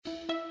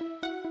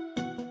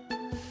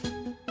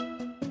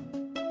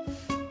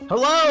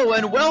Hello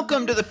and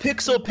welcome to the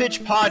Pixel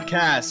Pitch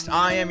Podcast.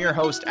 I am your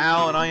host,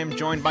 Al, and I am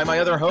joined by my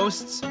other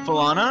hosts,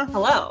 Falana.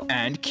 Hello.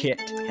 And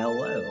Kit.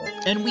 Hello.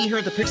 And we here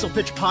at the Pixel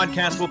Pitch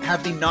Podcast will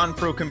have the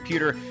non-pro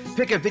computer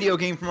pick a video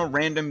game from a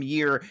random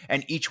year,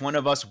 and each one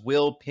of us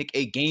will pick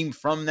a game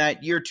from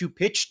that year to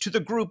pitch to the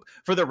group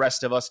for the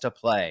rest of us to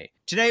play.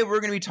 Today we're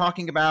going to be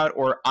talking about,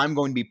 or I'm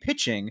going to be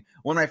pitching,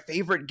 one of my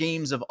favorite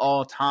games of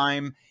all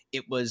time.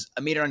 It was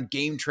made it on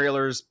Game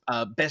Trailer's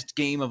best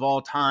game of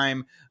all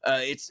time.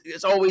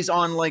 It's always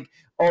on like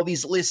all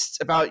these lists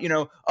about,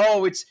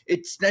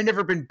 it's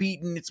never been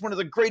beaten. It's one of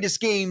the greatest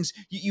games.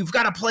 You've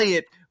got to play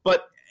it,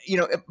 but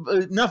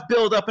enough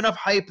build up, enough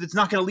hype that's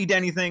not going to lead to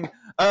anything.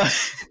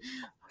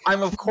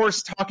 I'm of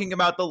course talking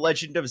about The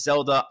Legend of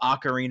Zelda: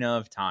 Ocarina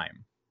of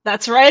Time.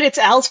 That's right. It's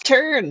Al's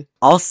turn.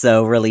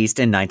 Also released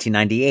in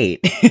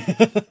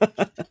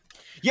 1998.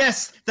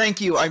 Yes,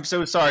 thank you. I'm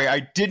so sorry.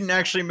 I didn't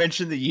actually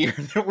mention the year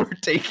that we're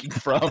taking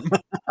from.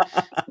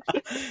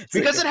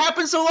 Because it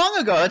happened so long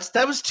ago.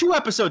 That was 2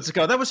 episodes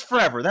ago. That was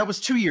forever. That was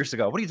 2 years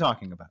ago. What are you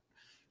talking about?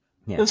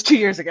 Yeah. It was 2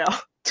 years ago.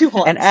 2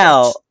 whole And episodes.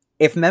 Al,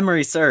 if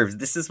memory serves,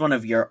 this is one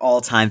of your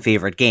all-time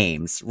favorite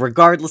games.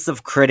 Regardless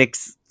of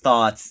critics'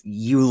 thoughts,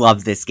 you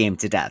love this game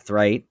to death,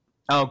 right?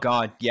 Oh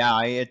God, yeah.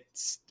 I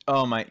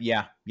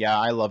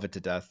love it to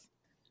death.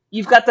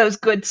 You've got those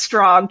good,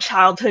 strong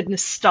childhood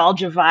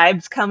nostalgia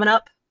vibes coming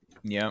up.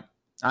 Yeah,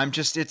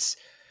 it's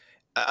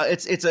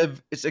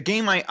a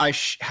game I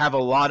have a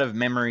lot of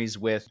memories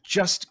with,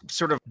 just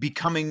sort of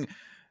becoming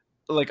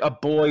like a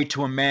boy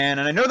to a man.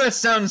 And I know that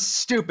sounds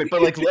stupid,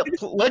 but like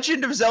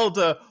Legend of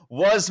Zelda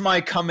was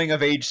my coming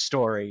of age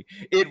story.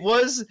 It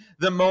was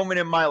the moment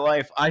in my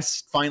life I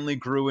finally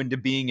grew into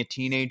being a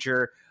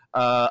teenager.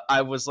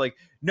 I was like,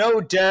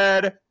 no,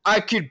 Dad, I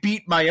could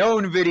beat my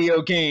own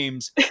video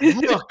games.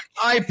 Look,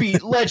 I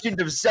beat Legend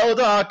of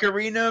Zelda: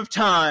 Ocarina of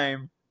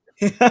Time.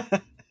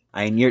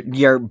 And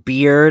your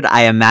beard,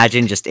 I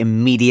imagine, just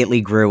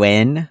immediately grew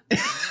in.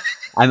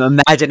 I'm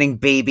imagining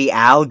baby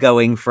Al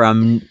going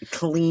from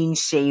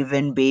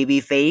clean-shaven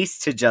baby face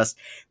to just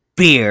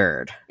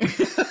beard.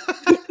 It's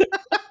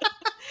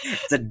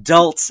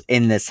adults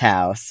in this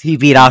house. He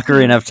beat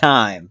Ocarina of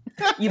Time.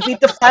 You beat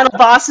the final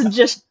boss and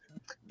just,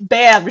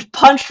 bam, just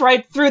punched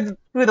right through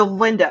the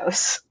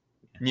windows.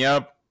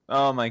 Yep.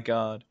 Oh my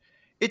God.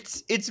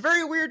 It's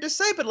very weird to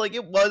say, but like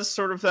it was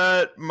sort of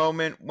that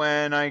moment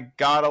when I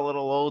got a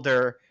little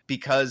older,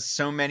 because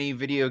so many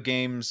video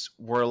games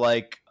were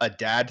like a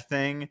dad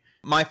thing.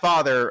 My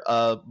father,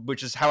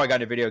 which is how I got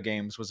into video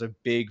games, was a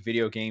big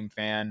video game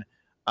fan.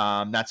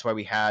 That's why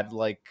we had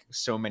like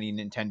so many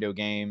Nintendo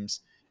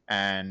games,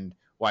 and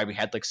why we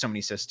had like so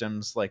many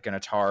systems, like an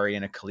Atari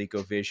and a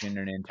ColecoVision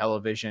and an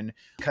Intellivision,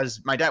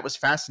 because my dad was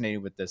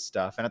fascinated with this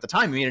stuff. And at the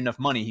time, he made enough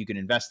money he could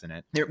invest in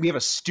it. We have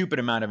a stupid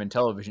amount of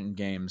Intellivision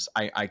games.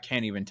 I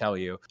can't even tell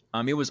you.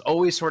 It was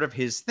always sort of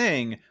his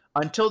thing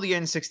until the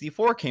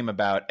N64 came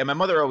about. And my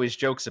mother always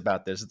jokes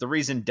about this. The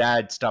reason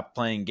Dad stopped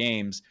playing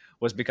games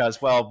was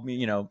because, well,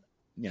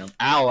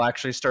 Al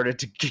actually started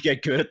to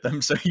get good at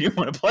them, so he didn't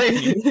want to play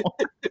anymore.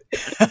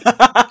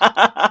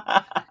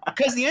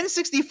 Because the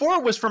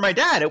N64 was for my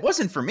dad. It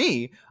wasn't for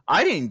me.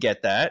 I didn't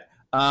get that.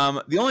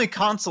 The only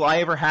console I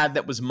ever had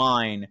that was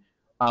mine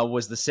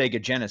was the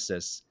Sega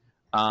Genesis.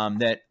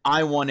 That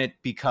I wanted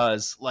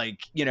because, like,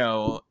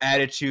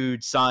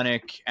 Attitude,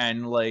 Sonic,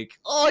 and like,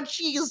 oh,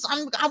 geez,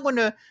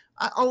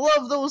 I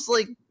love those,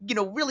 like,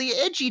 really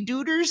edgy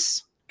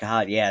duders.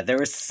 God, yeah, there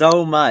was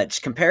so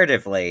much.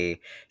 Comparatively,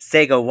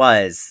 Sega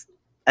was,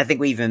 I think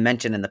we even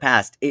mentioned in the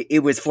past,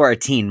 it was for a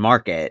teen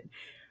market.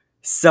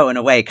 So in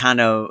a way, kind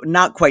of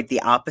not quite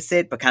the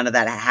opposite, but kind of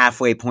that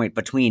halfway point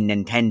between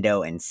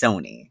Nintendo and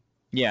Sony.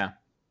 Yeah.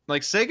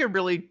 Like Sega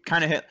really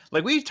kind of hit,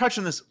 like we touched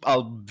on this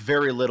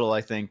very little, I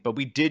think, but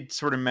we did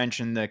sort of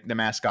mention the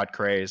mascot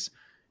craze,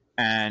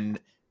 and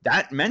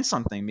that meant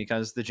something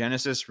because the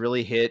Genesis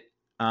really hit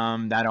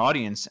that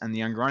audience and the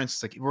younger audience.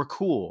 It's like, we're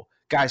cool.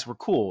 Guys, we're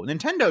cool.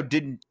 Nintendo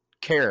didn't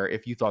care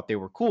if you thought they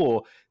were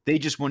cool. They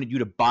just wanted you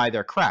to buy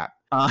their crap.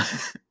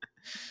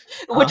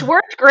 Which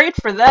worked great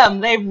for them.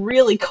 They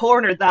really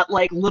cornered that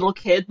like little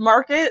kid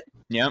market.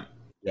 Yep.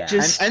 Yeah.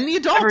 And the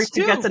adults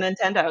too. Gets a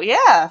Nintendo.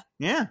 Yeah.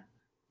 Yeah.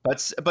 But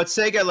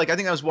Sega, like, I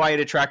think that was why it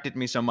attracted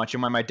me so much,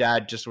 and why my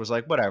dad just was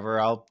like,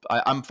 whatever,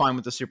 I'm fine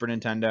with the Super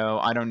Nintendo.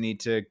 I don't need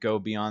to go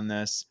beyond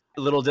this.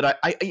 Little did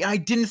I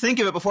didn't think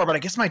of it before, but I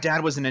guess my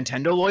dad was a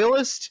Nintendo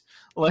loyalist.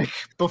 Like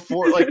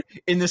before, like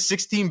in the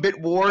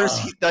 16-bit wars,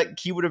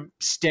 he would have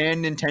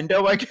stand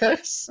Nintendo, I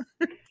guess.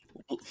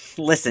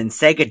 Listen,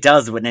 Sega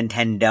does what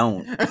Nintendo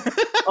don't.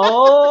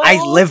 Oh,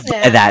 I live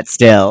by that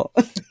still.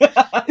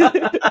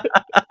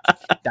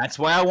 That's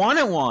why I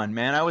wanted one,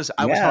 man. I was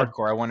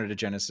hardcore. I wanted a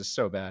Genesis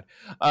so bad.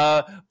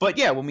 But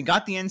yeah, when we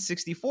got the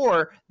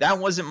N64, that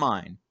wasn't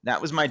mine. That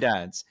was my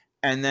dad's.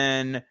 And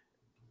then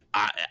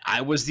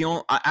I was the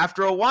only.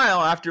 After a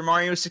while, after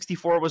Mario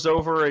 64 was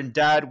over, and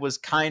Dad was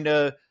kind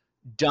of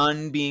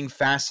done being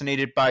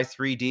fascinated by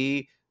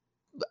 3D.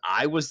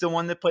 I was the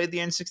one that played the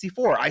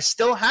N64. I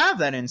still have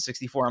that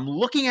N64. I'm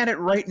looking at it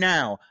right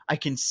now. I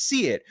can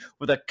see it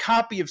with a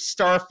copy of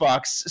Star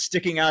Fox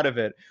sticking out of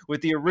it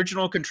with the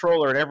original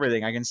controller and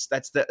everything.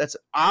 That's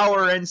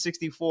our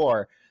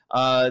N64.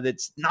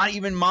 That's not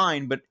even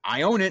mine, but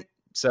I own it.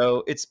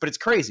 So it's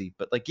crazy.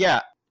 But like,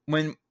 yeah,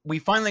 when we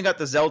finally got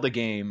the Zelda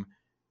game,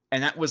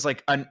 and that was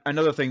like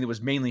another thing that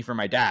was mainly for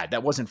my dad.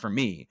 That wasn't for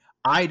me.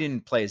 I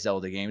didn't play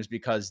Zelda games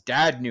because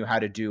Dad knew how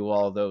to do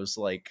all those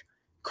like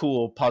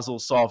cool puzzle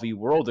solvey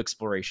world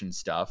exploration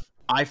stuff.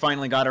 I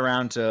finally got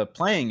around to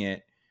playing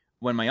it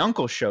when my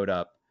uncle showed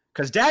up,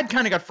 because Dad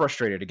kind of got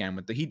frustrated again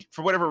with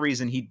for whatever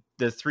reason,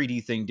 the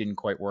 3D thing didn't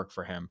quite work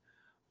for him.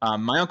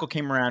 My uncle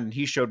came around and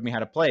he showed me how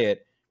to play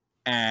it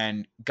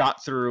and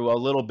got through a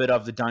little bit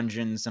of the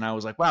dungeons, and I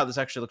was like, wow, this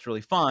actually looks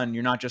really fun.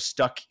 You're not just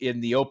stuck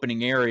in the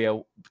opening area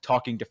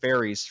talking to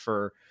fairies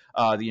for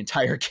the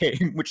entire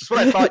game, which is what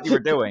I thought you were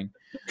doing.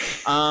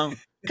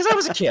 Because I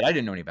was a kid, I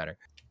didn't know any better.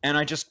 And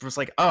I just was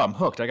like, oh, I'm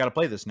hooked. I got to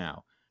play this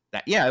now.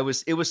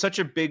 It was such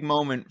a big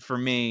moment for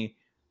me,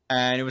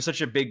 and it was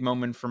such a big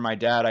moment for my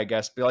dad, I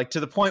guess. But like to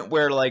the point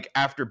where like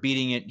after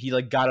beating it, he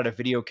like got out a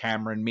video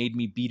camera and made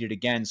me beat it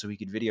again so he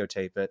could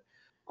videotape it.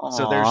 Aww.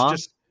 So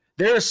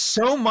there's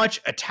so much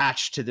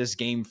attached to this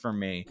game for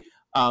me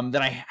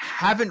that I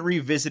haven't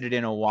revisited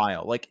in a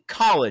while. Like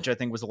college, I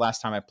think was the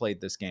last time I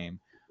played this game.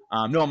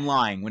 No, I'm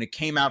lying. When it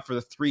came out for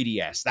the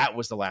 3DS, that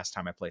was the last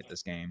time I played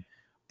this game.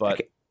 But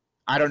okay.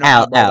 I don't know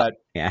how that.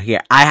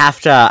 Yeah. I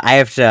have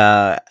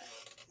to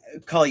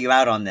call you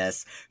out on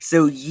this.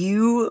 So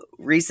you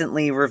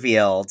recently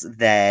revealed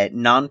that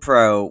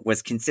Non-Pro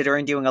was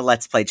considering doing a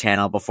Let's Play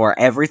channel before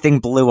everything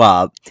blew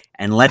up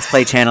and Let's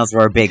Play channels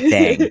were a big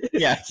thing.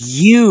 Yes.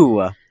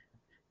 You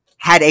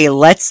had a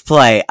Let's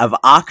Play of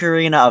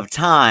Ocarina of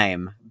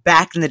Time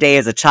back in the day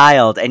as a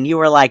child, and you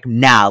were like,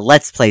 nah,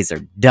 Let's Plays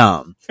are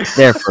dumb.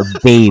 They're for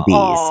babies.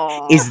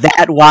 Aww. Is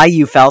that why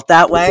you felt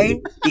that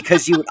way?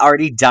 Because you had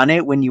already done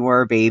it when you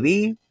were a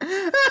baby?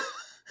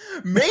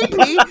 Maybe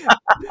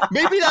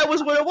that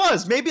was what it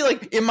was. Maybe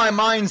like in my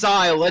mind's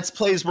eye, Let's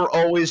Plays were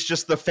always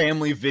just the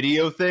family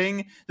video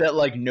thing that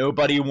like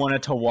nobody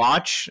wanted to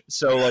watch.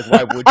 So like,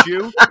 why would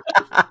you?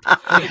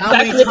 Like, how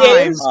many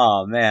times?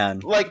 Oh man!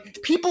 Like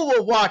people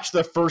will watch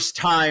the first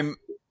time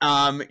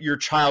your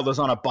child is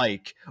on a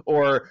bike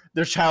or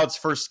their child's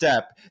first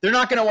step. They're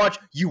not going to watch,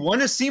 you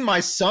want to see my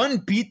son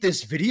beat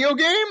this video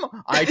game?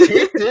 I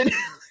taped it.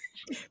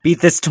 Beat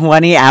this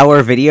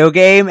 20-hour video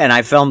game, and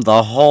I filmed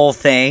the whole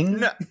thing.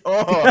 No.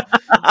 Oh.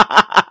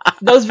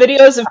 Those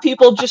videos of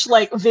people just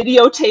like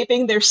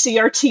videotaping their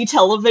CRT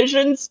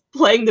televisions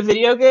playing the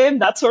video game,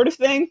 that sort of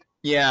thing.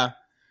 Yeah.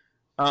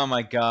 Oh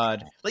my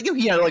god! Like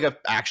he had like an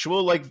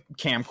actual like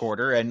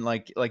camcorder, and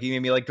like he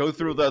made me like go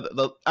through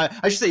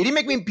I should say he didn't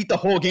make me beat the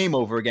whole game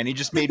over again. He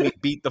just made me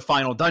beat the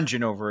final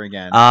dungeon over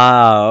again.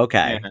 Oh,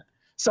 okay. Yeah.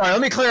 Sorry,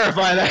 let me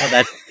clarify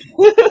that.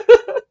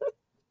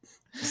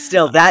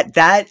 Still,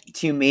 that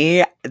to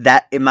me,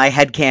 that in my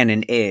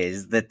headcanon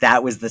is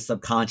that was the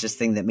subconscious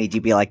thing that made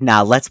you be like,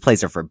 nah, Let's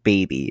Plays are for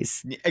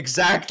babies.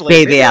 Exactly.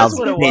 Baby Al's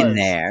been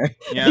there.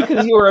 Yeah.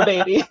 Because you were a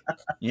baby.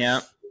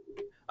 Yeah.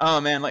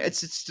 Oh man, like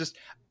it's just.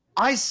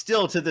 I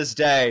still, to this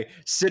day,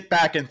 sit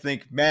back and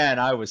think, man,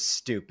 I was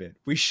stupid.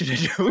 We should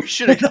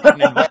have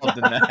gotten involved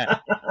in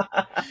that.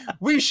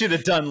 We should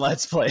have done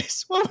Let's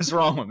Plays. What was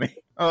wrong with me?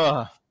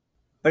 But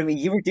I mean,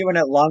 you were doing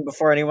it long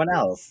before anyone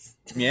else.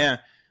 Yeah.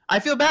 I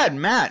feel bad.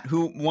 Matt,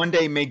 who one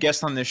day may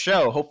guest on this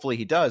show, hopefully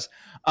he does,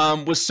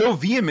 was so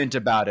vehement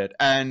about it.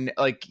 And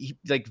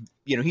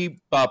we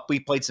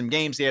played some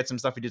games. He had some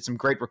stuff. He did some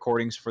great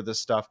recordings for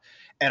this stuff.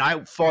 And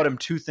I fought him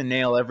tooth and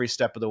nail every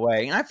step of the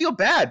way. And I feel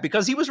bad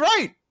because he was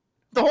right.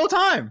 The whole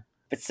time.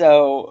 But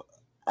so,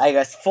 I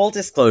guess full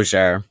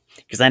disclosure,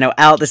 because I know,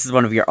 Al, this is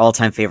one of your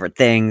all-time favorite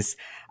things.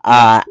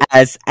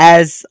 As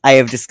I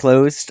have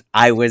disclosed,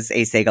 I was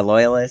a Sega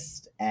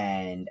loyalist,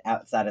 and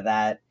outside of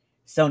that,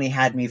 Sony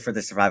had me for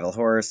the survival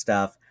horror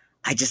stuff.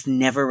 I just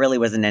never really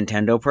was a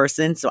Nintendo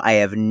person, so I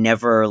have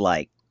never,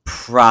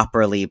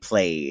 properly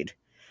played.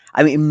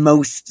 I mean,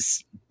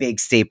 most big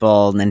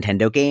staple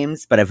Nintendo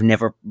games, but I've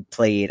never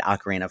played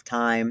Ocarina of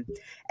Time.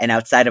 And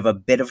outside of a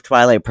bit of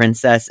Twilight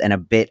Princess and a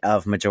bit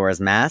of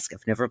Majora's Mask,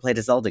 I've never played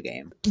a Zelda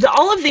game.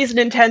 All of these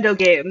Nintendo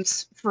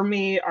games, for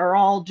me, are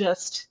all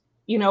just,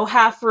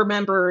 half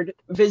remembered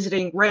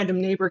visiting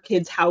random neighbor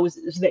kids'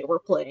 houses they were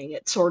playing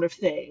it sort of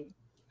thing.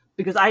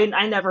 Because I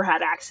never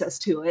had access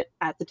to it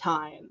at the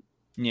time.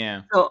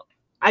 Yeah. So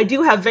I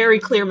do have very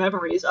clear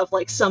memories of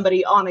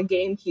somebody on a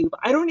GameCube.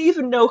 I don't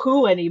even know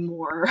who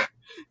anymore.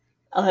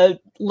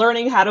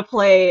 Learning how to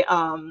play,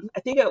 I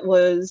think it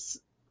was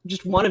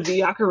just one of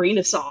the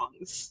Ocarina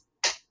songs.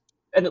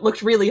 And it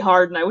looked really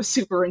hard, and I was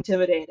super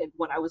intimidated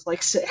when I was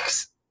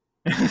 6.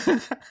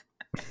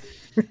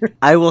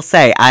 I will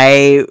say,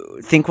 I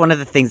think one of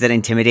the things that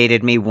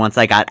intimidated me once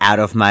I got out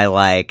of my,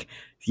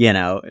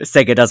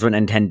 Sega does what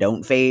Nintendo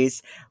don't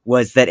phase,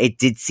 was that it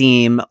did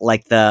seem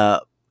like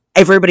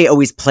everybody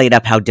always played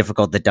up how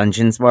difficult the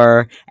dungeons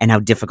were and how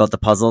difficult the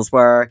puzzles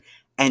were.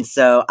 And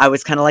so I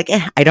was kind of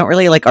I don't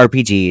really like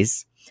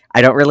RPGs.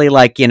 I don't really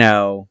like,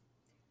 I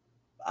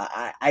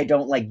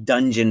don't like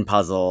dungeon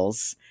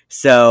puzzles,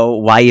 so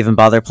why even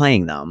bother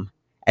playing them?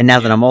 And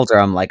now that I'm older,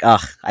 I'm like,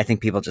 ugh, I think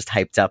people just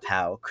hyped up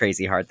how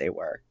crazy hard they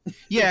were.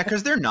 Yeah,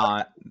 because they're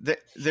not.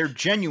 They're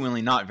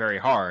genuinely not very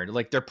hard.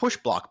 Like, they're push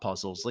block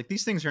puzzles. Like,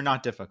 these things are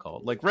not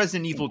difficult. Like,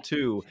 Resident Evil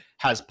 2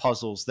 has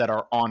puzzles that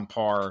are on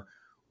par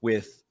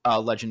with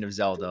Legend of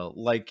Zelda.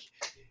 Like,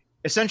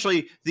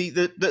 essentially,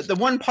 the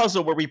one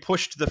puzzle where we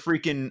pushed the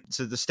freaking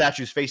so the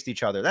statues faced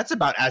each other, that's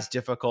about as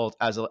difficult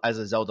as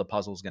a Zelda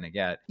puzzle is going to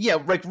get. Yeah,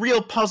 like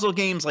real puzzle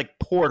games like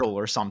Portal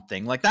or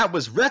something. Like,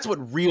 that's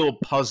what real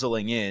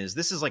puzzling is.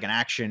 This is like an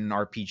action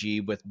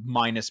RPG with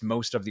minus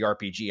most of the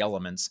RPG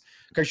elements,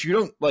 because you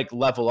don't like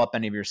level up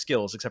any of your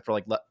skills except for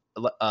like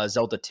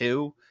Zelda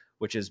 2,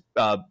 which is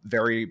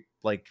very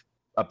like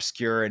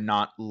obscure and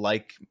not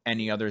like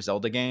any other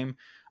Zelda game.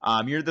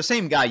 You're the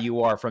same guy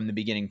you are from the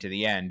beginning to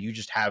the end. You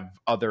just have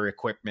other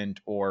equipment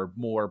or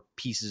more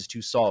pieces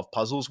to solve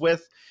puzzles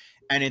with.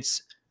 And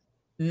it's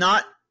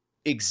not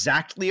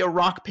exactly a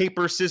rock,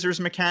 paper, scissors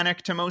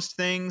mechanic to most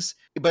things,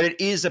 but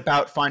it is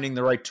about finding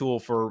the right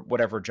tool for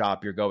whatever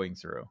job you're going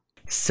through.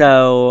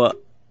 So,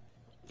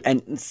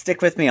 and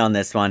stick with me on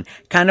this one.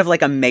 Kind of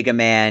like a Mega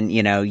Man,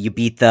 you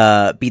beat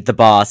the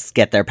boss,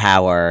 get their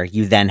power.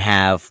 You then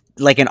have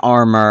like an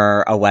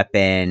armor, a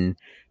weapon,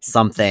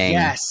 something.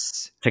 Yes.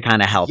 To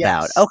kind of help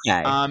out.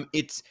 Okay.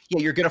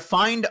 You're gonna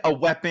find a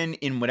weapon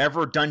in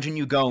whatever dungeon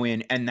you go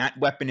in, and that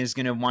weapon is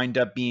gonna wind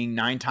up being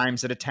 9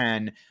 times out of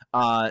 10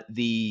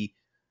 the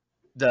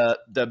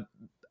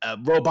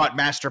robot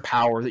master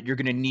power that you're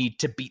gonna need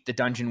to beat the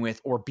dungeon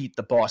with or beat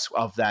the boss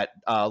of that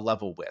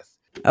level with.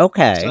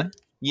 Okay.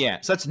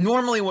 So that's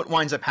normally what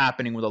winds up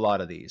happening with a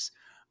lot of these.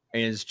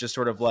 Is just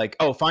sort of like,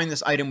 oh, find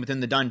this item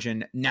within the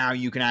dungeon. Now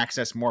you can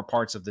access more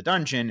parts of the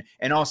dungeon,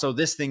 and also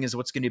this thing is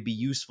what's going to be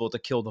useful to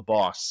kill the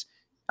boss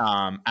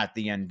at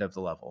the end of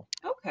the level.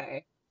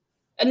 Okay.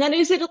 And then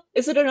is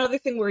it another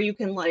thing where you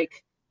can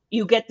like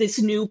you get this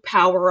new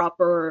power up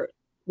or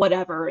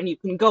whatever, and you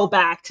can go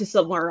back to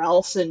somewhere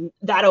else, and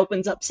that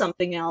opens up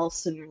something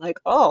else, and you're like,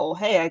 oh,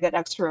 hey, I got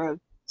extra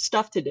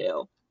stuff to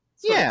do.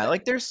 Yeah,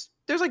 like there's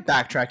like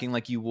backtracking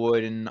like you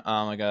would in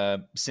like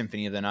a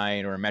Symphony of the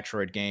Night or a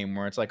Metroid game,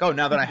 where it's like, oh,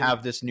 now that I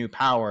have this new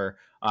power,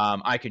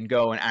 I can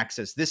go and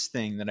access this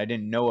thing that I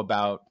didn't know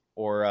about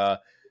or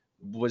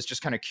was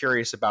just kind of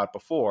curious about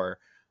before,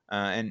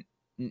 and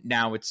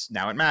now it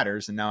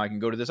matters, and now I can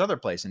go to this other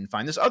place and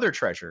find this other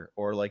treasure,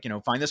 or like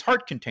find this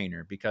heart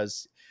container,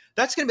 because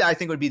that's gonna be, I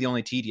think, would be the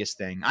only tedious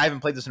thing. I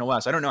haven't played this in a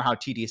while, so I don't know how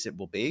tedious it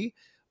will be,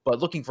 but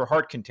looking for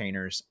heart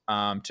containers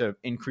to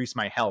increase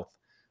my health,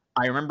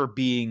 I remember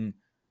being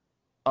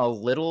a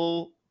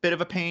little bit of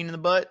a pain in the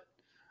butt.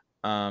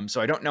 So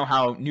I don't know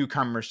how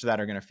newcomers to that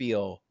are going to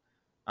feel,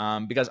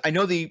 because I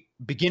know the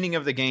beginning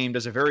of the game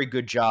does a very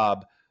good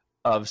job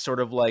of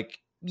sort of like,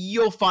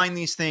 you'll find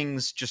these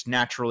things just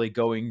naturally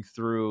going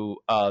through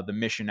the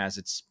mission as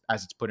it's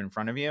put in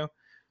front of you.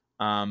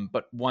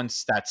 But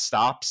once that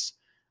stops,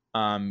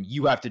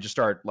 you have to just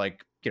start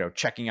like,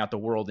 checking out the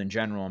world in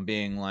general and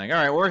being like, all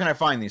right, where can I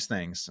find these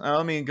things?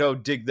 Let me go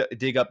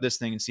dig up this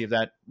thing and see if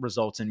that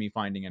results in me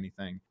finding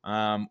anything.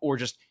 Or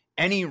just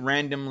any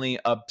randomly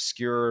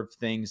obscure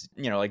things,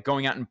 like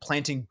going out and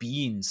planting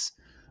beans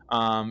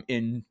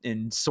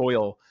in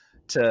soil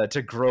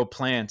to grow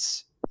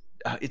plants.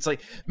 It's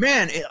like,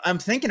 man, I'm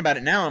thinking about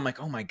it now. I'm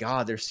like, oh my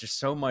God, there's just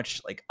so much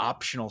like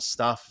optional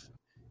stuff.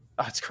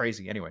 Oh, it's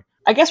crazy. Anyway,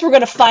 I guess we're going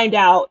to find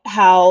out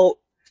how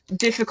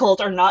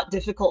difficult or not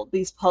difficult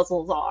these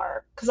puzzles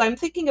are, because I'm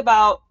thinking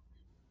about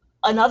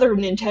another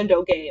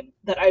Nintendo game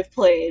that I've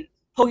played,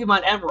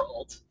 Pokemon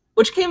Emerald,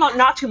 which came out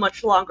not too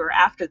much longer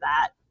after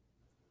that.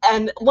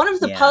 And one of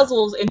the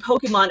puzzles in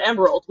Pokemon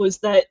Emerald was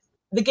that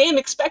the game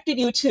expected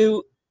you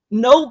to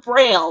know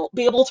Braille,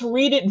 be able to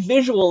read it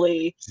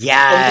visually,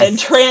 and then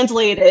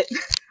translate it.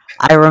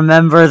 I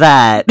remember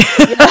that.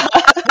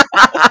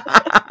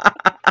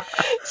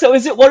 So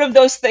is it one of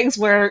those things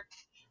where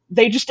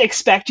they just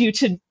expect you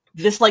to,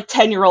 this like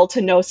 10-year-old,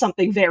 to know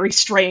something very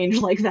strange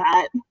like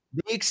that?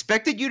 They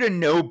expected you to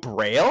know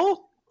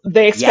Braille?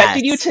 They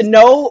expected you to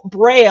know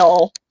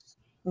Braille,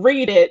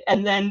 read it,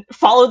 and then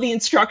follow the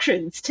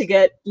instructions to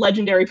get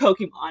legendary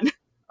Pokemon.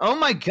 Oh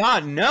my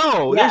God,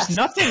 no! Yes. There's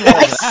nothing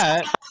like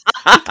that.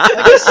 Like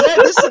I said,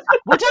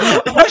 we're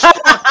talking push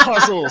block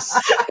puzzles.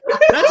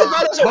 That's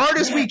about as hard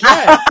as we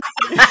get.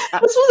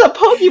 This was a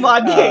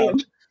Pokemon game.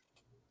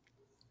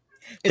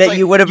 That like,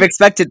 you would have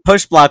expected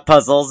push block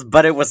puzzles,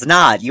 but it was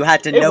not. You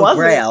had to know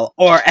Braille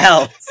or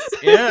else.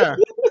 Yeah.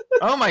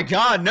 Oh my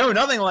God, no,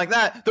 nothing like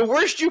that. The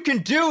worst you can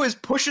do is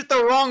push it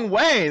the wrong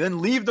way,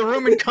 then leave the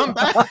room and come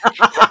back.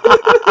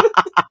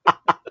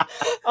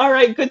 All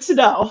right, good to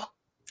know.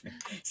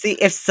 See,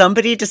 if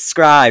somebody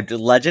described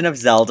Legend of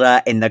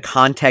Zelda in the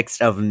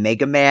context of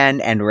Mega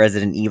Man and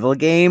Resident Evil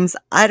games,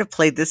 I'd have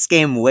played this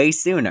game way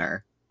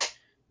sooner.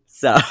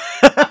 So,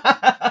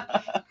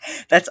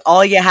 that's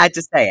all you had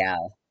to say,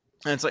 Al.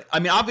 And it's like, I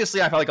mean, obviously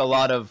I've had like a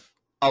lot of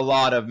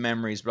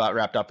memories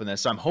wrapped up in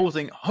this, so I'm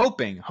hoping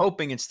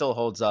it still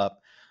holds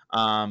up.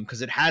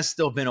 because it has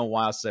still been a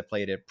while since I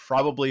played it,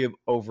 probably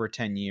over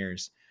 10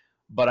 years.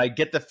 But I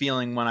get the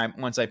feeling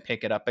once I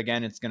pick it up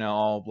again, it's gonna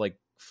all like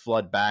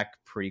flood back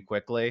pretty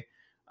quickly.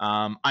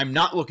 I'm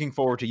not looking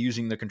forward to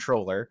using the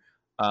controller,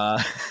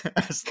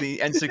 as the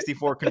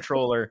N64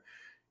 controller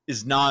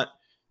is not.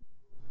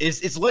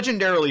 It's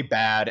legendarily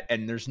bad,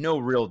 and there's no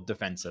real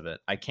defense of it.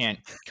 I can't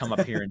come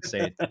up here and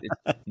say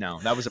no,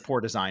 that was a poor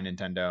design,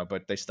 Nintendo,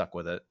 but they stuck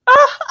with it.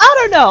 I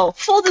don't know.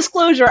 Full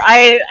disclosure,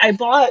 I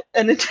bought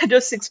a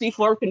Nintendo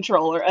 64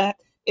 controller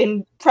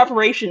in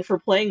preparation for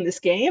playing this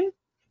game.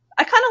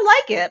 I kind of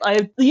like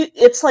it.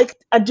 It's like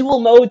a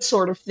dual mode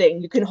sort of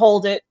thing. You can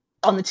hold it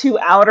on the two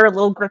outer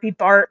little grippy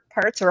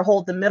parts, or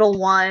hold the middle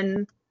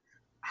one.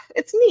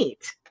 It's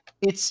neat.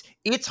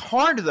 It's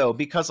hard though,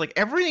 because like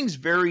everything's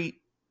very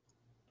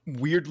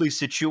weirdly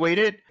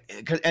situated,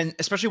 and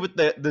especially with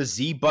the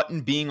Z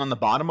button being on the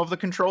bottom of the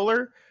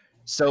controller.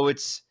 So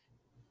it's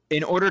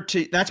in order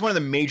to, that's one of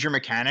the major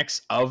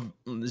mechanics of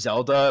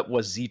Zelda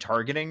was Z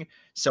targeting.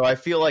 So I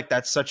feel like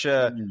that's such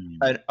a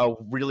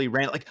really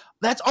random, like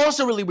that's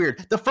also really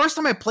weird. The first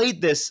time I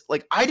played this,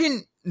 like I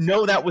didn't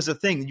know that was a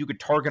thing that you could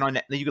target on,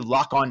 that you could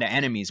lock onto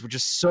enemies, which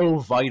is so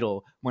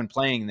vital when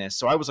playing this.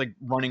 So I was like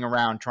running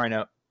around trying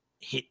to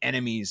hit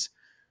enemies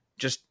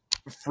just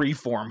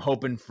freeform,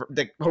 hoping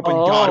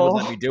God would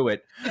let me do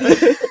it.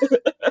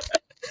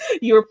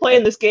 You were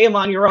playing this game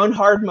on your own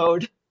hard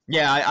mode.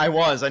 Yeah, I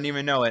was. I didn't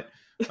even know it.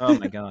 Oh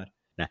my God.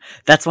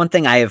 That's one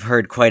thing I have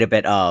heard quite a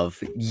bit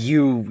of.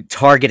 You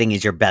targeting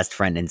is your best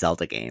friend in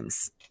Zelda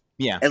games.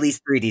 Yeah. At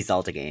least 3D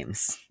Zelda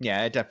games.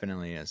 Yeah, it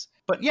definitely is.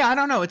 But yeah, I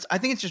don't know. I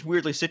think it's just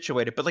weirdly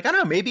situated. But like, I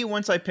don't know, maybe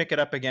once I pick it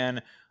up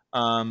again,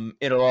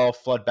 it'll all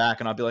flood back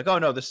and I'll be like, oh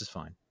no, this is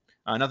fine.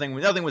 Nothing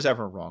was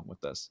ever wrong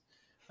with this.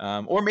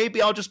 Or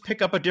maybe I'll just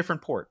pick up a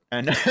different port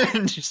and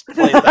just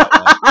play it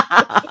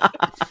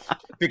that way.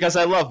 Because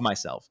I love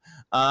myself.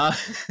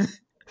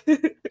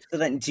 So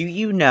then, do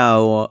you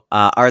know,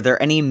 are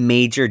there any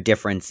major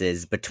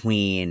differences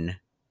between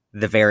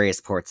the various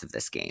ports of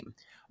this game?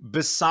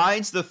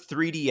 Besides the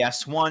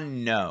 3DS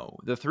one, no.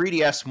 The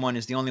 3DS one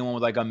is the only one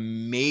with like a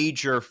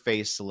major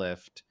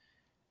facelift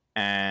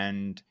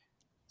and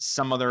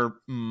some other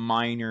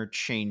minor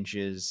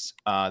changes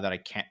that I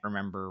can't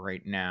remember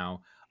right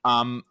now.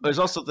 There's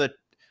also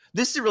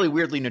this is a really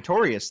weirdly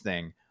notorious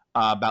thing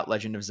about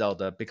Legend of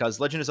Zelda, because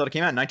Legend of Zelda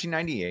came out in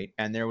 1998,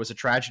 and there was a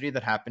tragedy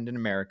that happened in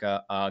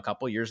America a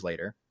couple years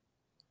later.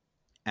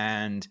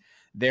 And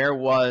there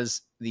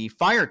was the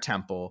Fire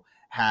Temple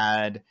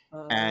had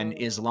an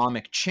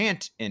Islamic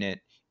chant in it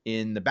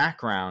in the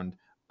background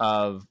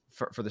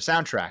for the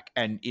soundtrack,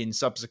 and in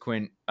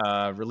subsequent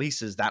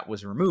releases that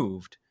was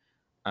removed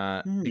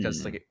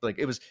because like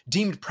it was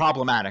deemed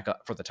problematic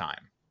for the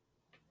time.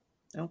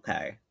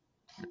 Okay.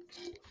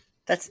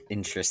 That's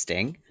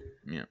interesting.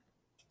 Yeah.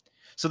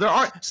 So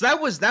that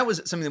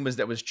was something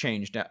that was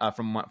changed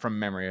from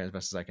memory, as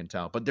best as I can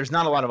tell. But there's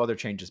not a lot of other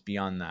changes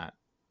beyond that,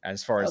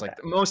 as far as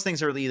like most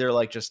things are either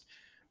like just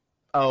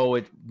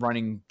it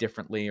running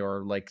differently,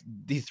 or like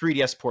the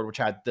 3DS port, which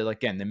had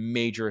the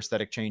major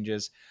aesthetic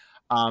changes.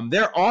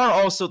 There are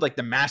also like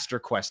the Master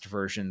Quest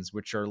versions,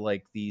 which are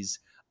like these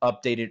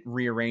updated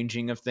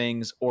rearranging of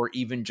things, or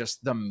even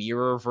just the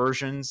mirror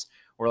versions,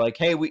 where like,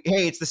 hey,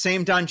 it's the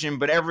same dungeon,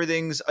 but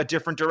everything's a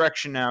different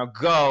direction now.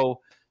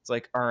 Go. It's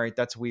like, all right,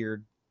 that's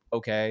weird.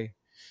 Okay.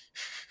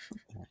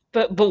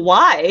 But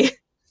why?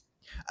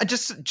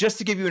 Just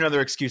to give you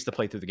another excuse to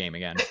play through the game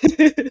again.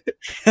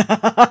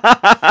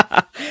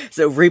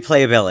 So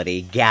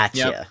replayability.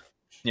 Gotcha.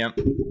 Yep.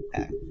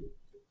 Okay.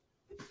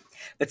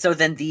 But so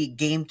then the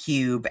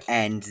GameCube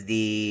and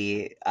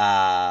the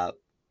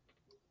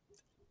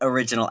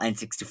original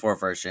N64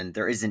 version,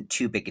 there isn't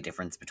too big a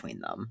difference between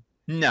them.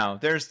 No,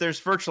 there's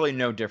virtually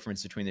no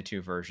difference between the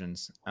two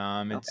versions.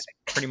 It's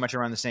pretty much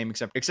around the same,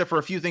 except for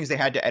a few things they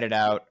had to edit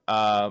out.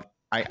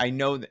 I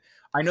know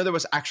there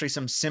was actually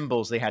some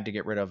symbols they had to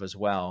get rid of as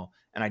well,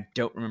 and I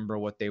don't remember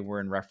what they were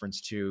in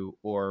reference to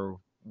or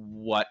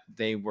what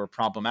they were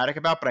problematic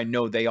about, but I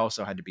know they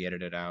also had to be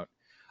edited out.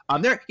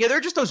 They're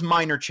just those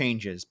minor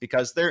changes,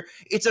 because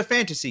it's a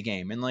fantasy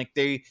game, and like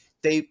they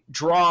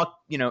draw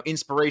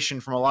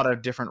inspiration from a lot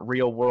of different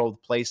real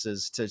world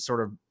places to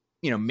sort of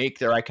make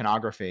their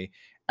iconography,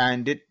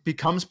 and it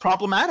becomes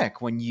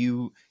problematic when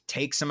you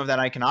take some of that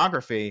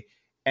iconography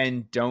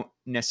and don't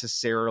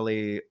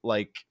necessarily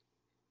like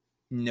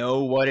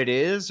know what it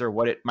is or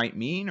what it might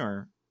mean,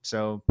 or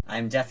so.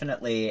 I'm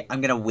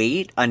gonna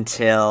wait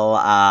until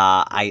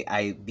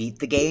I beat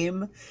the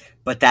game,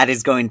 but that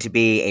is going to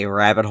be a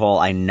rabbit hole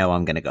I know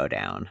I'm gonna go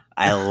down.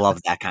 I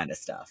love that kind of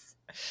stuff.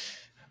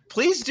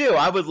 Please do.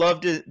 I would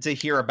love to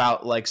hear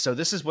about, like, so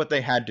this is what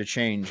they had to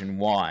change and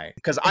why.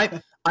 Because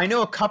I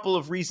know a couple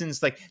of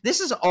reasons. Like,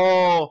 this is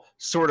all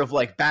sort of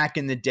like back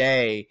in the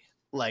day,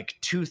 like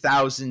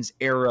 2000s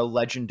era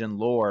legend and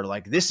lore.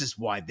 Like, this is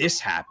why this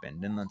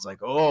happened. And it's like,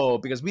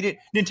 because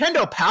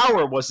Nintendo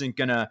Power wasn't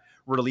going to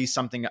release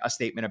a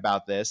statement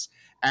about this.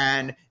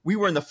 And we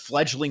were in the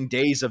fledgling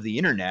days of the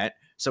internet,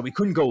 so we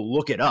couldn't go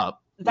look it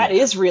up. that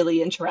is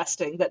really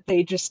interesting that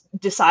they just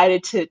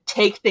decided to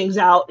take things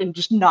out and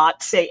just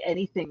not say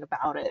anything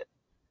about it.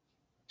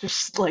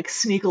 Just like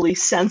sneakily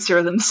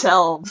censor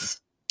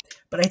themselves.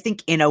 But I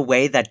think in a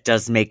way that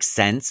does make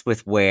sense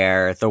with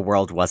where the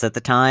world was at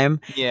the time.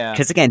 Yeah.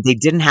 Because again, they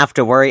didn't have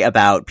to worry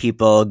about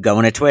people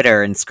going to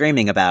Twitter and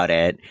screaming about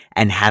it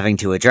and having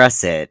to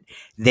address it.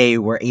 They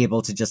were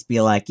able to just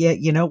be like, yeah,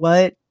 you know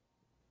what?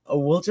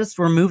 We'll just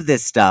remove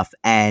this stuff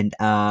and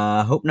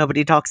hope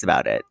nobody talks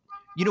about it.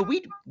 You know,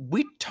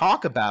 we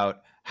talk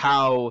about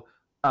how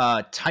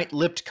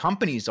tight-lipped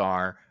companies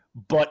are,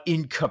 but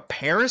in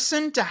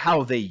comparison to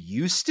how they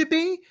used to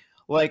be,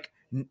 like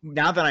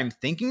now that I'm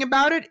thinking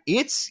about it,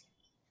 it's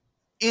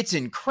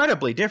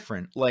incredibly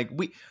different. Like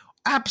we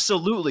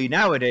absolutely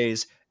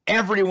nowadays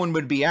everyone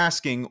would be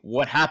asking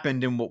what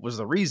happened and what was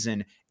the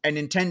reason, and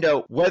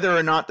Nintendo, whether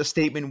or not the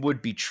statement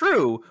would be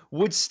true,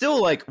 would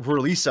still like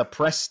release a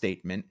press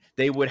statement.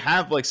 They would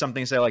have like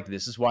something say like,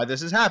 this is why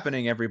this is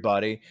happening,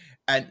 everybody.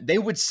 And they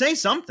would say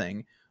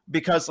something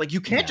because like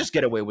you can't just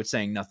get away with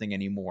saying nothing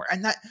anymore.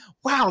 And that,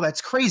 wow,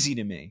 that's crazy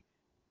to me.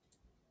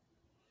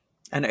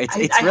 And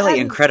it's really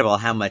incredible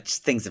how much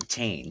things have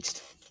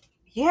changed.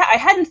 Yeah, I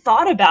hadn't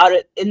thought about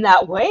it in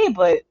that way,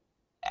 but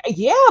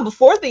yeah,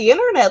 before the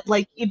internet,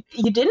 like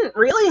you didn't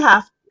really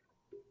have,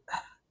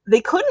 they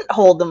couldn't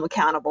hold them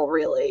accountable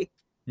really.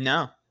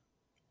 No.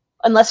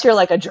 Unless you're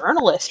like a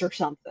journalist or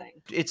something.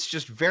 It's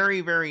just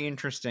very, very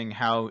interesting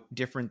how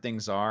different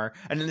things are.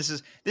 And then this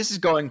is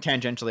going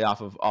tangentially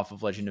off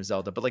of Legend of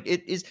Zelda, but like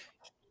it's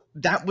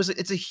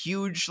a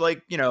huge,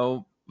 like, you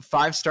know,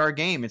 5-star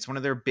game. It's one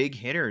of their big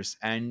hitters,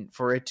 and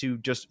for it to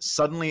just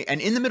suddenly, and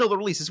in the middle of the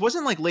release, this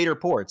wasn't like later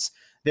ports.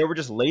 There were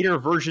just later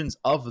versions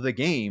of the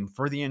game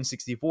for the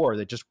N64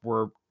 that just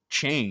were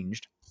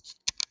changed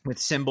with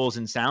symbols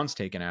and sounds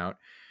taken out.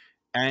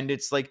 And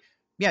it's like,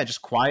 yeah,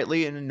 just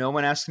quietly, and no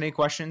one asked any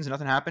questions.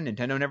 Nothing happened.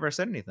 Nintendo never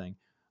said anything.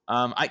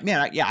 I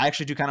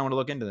actually do kind of want to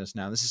look into this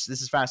now. This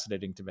is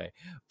fascinating to me.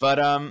 But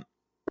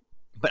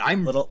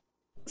I'm little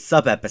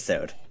sub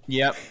episode.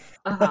 Yep.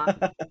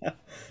 Uh-huh.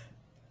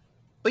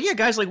 But yeah,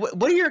 guys, like,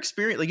 what are your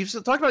experience? Like, you've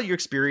talked about your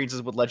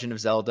experiences with Legend of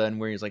Zelda, and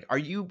where you're like, are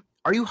you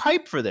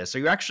hyped for this? Are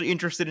you actually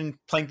interested in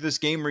playing this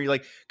game? Or are you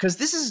like, because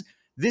this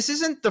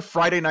isn't the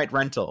Friday night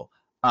rental.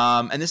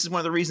 And this is one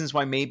of the reasons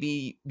why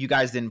maybe you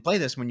guys didn't play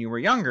this when you were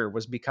younger,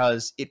 was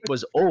because it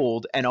was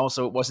old, and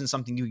also it wasn't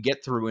something you could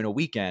get through in a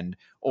weekend,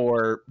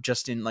 or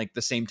just in like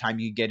the same time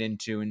you get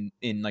into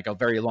in like a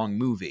very long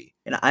movie.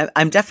 And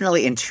I'm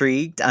definitely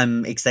intrigued.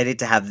 I'm excited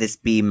to have this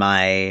be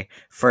my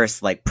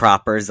first like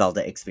proper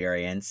Zelda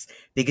experience,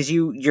 because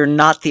you're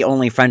not the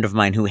only friend of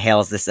mine who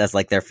hails this as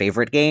like their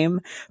favorite game,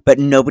 but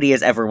nobody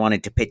has ever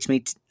wanted to pitch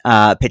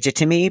it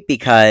to me,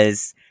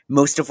 because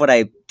most of what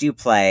I do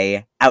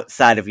play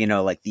outside of, you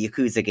know, like the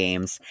Yakuza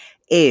games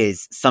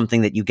is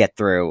something that you get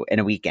through in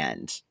a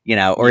weekend, you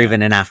know, or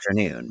even an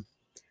afternoon.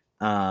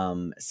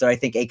 So I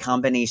think a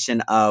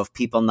combination of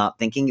people not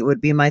thinking it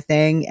would be my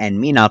thing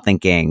and me not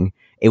thinking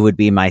it would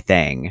be my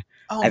thing.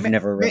 I've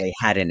never really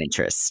had an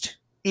interest.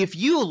 If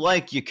you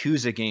like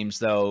Yakuza games,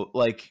 though,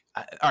 like,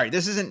 all right,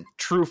 this isn't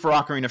true for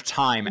Ocarina of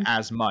Time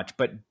as much,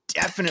 but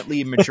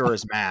definitely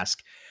Majora's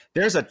Mask.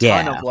 There's a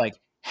ton of like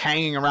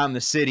hanging around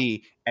the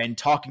city and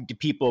talking to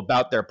people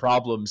about their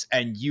problems,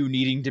 and you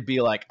needing to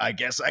be like, I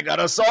guess I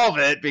gotta solve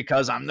it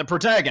because I'm the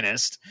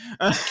protagonist.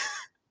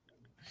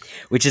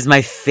 Which is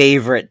my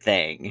favorite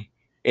thing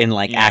in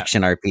like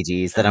action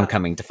RPGs that I'm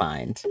coming to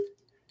find.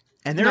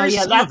 And there is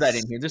some of that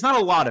in here. There's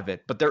not a lot of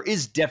it, but there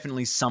is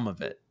definitely some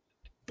of it.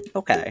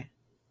 Okay.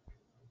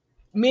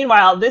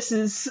 Meanwhile, this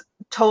is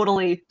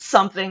totally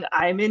something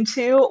I'm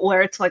into,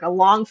 where it's like a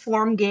long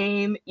form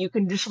game. You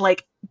can just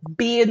like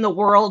be in the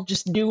world,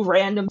 just do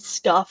random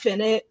stuff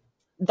in it,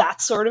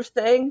 that sort of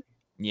thing.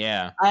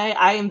 Yeah.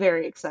 I am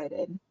very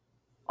excited.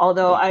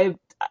 Although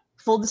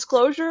full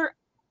disclosure,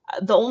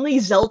 the only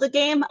Zelda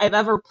game I've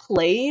ever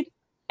played,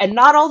 and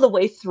not all the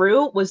way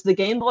through, was the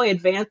Game Boy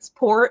Advance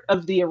port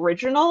of the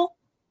original,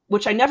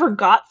 which I never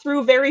got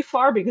through very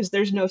far because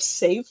there's no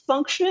save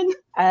function.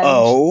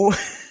 And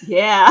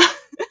yeah.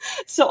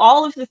 So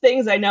all of the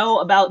things I know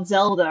about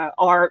Zelda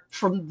are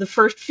from the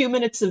first few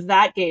minutes of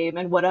that game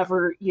and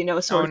whatever, you know,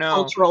 sort of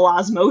cultural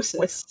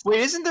osmosis.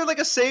 Wait, isn't there like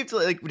a save?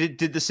 Like,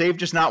 did the save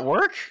just not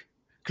work?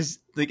 Because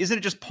like, isn't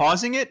it just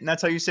pausing it and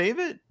that's how you save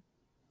it?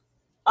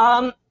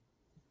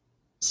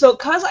 So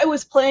because I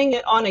was playing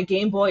it on a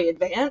Game Boy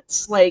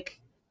Advance, like,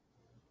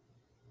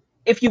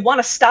 if you want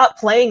to stop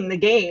playing the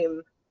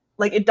game,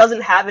 like, it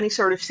doesn't have any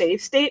sort of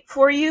save state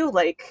for you.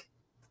 Like,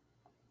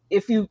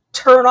 if you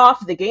turn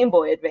off the Game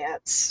Boy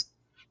Advance,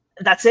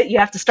 that's it. You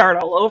have to start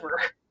all over.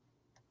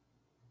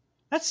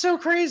 That's so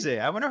crazy.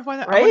 I wonder why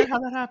that. Right? I wonder how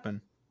that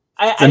happened.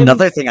 It's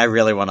another thing I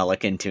really want to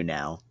look into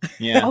now.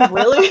 Yeah. Oh,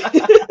 really?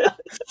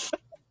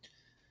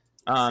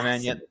 Oh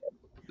man, yeah.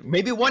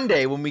 Maybe one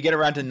day when we get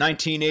around to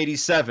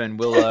 1987,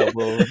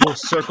 we'll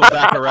circle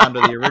back around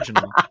to the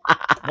original.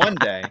 One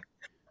day.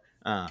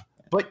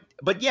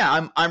 But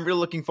yeah, I'm really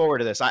looking forward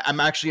to this. I'm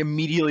actually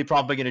immediately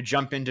probably going to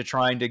jump into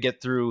trying to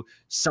get through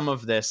some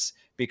of this,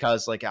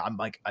 because like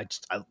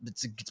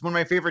it's one of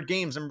my favorite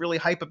games. I'm really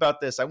hype about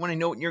this. I want to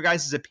know what your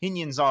guys'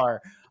 opinions are.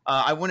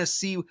 I want to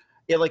see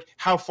like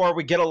how far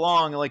we get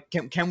along. Like,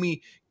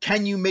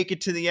 can you make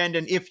it to the end?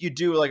 And if you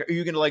do, like, are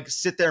you gonna like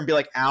sit there and be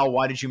like, Al,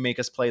 why did you make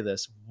us play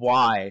this?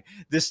 Why?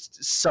 This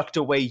sucked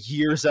away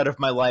years out of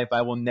my life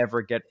I will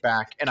never get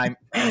back, and I'm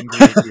angry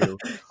at you.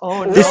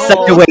 Oh no. This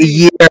sucked away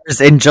years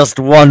in just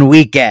one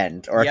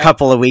weekend or a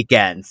couple of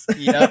weekends.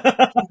 Yep.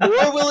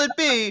 Or will it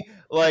be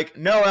like,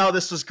 no, Al,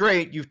 this was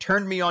great. You've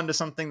turned me on to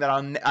something that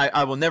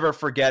I will never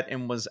forget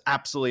and was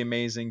absolutely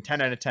amazing.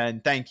 10 out of 10.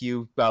 Thank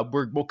you.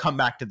 We'll come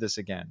back to this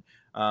again.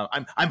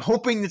 I'm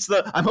hoping it's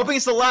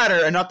the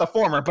latter and not the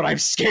former, but I'm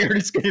scared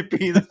it's going to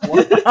be the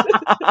former.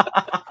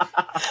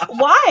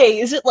 Why?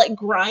 Is it like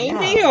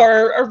grindy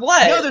or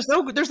what? No,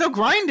 there's no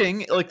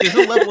grinding. Like, there's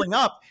no leveling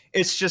up.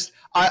 It's just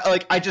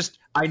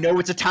I know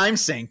it's a time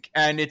sink,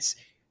 and it's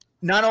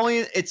not only,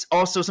 it's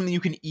also something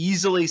you can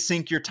easily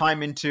sink your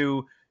time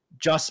into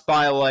just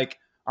by like,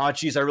 oh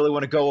geez, I really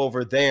want to go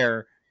over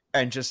there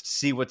and just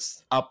see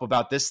what's up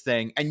about this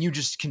thing, and you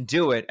just can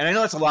do it. And I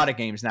know that's a lot of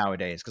games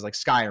nowadays, because like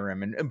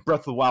Skyrim and Breath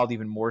of the Wild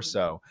even more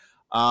so.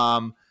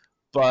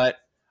 But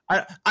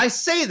I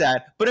say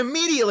that, but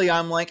immediately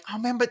I'm like, oh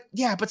man, but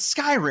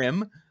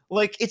Skyrim,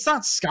 like, it's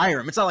not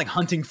Skyrim. It's not like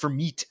hunting for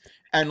meat,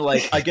 and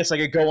like I guess I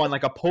could go on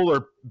like a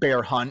polar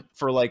bear hunt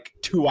for like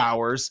 2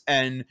 hours,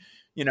 and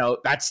you know,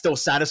 that's still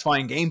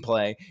satisfying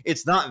gameplay.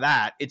 It's not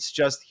that. It's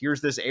just,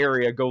 here's this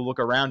area, go look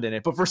around in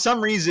it. But for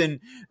some reason,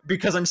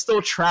 because I'm still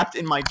trapped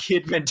in my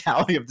kid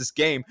mentality of this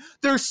game,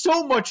 there's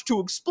so much to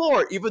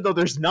explore, even though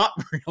there's not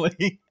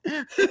really.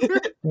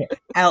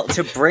 Al,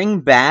 to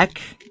bring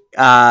back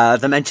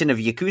the mention of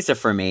Yakuza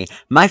for me,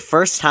 my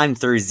first time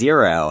through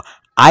Zero,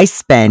 I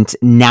spent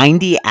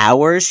 90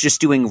 hours just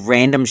doing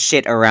random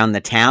shit around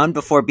the town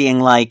before being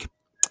like,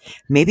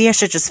 maybe I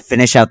should just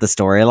finish out the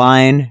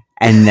storyline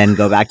and then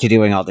go back to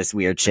doing all this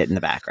weird shit in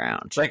the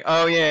background. It's like,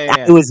 oh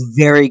yeah. I was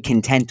very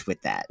content with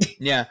that.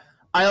 Yeah.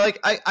 I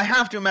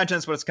have to imagine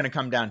that's what it's going to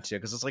come down to,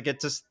 because it's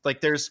just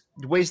like there's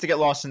ways to get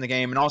lost in the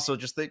game, and also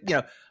just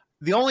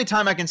the only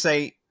time I can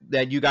say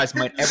that you guys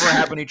might ever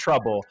have any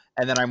trouble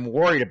and that I'm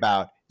worried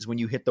about is when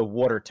you hit the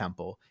water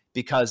temple,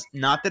 because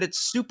not that it's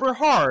super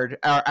hard,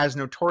 as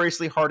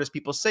notoriously hard as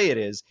people say it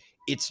is,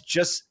 it's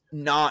just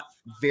not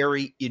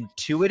very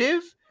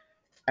intuitive.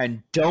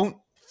 And don't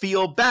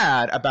feel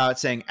bad about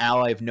saying,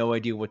 Al, I have no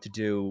idea what to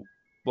do,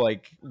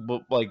 like,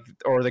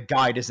 or the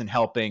guide isn't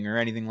helping or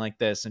anything like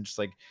this, and just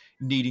like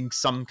needing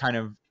some kind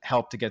of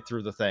help to get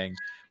through the thing,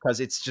 because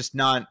it's just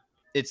not.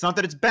 It's not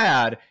that it's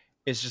bad.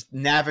 It's just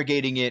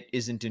navigating it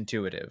isn't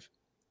intuitive.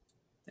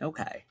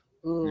 Okay.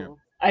 Ooh.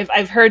 Yeah.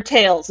 I've heard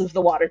tales of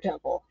the Water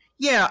Temple.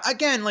 Yeah,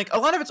 again, like a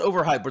lot of it's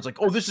overhyped, where it's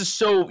like, oh, this is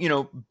so,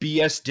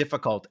 BS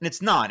difficult. And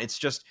it's not. It's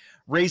just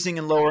raising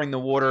and lowering the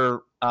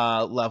water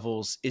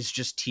levels is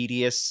just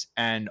tedious.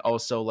 And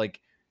also, like,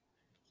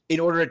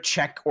 in order to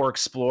check or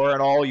explore at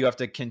all, you have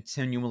to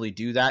continually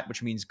do that,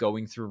 which means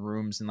going through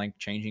rooms and like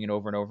changing it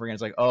over and over again.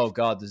 It's like, oh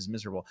God, this is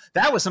miserable.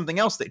 That was something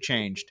else that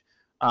changed,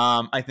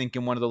 I think,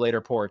 in one of the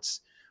later ports,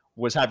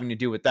 was having to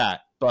do with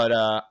that. But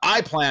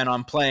I plan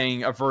on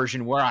playing a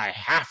version where I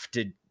have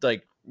to,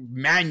 like,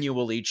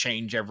 manually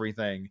change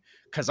everything,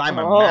 because I'm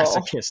a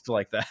masochist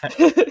like that.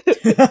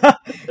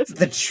 It's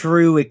the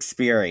true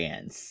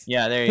experience.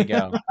 Yeah, there you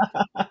go.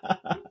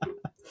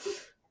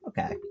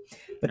 Okay.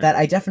 But that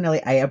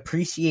I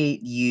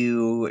appreciate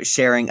you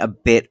sharing a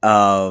bit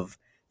of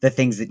the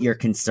things that you're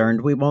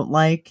concerned we won't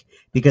like,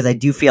 because I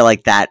do feel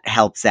like that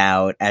helps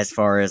out as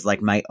far as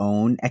like my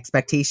own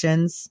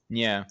expectations.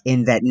 Yeah.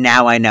 In that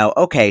now I know,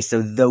 okay,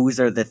 so those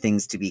are the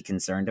things to be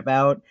concerned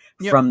about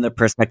from the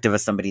perspective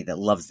of somebody that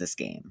loves this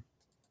game.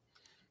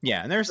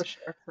 Yeah, and there's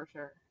for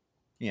sure.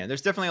 Yeah,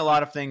 there's definitely a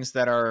lot of things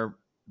that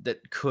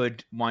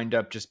could wind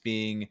up just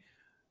being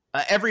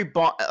every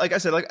boss. Like I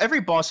said, like every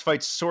boss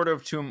fight, sort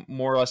of to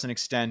more or less an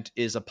extent,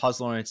 is a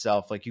puzzle in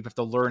itself. Like you have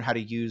to learn how to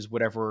use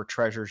whatever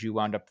treasures you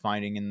wound up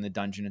finding in the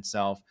dungeon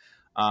itself.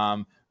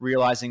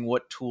 Realizing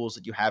what tools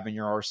that you have in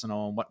your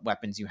arsenal and what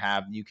weapons you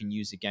have you can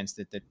use against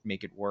it that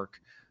make it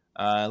work.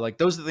 Like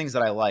those are the things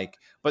that I like.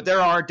 But there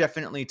are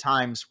definitely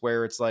times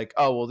where it's like,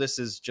 oh, well, this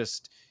is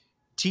just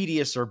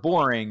tedious or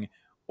boring,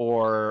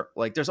 or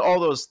like there's all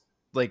those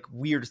like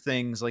weird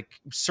things, like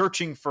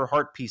searching for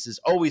heart pieces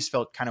always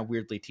felt kind of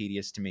weirdly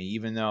tedious to me,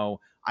 even though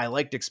I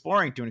liked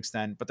exploring to an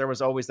extent. But there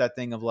was always that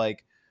thing of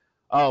like,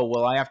 oh,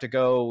 well, I have to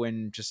go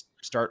and just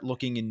start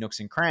looking in nooks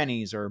and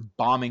crannies, or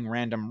bombing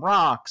random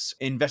rocks,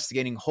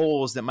 investigating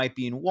holes that might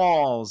be in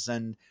walls.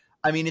 And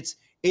I mean,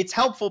 it's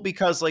helpful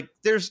because like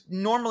there's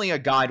normally a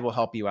guide will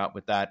help you out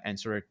with that and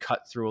sort of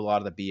cut through a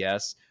lot of the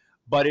BS.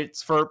 But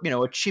it's for,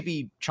 a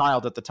chippy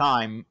child at the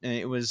time.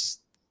 It was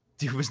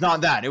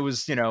not that. It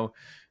was,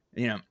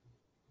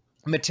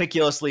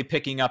 meticulously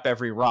picking up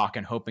every rock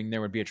and hoping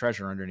there would be a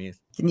treasure underneath.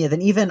 Yeah,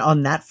 then even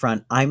on that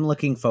front, I'm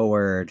looking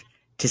forward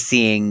to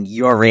seeing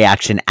your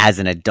reaction as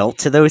an adult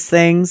to those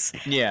things.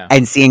 Yeah.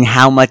 And seeing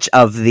how much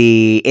of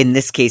the, in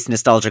this case,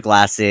 nostalgia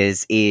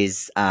glasses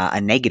is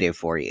a negative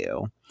for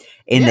you.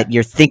 in Yeah. that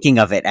you're thinking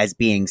of it as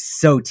being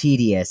so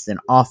tedious and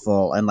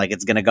awful and like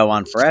it's going to go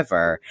on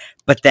forever.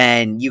 But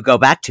then you go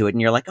back to it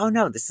and you're like, oh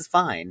no, this is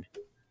fine.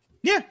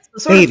 Yeah.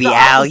 Sort of Baby the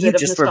Al, opposite you of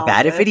just were bad at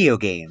nostalgia. video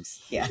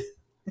games. Yeah.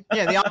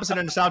 Yeah, the opposite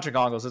of nostalgia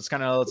goggles. It's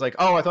like,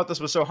 oh, I thought this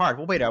was so hard.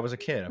 Well, wait, I was a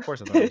kid. Of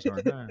course I thought it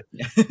was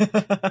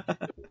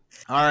hard.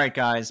 All right,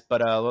 guys,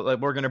 but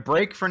we're gonna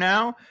break for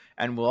now,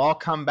 and we'll all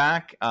come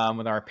back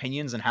with our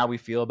opinions and how we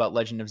feel about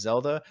Legend of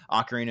Zelda: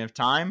 Ocarina of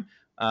Time.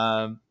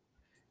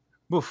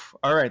 Oof.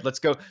 All right, let's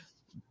go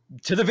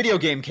to the video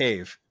game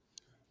cave.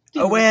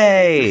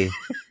 Away.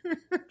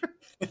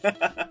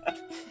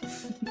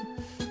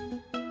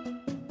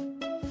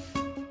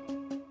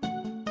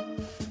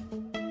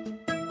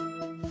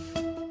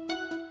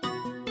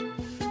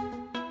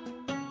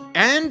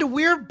 And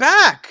we're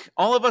back.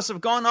 All of us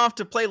have gone off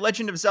to play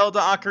Legend of Zelda: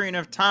 Ocarina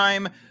of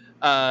Time,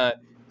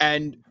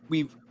 and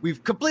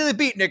we've completely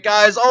beaten it,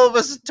 guys. All of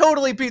us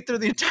totally beat through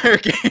the entire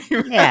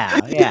game. Yeah.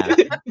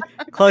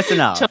 Close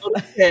enough.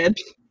 Totally did.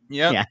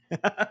 Yep. Yeah.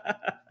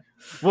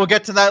 We'll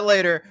get to that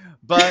later,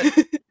 but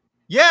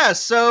yeah.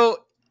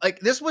 So like,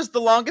 this was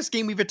the longest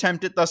game we've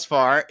attempted thus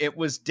far. It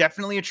was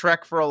definitely a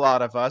trek for a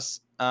lot of us.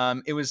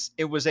 It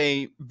was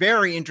a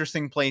very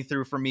interesting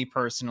playthrough for me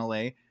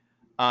personally.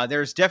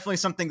 There's definitely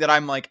something that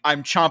I'm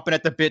chomping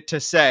at the bit to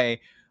say,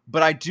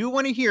 but I do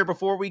want to hear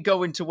before we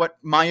go into what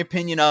my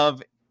opinion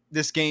of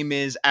this game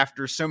is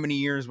after so many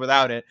years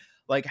without it.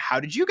 Like,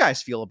 how did you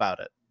guys feel about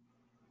it?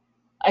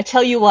 I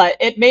tell you what,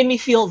 it made me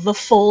feel the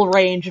full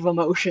range of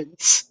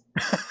emotions.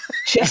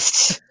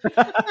 Just,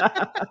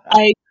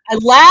 I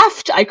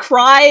laughed, I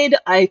cried,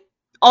 I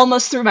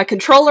almost threw my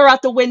controller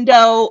out the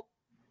window.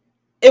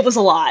 It was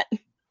a lot.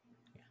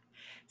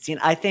 See,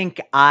 I think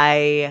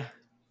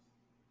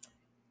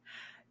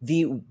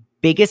the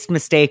biggest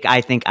mistake I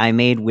think I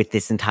made with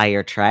this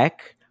entire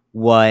trek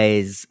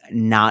was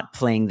not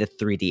playing the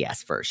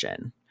 3DS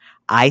version.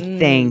 I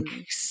think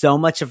so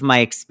much of my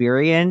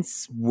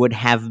experience would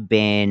have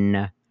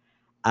been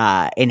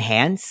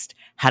enhanced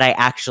had I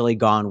actually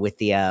gone with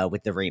the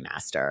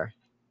remaster.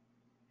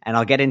 And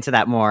I'll get into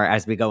that more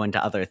as we go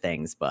into other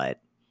things, but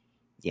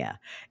yeah,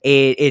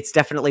 it's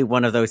definitely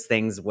one of those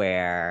things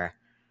where,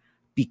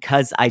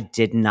 because I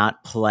did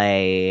not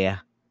play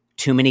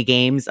too many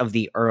games of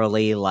the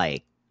early,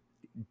 like,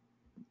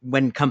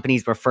 when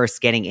companies were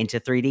first getting into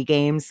 3D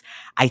games,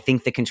 I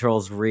think the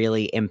controls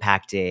really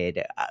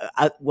impacted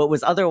what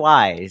was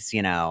otherwise,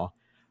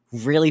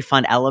 really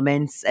fun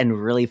elements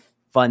and really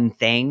fun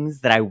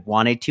things that I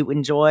wanted to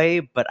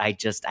enjoy, but I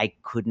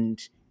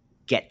couldn't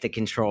get the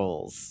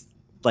controls.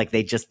 Like,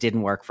 they just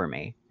didn't work for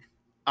me.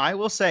 I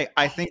will say,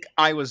 I think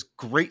I was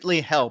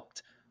greatly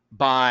helped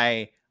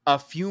by a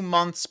few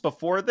months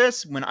before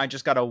this, when I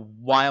just got a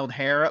wild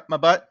hair up my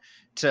butt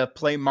to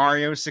play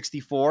Mario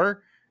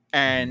 64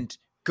 and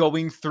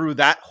going through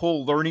that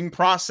whole learning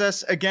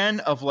process again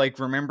of like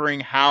remembering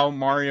how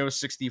Mario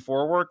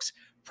 64 works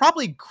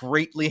probably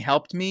greatly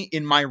helped me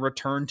in my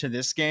return to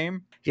this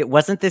game. It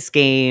wasn't this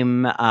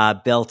game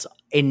built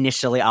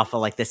initially off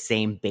of like the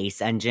same base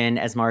engine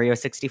as Mario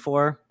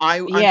 64?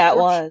 Yeah, it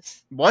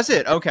was. Was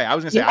it? Okay, I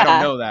was gonna say, I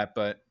don't know that,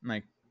 but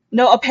like,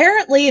 no,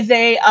 apparently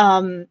they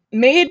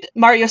made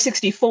Mario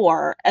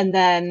 64, and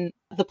then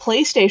the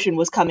PlayStation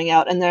was coming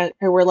out, and they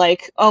were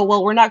like, oh,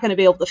 well, we're not going to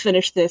be able to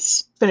finish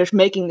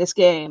making this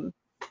game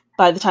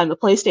by the time the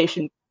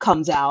PlayStation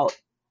comes out.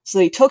 So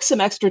they took some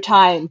extra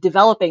time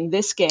developing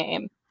this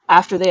game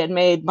after they had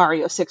made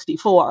Mario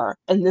 64,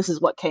 and this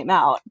is what came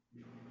out.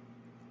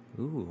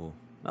 Ooh,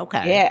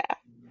 okay. Yeah.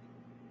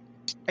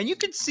 And you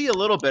can see a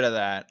little bit of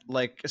that,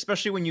 like,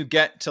 especially when you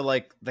get to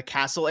like the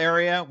castle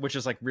area, which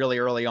is like really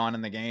early on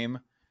in the game.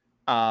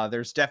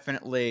 There's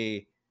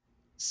definitely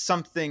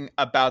something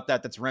about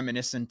that that's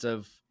reminiscent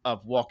of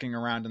walking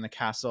around in the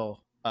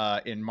castle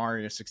in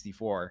Mario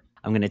 64.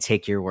 I'm gonna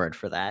take your word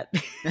for that.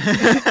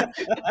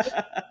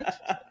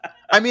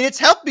 I mean, it's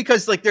helped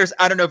because like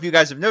I don't know if you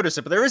guys have noticed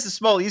it, but there is a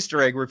small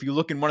Easter egg where if you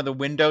look in one of the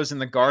windows in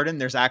the garden,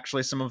 there's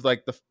actually some of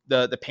like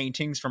the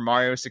paintings from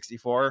Mario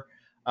 64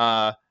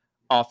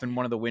 off in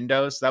one of the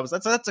windows.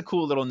 That's a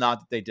cool little nod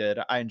that they did.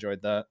 I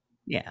enjoyed that.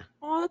 Yeah.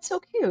 Oh, that's so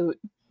cute.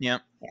 Yeah.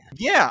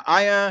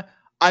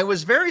 I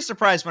was very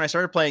surprised when I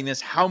started playing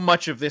this how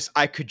much of this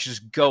I could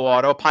just go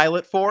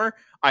autopilot for.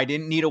 I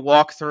didn't need a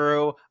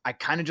walkthrough. I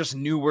kind of just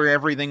knew where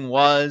everything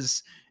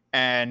was.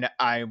 And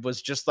I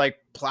was just like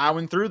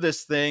plowing through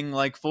this thing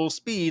like full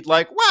speed.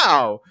 Like,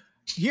 wow,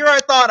 here I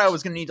thought I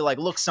was going to need to like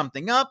look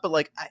something up. But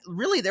like,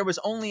 really, there was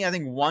only, I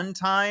think, one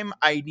time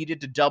I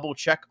needed to double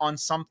check on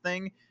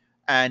something.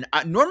 And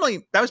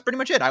normally that was pretty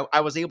much it.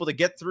 I was able to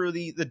get through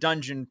the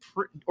dungeon,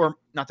 or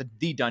not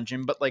the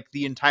dungeon, but like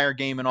the entire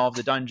game and all of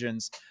the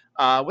dungeons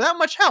without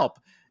much help.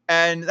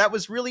 And that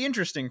was really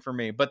interesting for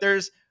me. But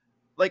there's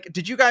like,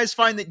 did you guys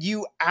find that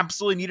you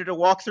absolutely needed a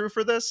walkthrough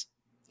for this?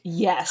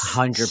 Yes,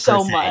 100%.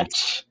 so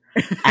much.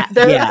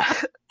 Yeah.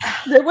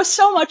 There was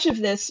so much of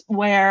this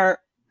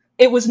where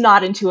it was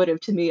not intuitive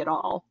to me at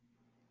all.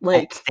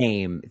 Like,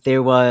 same.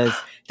 There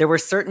were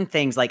certain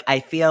things, like I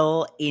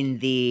feel in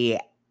the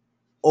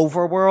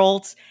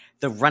overworld,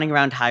 the running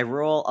around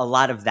Hyrule, a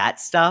lot of that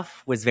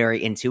stuff was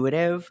very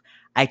intuitive.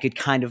 I could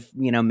kind of,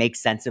 make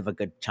sense of a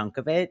good chunk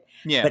of it.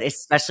 Yeah. But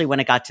especially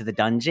when it got to the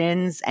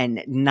dungeons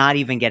and not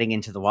even getting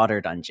into the water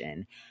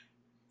dungeon,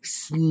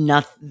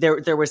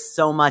 there was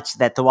so much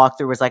that the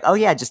walkthrough was like, oh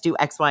yeah, just do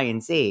X, Y,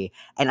 and Z.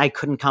 And I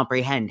couldn't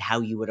comprehend how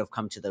you would have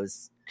come to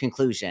those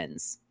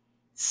conclusions.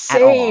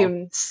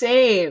 Same.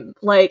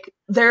 Like,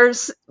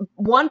 there's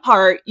one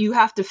part you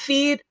have to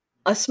feed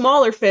a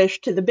smaller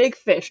fish to the big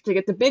fish to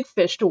get the big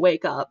fish to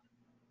wake up.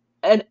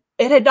 And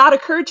it had not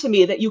occurred to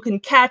me that you can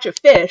catch a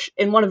fish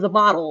in one of the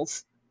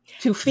bottles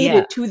to feed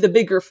it to the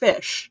bigger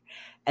fish.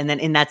 And then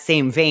in that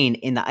same vein,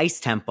 in the Ice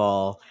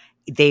Temple,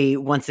 they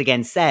once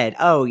again said,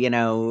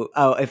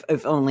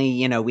 if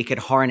only, we could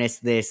harness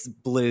this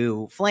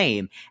blue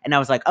flame. And I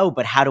was like,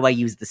 but how do I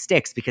use the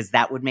sticks? Because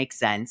that would make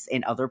sense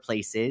in other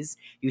places.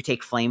 You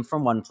take flame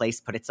from one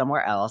place, put it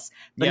somewhere else.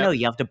 But no,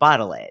 you have to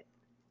bottle it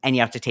and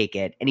you have to take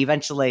it. And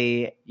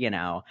eventually,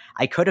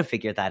 I could have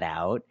figured that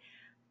out.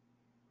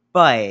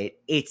 But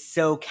it's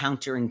so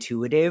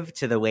counterintuitive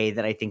to the way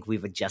that I think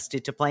we've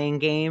adjusted to playing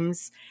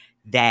games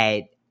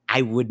that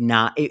I would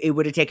not, it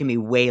would have taken me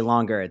way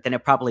longer than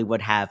it probably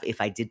would have if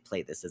I did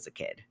play this as a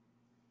kid.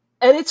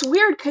 And it's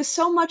weird because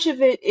so much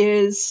of it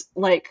is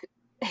like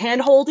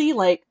handholdy.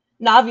 Like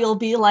Navi will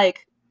be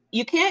like,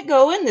 you can't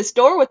go in this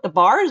door with the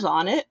bars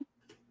on it.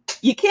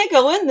 You can't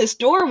go in this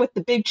door with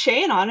the big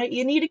chain on it.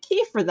 You need a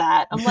key for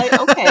that. I'm like,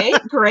 okay,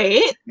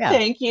 great.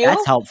 Thank you.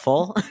 That's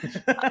helpful.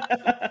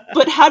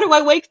 But how do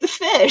I wake the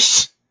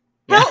fish?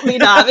 Help me,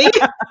 Navi.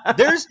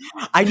 There's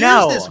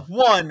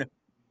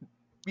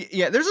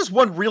this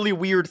one really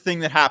weird thing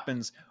that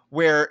happens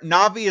where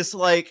Navi is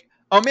like,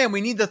 oh man,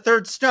 we need the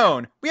third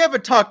stone. We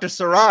haven't talked to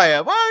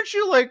Soraya. Why don't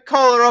you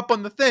call her up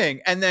on the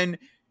thing? And then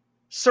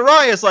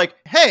Soraya's like,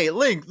 hey,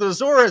 Link, the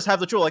Zoras have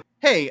the tool. Like,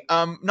 hey,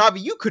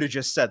 Navi, you could have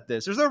just said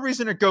this. There's no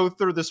reason to go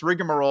through this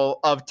rigmarole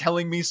of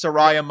telling me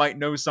Soraya might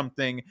know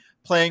something,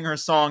 playing her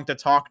song to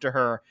talk to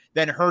her,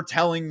 then her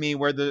telling me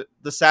where the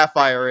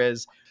sapphire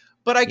is.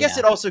 But I guess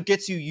it also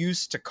gets you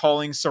used to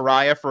calling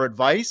Soraya for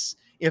advice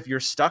if you're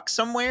stuck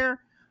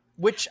somewhere,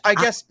 which I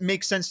guess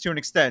makes sense to an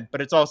extent.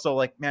 But it's also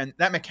like, man,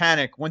 that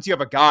mechanic, once you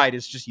have a guide,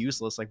 is just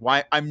useless. Like,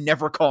 why? I'm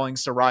never calling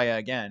Soraya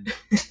again.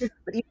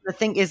 But even the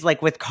thing is,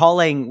 like, with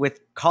calling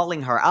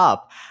her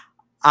up,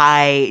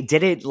 I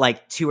did it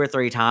like 2 or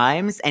 3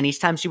 times, and each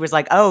time she was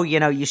like, "Oh,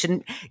 you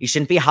shouldn't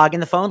be hogging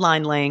the phone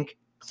line, Link."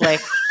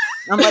 Click.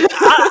 I'm like,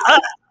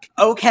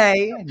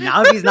 okay,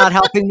 now he's not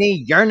helping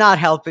me. You're not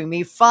helping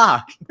me.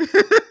 Fuck.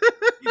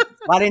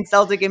 Why didn't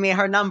Zelda give me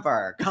her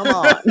number? Come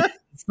on,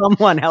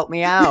 someone help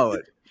me out.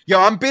 Yo,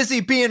 I'm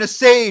busy being a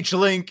sage,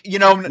 Link.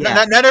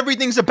 Not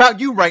everything's about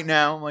you right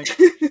now. Like,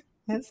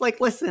 it's like,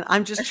 listen,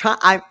 I'm just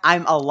trying.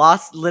 I'm a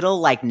lost little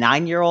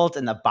 9-year-old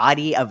in the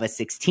body of a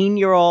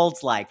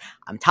 16-year-old. Like,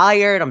 I'm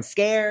tired. I'm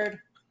scared.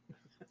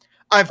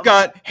 I've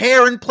got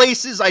hair in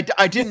places I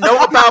didn't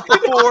know about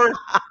before.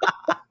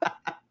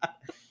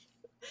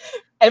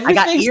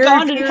 Everything's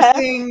gone to heck.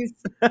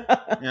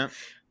 Yeah.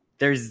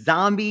 There's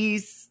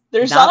zombies.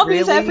 There's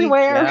zombies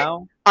everywhere.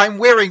 I'm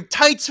wearing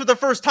tights for the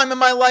first time in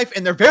my life,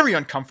 and they're very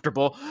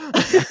uncomfortable.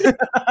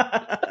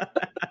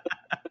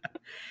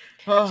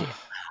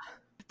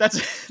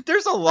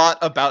 There's a lot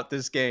about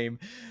this game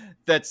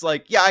that's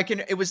like,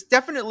 it was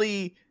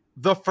definitely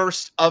the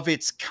first of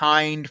its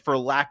kind, for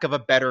lack of a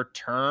better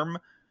term.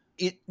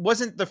 It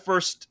wasn't the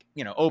first,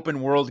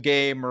 open world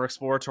game or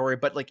exploratory,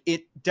 but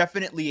it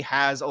definitely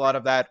has a lot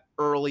of that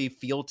early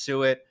feel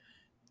to it.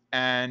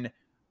 And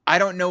I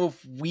don't know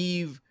if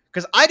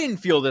because I didn't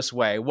feel this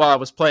way while I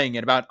was playing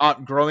it about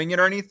outgrowing it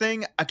or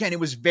anything. Again, it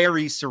was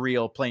very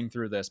surreal playing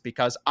through this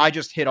because I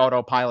just hit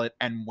autopilot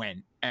and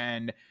went.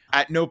 And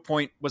at no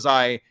point was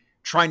I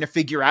trying to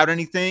figure out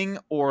anything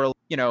or,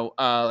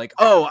 I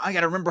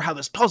got to remember how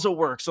this puzzle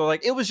works. So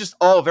it was just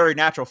all very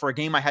natural for a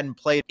game I hadn't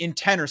played in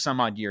 10 or some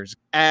odd years.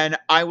 And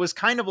I was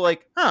kind of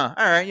like, all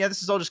right, yeah,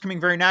 this is all just coming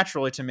very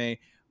naturally to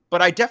me.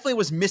 But I definitely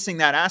was missing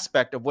that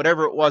aspect of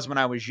whatever it was when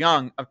I was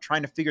young of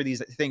trying to figure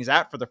these things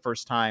out for the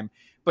first time.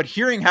 But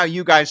hearing how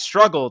you guys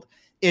struggled,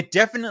 it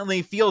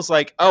definitely feels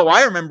like,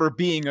 I remember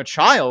being a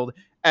child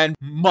and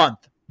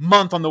month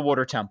on the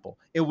Water Temple.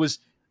 It was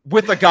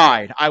with a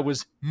guide. I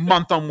was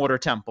month on Water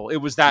Temple. It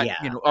was that,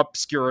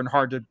 obscure and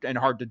hard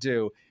to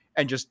do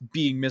and just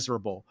being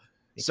miserable.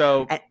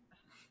 So,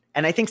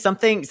 and I think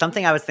something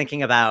I was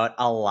thinking about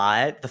a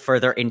lot the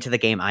further into the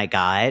game I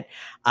got,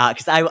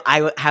 because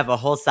I have a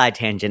whole side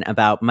tangent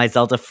about my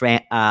Zelda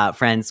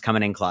friends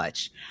coming in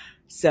clutch.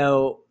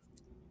 So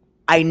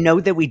I know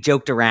that we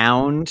joked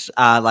around,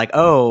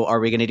 are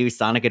we going to do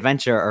Sonic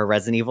Adventure or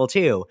Resident Evil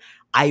 2?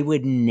 I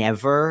would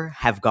never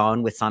have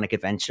gone with Sonic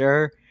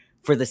Adventure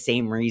for the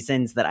same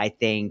reasons that I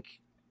think,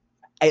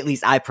 at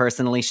least I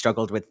personally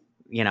struggled with,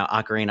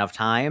 Ocarina of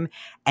Time.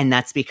 And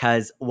that's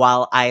because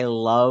while I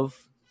love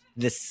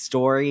the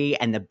story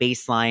and the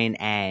baseline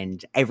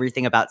and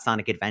everything about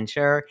Sonic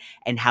Adventure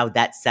and how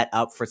that's set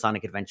up for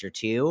Sonic Adventure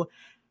 2,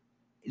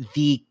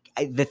 the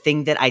the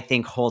thing that I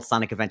think holds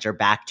Sonic Adventure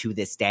back to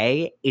this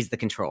day is the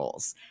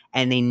controls.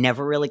 And they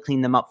never really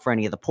cleaned them up for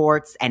any of the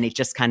ports, and it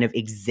just kind of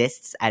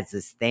exists as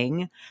this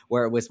thing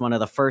where it was one of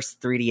the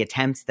first 3D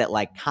attempts that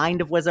like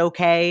kind of was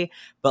okay,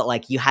 but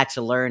like you had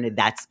to learn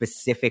that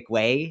specific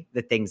way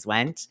that things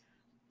went.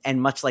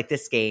 And much like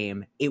this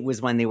game, it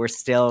was when they were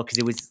still, because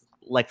it was,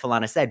 like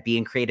Falana said,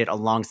 being created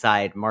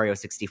alongside Mario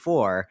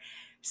 64.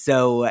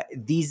 So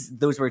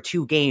those were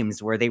two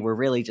games where they were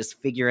really just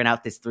figuring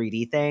out this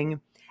 3D thing.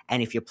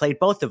 And if you played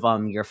both of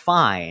them, you're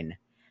fine.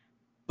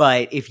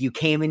 But if you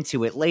came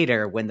into it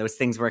later when those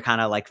things were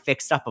kind of like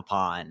fixed up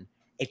upon,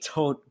 it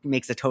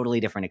makes a totally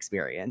different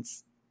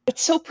experience.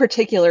 It's so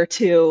particular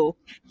to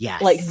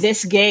like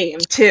this game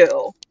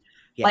too.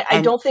 Yeah, like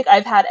I don't think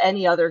I've had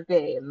any other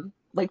game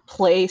like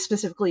play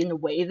specifically in the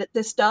way that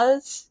this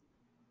does.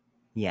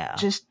 Yeah.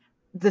 Just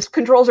the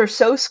controls are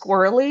so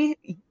squirrely.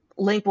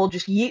 Link will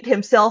just yeet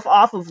himself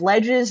off of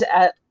ledges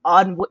at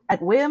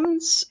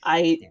whims.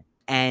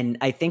 And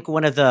I think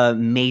one of the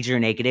major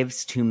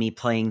negatives to me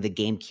playing the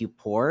GameCube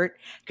port,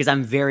 because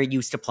I'm very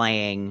used to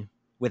playing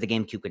with a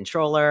GameCube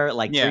controller,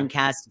 like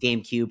Dreamcast,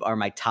 GameCube are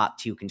my top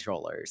two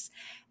controllers.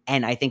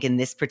 And I think in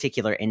this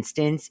particular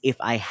instance,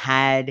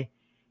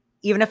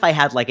 even if I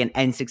had like an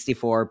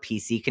N64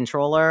 PC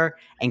controller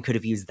and could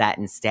have used that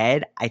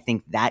instead, I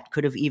think that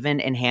could have even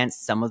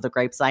enhanced some of the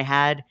gripes I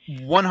had.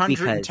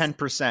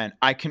 110%.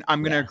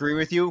 I'm going to agree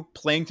with you.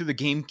 Playing through the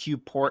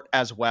GameCube port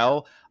as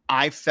well,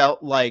 I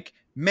felt like,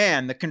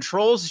 man, the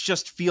controls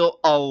just feel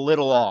a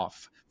little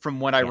off from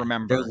what I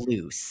remember. They're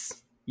loose.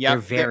 Yeah, they're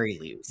very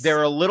loose.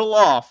 They're a little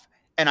off,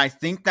 and I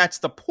think that's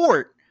the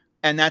port,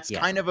 and that's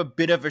kind of a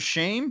bit of a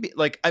shame.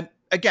 Like,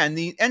 again,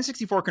 the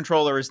N64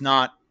 controller is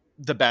not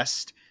the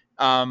best.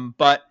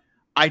 But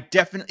it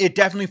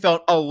definitely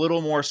felt a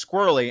little more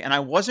squirrely, and I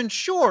wasn't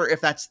sure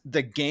if that's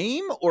the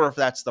game or if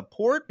that's the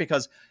port,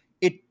 because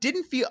it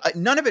didn't feel,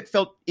 none of it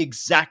felt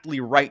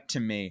exactly right to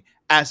me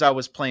as I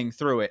was playing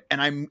through it.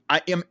 And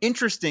I am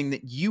interesting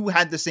that you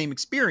had the same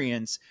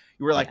experience.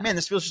 You were like, man,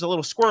 this feels just a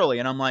little squirrely.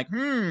 And I'm like,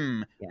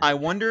 I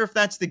wonder if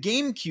that's the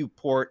GameCube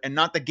port and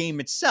not the game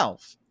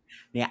itself.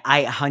 Yeah,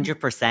 I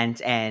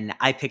 100%. And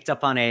I picked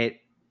up on it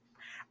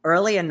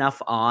early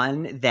enough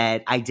on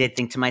that I did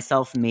think to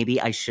myself,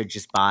 maybe I should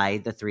just buy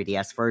the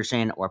 3DS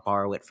version or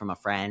borrow it from a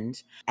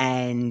friend.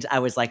 And I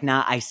was like,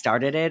 nah, I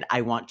started it.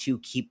 I want to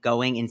keep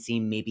going and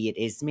see maybe it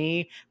is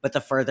me. But the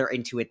further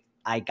into it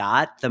I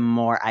got, the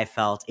more I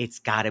felt it's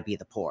got to be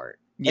the port.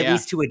 At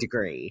least to a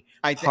degree.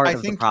 Part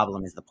of the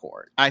problem is the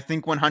port. I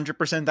think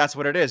 100% that's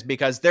what it is,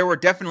 because there were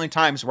definitely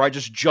times where I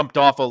just jumped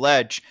off a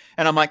ledge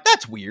and I'm like,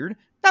 that's weird.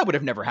 That would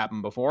have never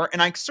happened before.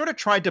 And I sort of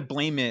tried to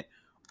blame it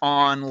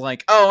on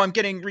like, oh, I'm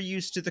getting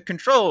reused to the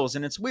controls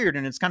and it's weird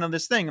and it's kind of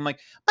this thing. I'm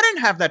like, I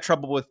didn't have that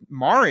trouble with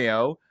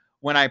Mario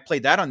when I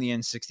played that on the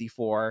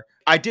N64.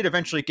 I did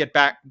eventually get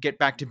back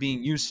to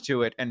being used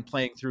to it and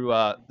playing through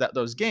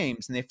those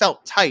games, and they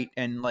felt tight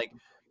and like,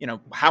 you know,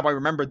 how I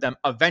remembered them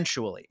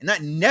eventually. And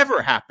that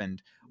never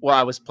happened while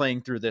I was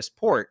playing through this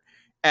port.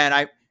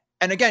 And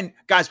again,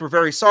 guys, we're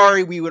very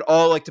sorry. We would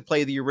all like to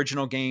play the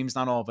original games.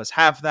 Not all of us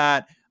have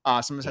that.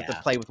 Some of us have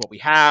to play with what we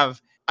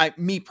have.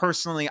 Me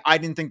personally, I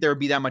didn't think there would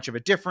be that much of a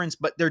difference,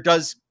 but there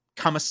does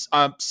come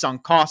a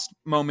sunk cost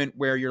moment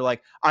where you're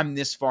like, I'm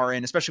this far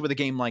in, especially with a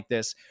game like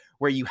this,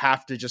 where you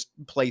have to just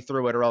play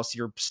through it or else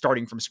you're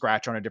starting from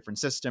scratch on a different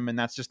system. And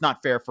that's just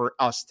not fair for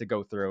us to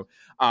go through.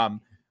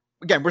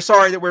 Again, we're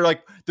sorry that we're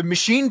like, the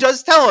machine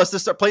does tell us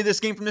to play this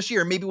game from this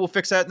year. Maybe we'll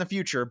fix that in the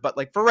future. But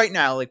like for right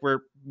now, like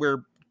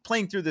we're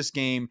playing through this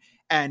game,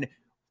 and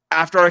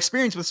after our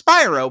experience with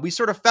Spyro, we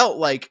sort of felt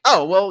like,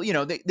 oh, well, you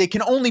know, they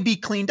can only be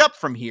cleaned up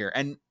from here.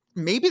 And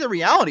maybe the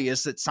reality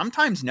is that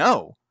sometimes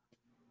no.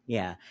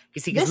 Yeah.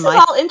 This is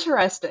all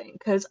interesting,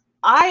 because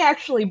I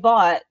actually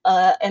bought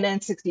an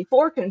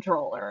N64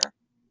 controller,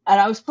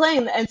 and I was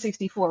playing the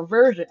N64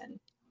 version,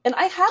 and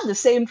I had the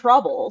same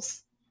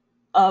troubles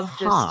of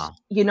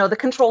just, you know, the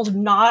controls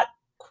not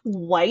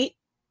quite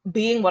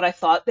being what I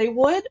thought they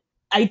would.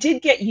 I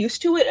did get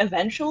used to it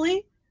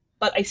eventually,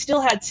 but I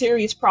still had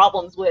serious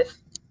problems with,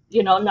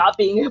 you know, not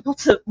being able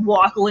to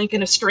walk Link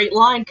in a straight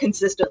line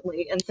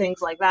consistently and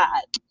things like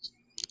that.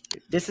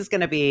 This is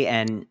going to be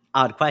an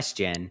odd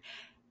question,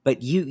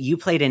 but you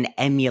played an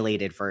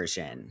emulated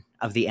version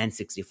of the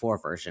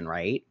N64 version,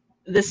 right?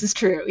 This is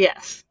true,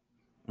 yes.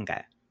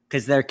 Okay.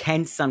 Because there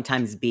can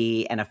sometimes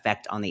be an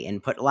effect on the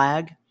input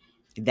lag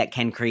that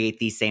can create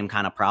these same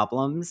kind of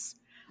problems,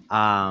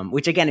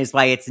 which again is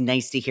why it's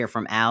nice to hear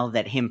from Al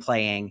that him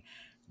playing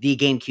the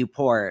GameCube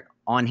port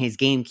on his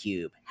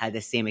GameCube had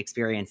the same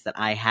experience that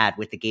I had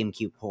with the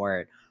GameCube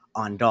port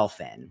on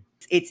Dolphin.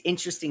 It's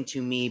interesting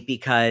to me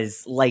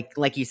because,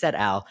 like you said,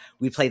 Al,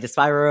 we played the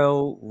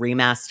Spyro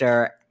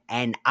remaster,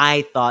 and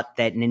I thought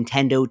that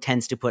Nintendo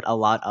tends to put a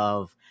lot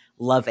of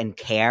love and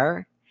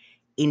care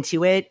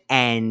into it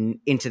and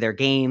into their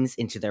games,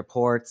 into their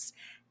ports.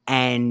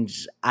 And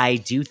I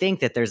do think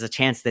that there's a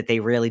chance that they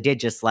really did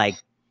just like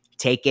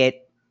take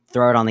it,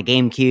 throw it on the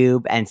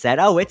GameCube and said,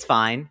 oh, it's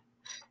fine.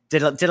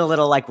 did a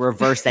little like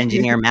reverse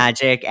engineer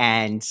magic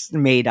and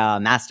made a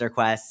Master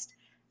Quest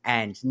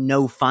and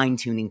no fine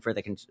tuning for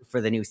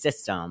the new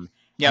system.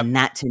 Yep. And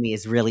that to me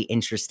is really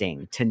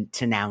interesting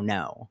to now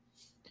know.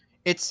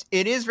 It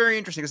is very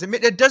interesting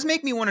because it does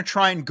make me want to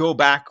try and go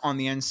back on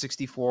the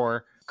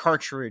N64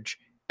 cartridge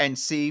and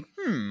see,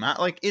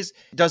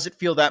 does it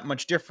feel that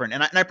much different?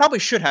 And I probably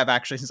should have,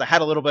 actually, since I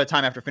had a little bit of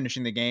time after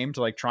finishing the game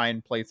to like try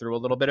and play through a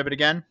little bit of it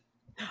again.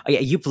 Oh yeah,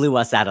 you blew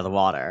us out of the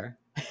water.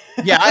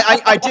 Yeah,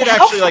 I did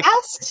actually How like.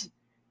 fast?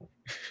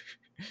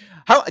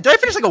 How did I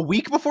finish like a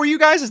week before you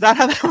guys? Is that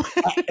how that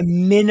went? A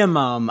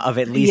minimum of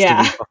at least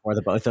a week before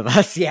the both of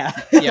us. Yeah.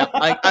 Yeah,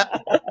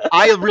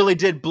 I really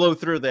did blow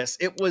through this.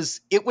 It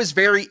was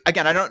very,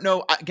 again, I don't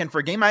know, again, for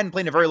a game I hadn't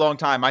played in a very long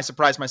time, I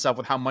surprised myself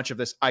with how much of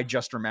this I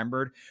just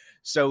remembered.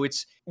 So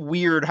it's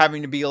weird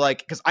having to be like,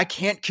 because I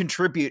can't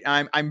contribute.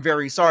 I'm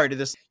very sorry to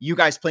this. You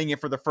guys playing it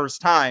for the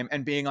first time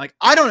and being like,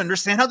 I don't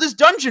understand how this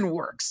dungeon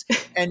works.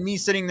 And me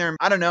sitting there,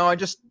 I don't know, I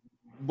just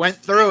went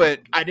through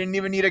it. I didn't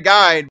even need a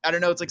guide. I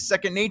don't know. It's like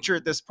second nature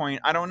at this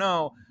point. I don't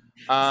know.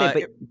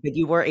 But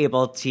you are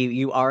able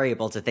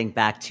to think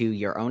back to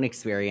your own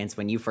experience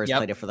when you first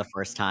played it for the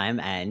first time,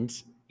 and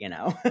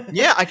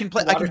yeah, I can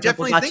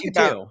definitely think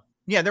about.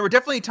 Yeah, there were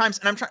definitely times,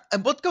 and I'm trying.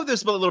 And we'll go through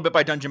this a little bit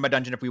by dungeon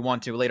if we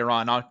want to later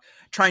on. I'll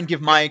try and give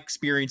my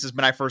experiences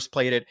when I first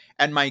played it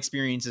and my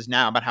experiences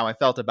now about how I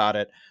felt about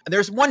it. And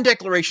there's one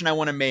declaration I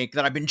want to make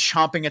that I've been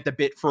chomping at the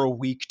bit for a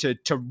week to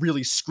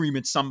really scream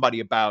at somebody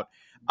about.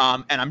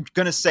 And I'm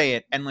gonna say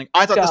it, and like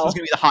I thought this was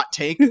gonna be the hot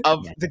take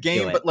of the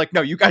game, but like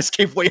no, you guys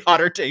gave way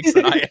hotter takes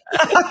than I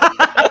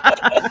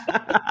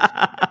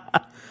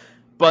had.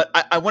 But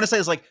I want to say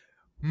it's like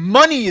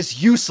money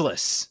is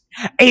useless.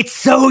 It's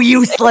so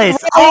useless.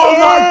 Oh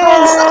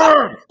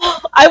my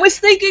god! I was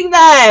thinking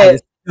that. I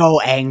was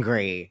so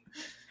angry.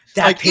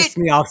 That pissed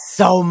me off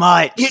so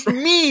much. It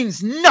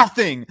means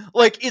nothing.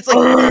 Like it's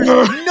like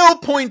there's no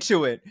point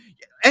to it.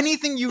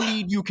 Anything you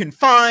need, you can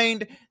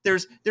find.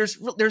 There's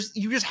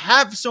you just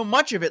have so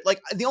much of it.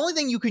 Like the only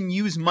thing you can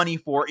use money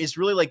for is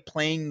really like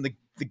playing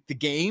the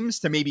games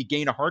to maybe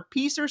gain a heart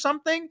piece or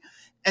something.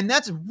 And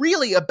that's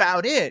really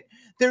about it.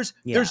 There's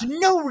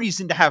no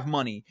reason to have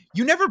money.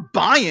 You never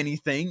buy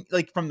anything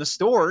like from the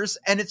stores.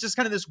 And it's just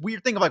kind of this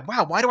weird thing of like,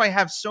 wow, why do I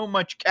have so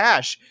much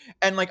cash?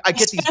 And like, I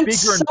get these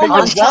bigger and bigger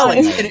wallets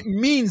and it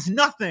means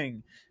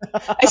nothing.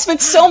 I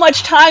spent so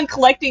much time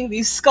collecting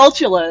these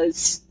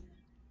Skulltulas.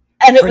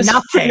 And it was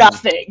for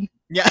nothing.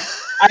 Yeah.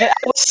 I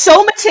was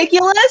so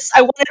meticulous.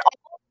 I wanted all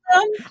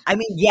of them. I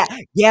mean,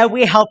 yeah,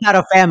 we help out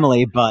a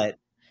family, but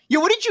yeah,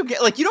 what did you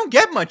get? Like, you don't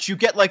get much. You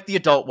get like the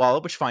adult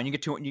wallet, which fine. You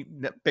get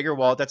that bigger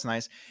wallet. That's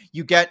nice.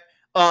 You get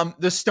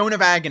the Stone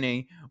of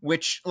Agony,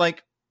 which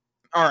like,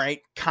 all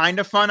right, kind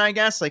of fun, I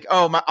guess. Like,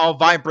 I'll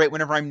vibrate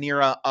whenever I'm near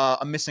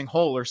a missing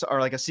hole or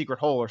like a secret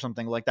hole or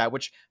something like that.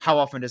 Which how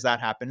often does that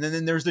happen? And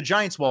then there's the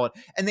Giant's wallet,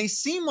 and they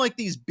seem like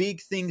these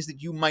big things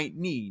that you might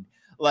need.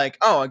 Like,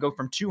 I go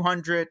from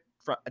 200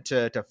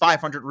 to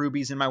 500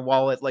 rubies in my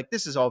wallet. Like,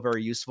 this is all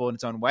very useful in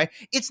its own way.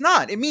 It's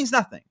not. It means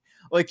nothing.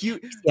 Like, your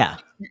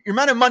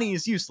amount of money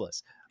is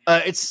useless.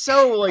 It's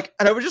so, like,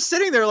 and I was just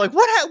sitting there like,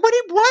 what?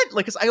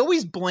 Like, 'cause I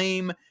always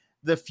blame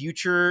the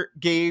future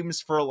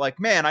games for like,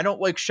 man, I don't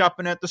like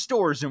shopping at the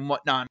stores and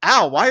whatnot.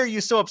 Al, why are you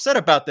so upset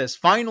about this?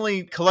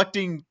 Finally,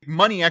 collecting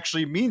money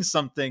actually means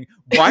something.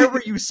 Why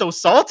were you so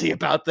salty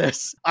about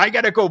this? I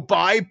gotta go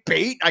buy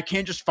bait. I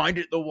can't just find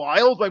it in the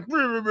wild. Like,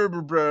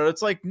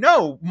 it's like,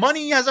 no,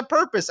 money has a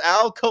purpose,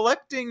 Al.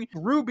 Collecting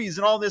rubies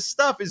and all this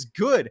stuff is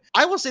good.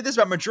 I will say this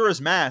about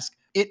Majora's Mask.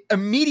 It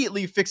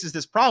immediately fixes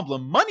this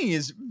problem. Money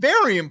is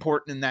very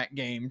important in that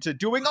game to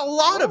doing a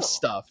lot of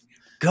stuff.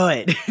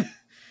 Good.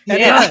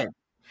 Yeah.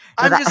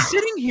 I'm just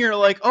sitting here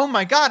like, oh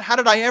my god, how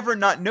did I ever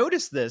not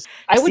notice this?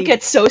 I would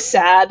get so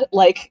sad,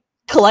 like,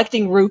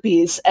 collecting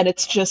rupees, and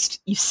it's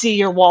just, you see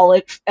your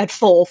wallet at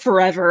full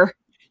forever.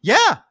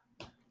 Yeah.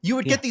 You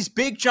would get these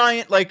big,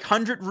 giant, like,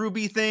 100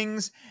 rupee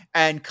things,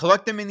 and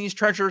collect them in these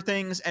treasure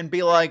things, and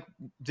be like,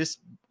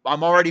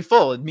 I'm already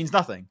full. It means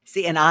nothing.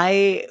 See, and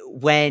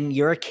when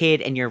you're a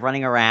kid and you're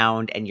running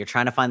around and you're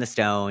trying to find the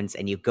stones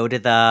and you go to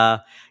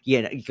the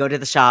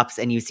shops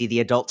and you see the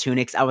adult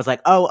tunics, I was like,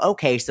 oh,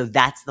 okay, so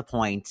that's the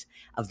point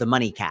of the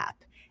money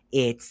cap.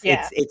 It's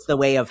the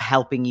way of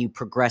helping you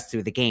progress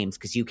through the games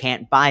because you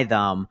can't buy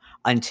them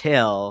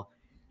until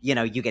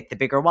you get the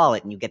bigger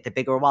wallet, and you get the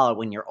bigger wallet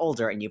when you're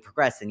older and you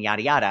progress and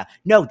yada yada.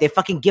 No, they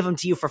fucking give them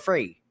to you for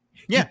free.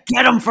 Yeah, you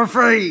get them for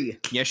free.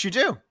 Yes, you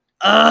do.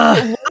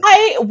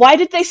 Why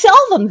did they sell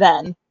them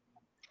then?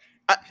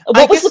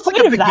 What was the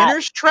point of that?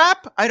 Beginner's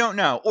trap? I don't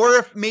know. Or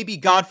if maybe,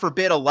 God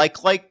forbid, a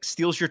like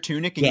steals your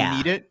tunic and you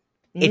need it.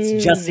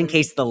 It's just in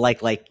case the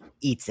like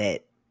eats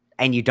it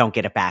and you don't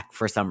get it back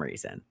for some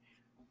reason.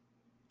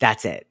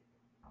 That's it.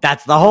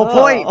 That's the whole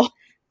point.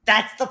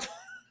 That's the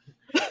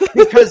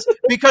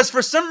because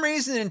for some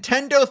reason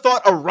Nintendo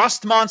thought a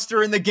rust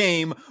monster in the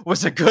game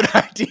was a good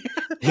idea.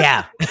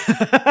 Yeah.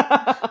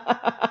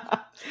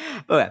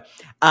 Okay.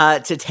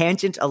 To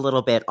tangent a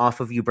little bit off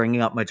of you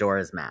bringing up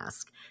Majora's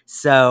Mask.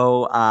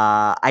 So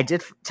I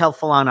did tell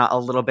Falana a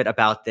little bit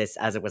about this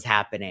as it was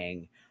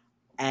happening.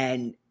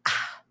 And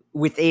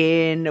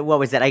within, what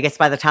was it? I guess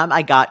by the time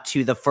I got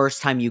to the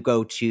first time you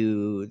go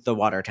to the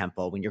water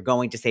temple, when you're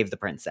going to save the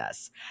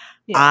princess,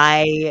 Yeah.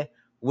 I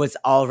was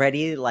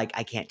already like,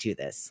 I can't do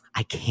this.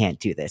 I can't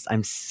do this.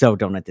 I'm so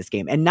done with this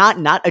game. And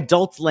not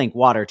adult Link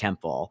water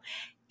temple,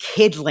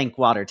 kid Link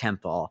water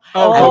temple.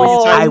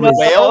 Oh, I was-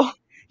 no.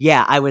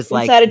 Yeah, I was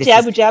like, Inside of this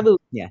Jabu is-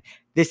 Jabu.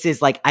 this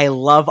is like, I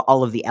love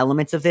all of the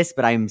elements of this,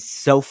 but I'm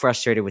so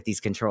frustrated with these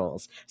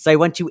controls. So I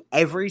went to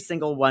every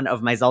single one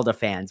of my Zelda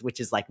fans, which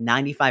is like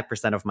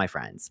 95% of my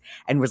friends,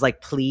 and was like,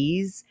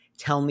 please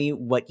tell me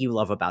what you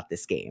love about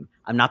this game.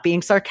 I'm not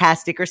being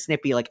sarcastic or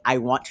snippy. Like, I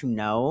want to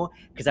know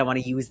because I want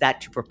to use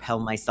that to propel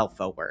myself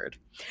forward.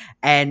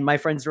 And my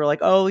friends were like,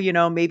 oh,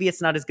 maybe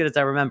it's not as good as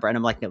I remember. And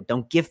I'm like, no,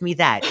 don't give me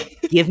that.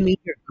 Give me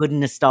your good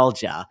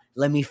nostalgia.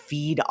 Let me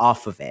feed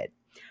off of it.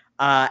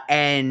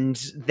 And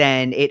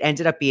then it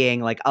ended up being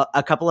like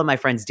a couple of my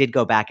friends did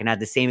go back and had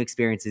the same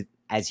experience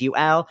as you,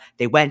 Al.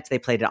 They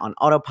played it on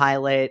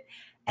autopilot,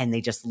 and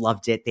they just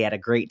loved it. They had a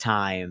great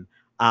time.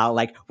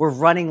 Like, we're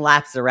running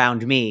laps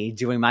around me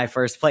doing my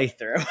first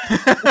playthrough.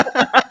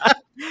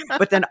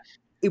 But then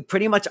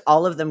pretty much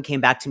all of them came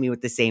back to me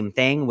with the same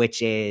thing,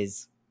 which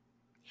is,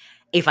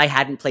 if I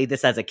hadn't played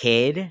this as a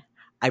kid,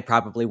 I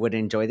probably wouldn't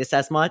enjoy this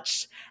as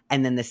much.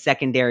 And then the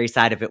secondary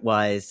side of it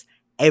was,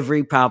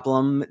 every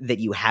problem that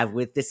you have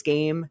with this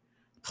game,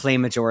 play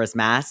Majora's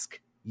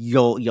Mask,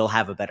 you'll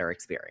have a better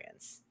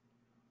experience.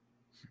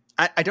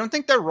 I don't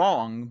think they're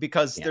wrong,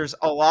 because Yeah. there's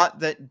a lot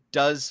that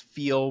does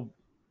feel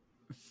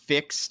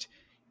fixed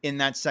in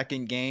that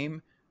second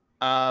game,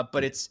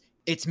 but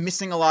it's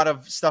missing a lot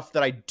of stuff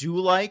that I do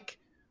like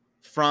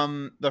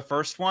from the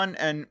first one.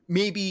 And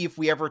maybe if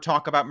we ever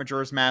talk about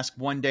Majora's Mask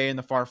one day in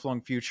the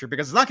far-flung future,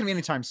 because it's not going to be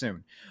anytime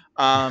soon,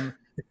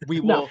 we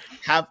will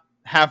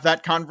have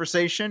that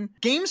conversation.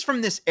 Games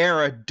from this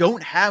era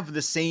don't have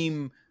the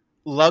same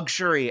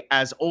luxury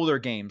as older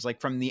games, like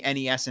from the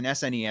NES and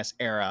SNES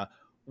era,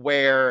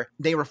 where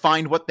they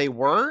refined what they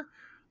were.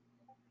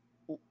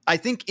 I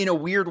think in a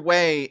weird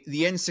way,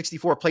 the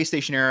N64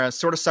 PlayStation era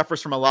sort of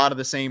suffers from a lot of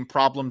the same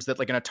problems that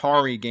like an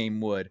Atari game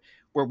would,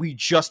 where we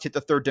just hit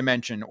the third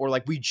dimension, or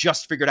like we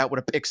just figured out what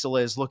a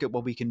pixel is. Look at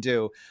what we can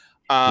do.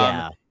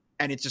 Yeah.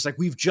 And it's just like,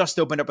 we've just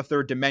opened up a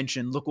third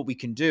dimension. Look what we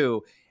can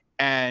do.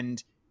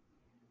 And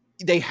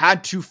they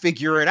had to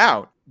figure it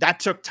out. That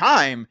took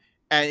time,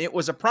 and it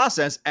was a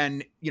process.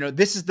 And,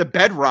 this is the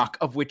bedrock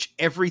of which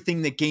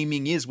everything that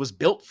gaming was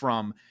built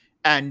from.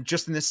 And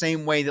just in the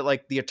same way that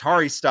like the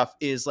Atari stuff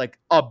is like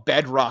a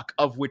bedrock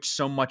of which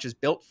so much is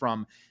built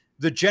from,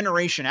 the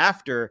generation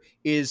after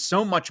is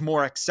so much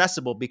more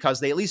accessible, because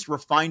they at least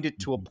refined it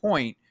to a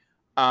point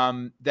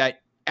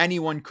that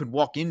anyone could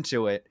walk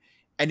into it.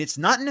 And it's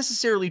not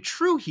necessarily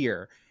true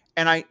here.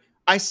 And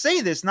I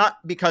say this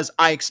not because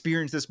I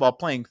experienced this while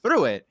playing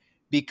through it,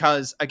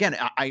 because again,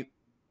 I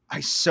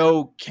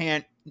so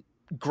can't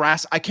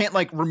grasp, I can't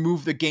like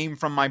remove the game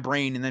from my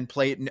brain and then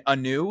play it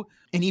anew.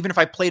 And even if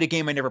I played a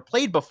game I never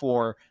played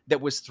before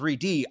that was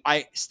 3D,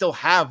 I still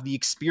have the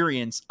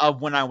experience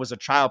of when I was a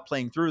child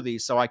playing through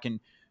these. So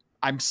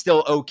I'm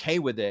still okay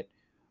with it.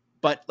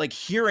 But like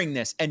hearing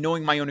this and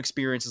knowing my own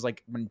experiences,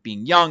 like when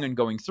being young and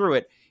going through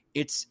it,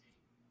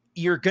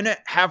 you're going to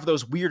have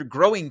those weird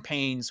growing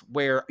pains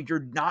where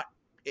you're not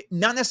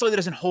necessarily that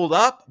doesn't hold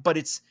up, but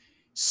it's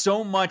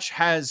so much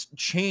has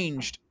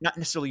changed, not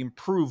necessarily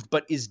improved,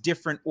 but is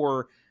different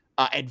or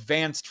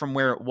advanced from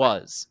where it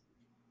was.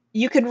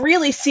 You can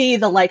really see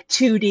the like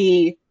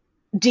 2D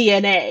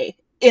DNA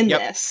in Yep.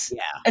 this,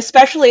 Yeah.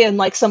 especially in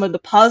like some of the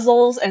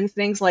puzzles and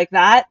things like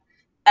that.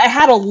 I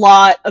had a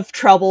lot of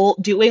trouble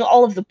doing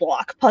all of the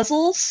block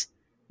puzzles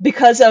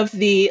because of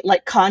the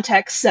like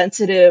context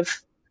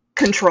sensitive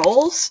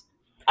controls.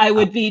 I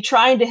would be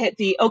trying to hit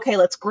okay,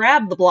 let's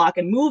grab the block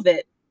and move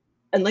it,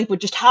 and Link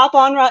would just hop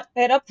on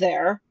right up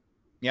there.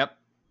 Yep.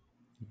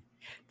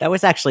 That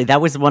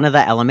was one of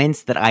the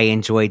elements that I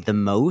enjoyed the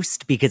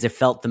most, because it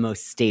felt the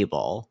most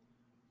stable,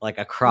 like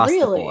across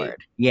Really? the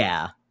board.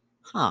 Yeah.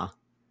 Huh.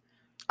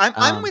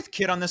 I'm with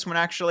Kid on this one,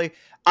 actually.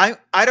 I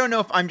don't know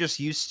if I'm just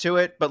used to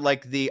it, but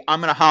like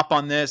I'm gonna hop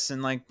on this,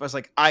 and like I was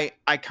like I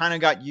kind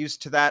of got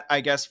used to that,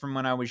 I guess, from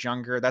when I was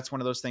younger. That's one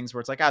of those things where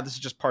it's like, this is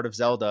just part of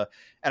Zelda,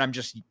 and I'm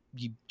just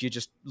you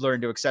just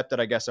learn to accept it,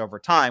 I guess, over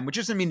time. Which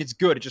doesn't mean it's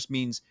good. It just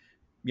means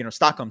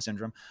Stockholm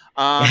syndrome.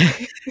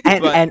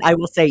 And I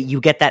will say, you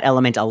get that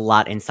element a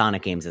lot in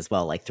Sonic games as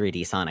well, like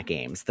 3D Sonic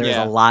games. There's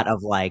Yeah. a lot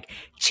of like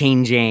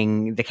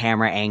changing the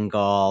camera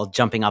angle,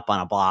 jumping up on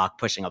a block,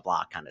 pushing a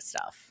block kind of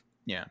stuff.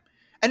 Yeah,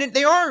 and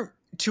they are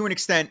to an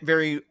extent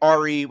very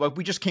RE. Like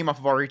we just came off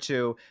of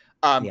RE2,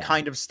 Yeah.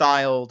 kind of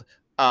styled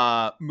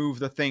move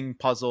the thing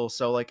puzzle.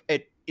 So like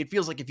it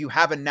feels like if you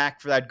have a knack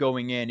for that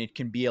going in, it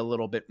can be a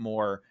little bit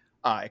more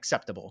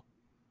acceptable.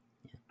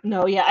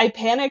 No, yeah, I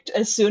panicked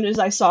as soon as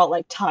I saw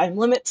like time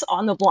limits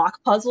on the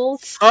block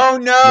puzzles. Oh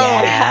no!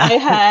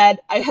 Yeah.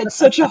 I had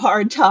such a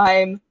hard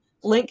time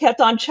Link kept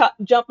on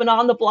jumping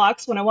on the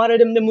blocks when I wanted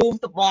him to move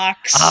the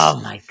blocks. Oh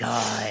my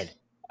god.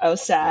 I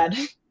was sad.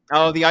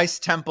 Oh, the Ice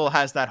Temple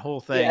has that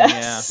whole thing.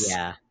 Yes.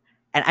 Yeah.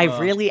 And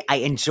I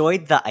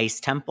enjoyed the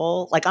Ice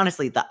Temple. Like,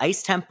 honestly, the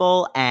Ice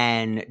Temple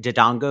and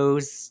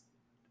Dodongo's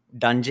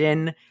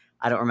dungeon,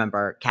 I don't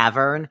remember,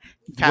 Cavern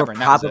were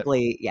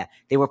probably,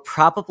 they were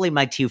probably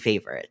my two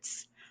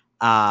favorites.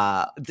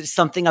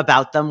 Something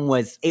about them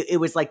was, it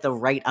was like the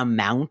right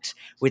amount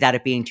without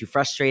it being too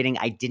frustrating.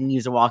 I didn't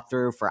use a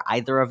walkthrough for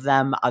either of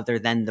them other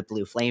than the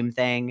blue flame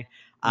thing.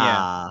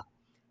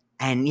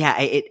 And yeah,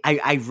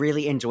 I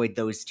really enjoyed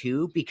those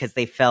two because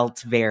they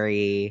felt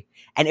very,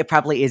 and it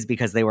probably is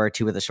because they were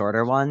two of the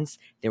shorter ones.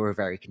 They were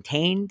very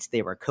contained.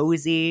 They were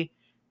cozy.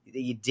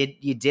 You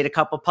did a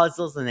couple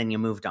puzzles and then you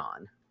moved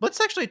on. Let's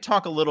actually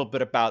talk a little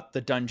bit about the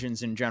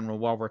dungeons in general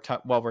while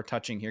we're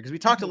touching here, because we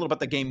talked a little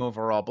about the game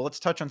overall, but let's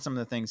touch on some of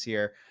the things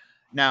here.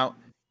 Now,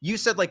 you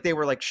said like they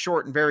were like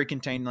short and very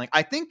contained. Like,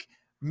 I think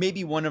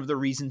maybe one of the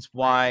reasons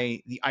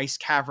why the Ice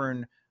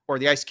Cavern or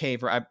the Ice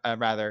Cave, or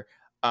rather,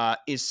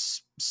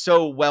 is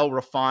so well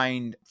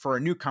refined for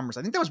newcomers.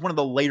 I think that was one of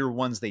the later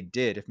ones they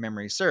did, if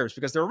memory serves,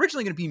 because there were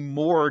originally going to be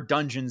more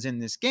dungeons in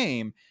this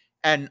game,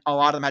 and a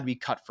lot of them had to be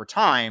cut for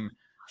time.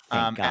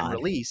 And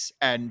release,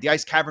 and the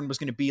Ice Cavern was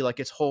going to be like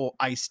its whole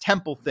Ice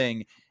Temple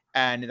thing,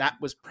 and that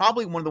was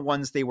probably one of the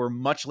ones they were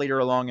much later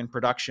along in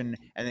production,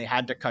 and they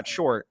had to cut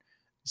short,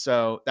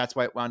 so that's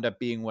why it wound up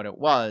being what it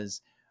was.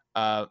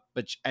 And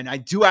I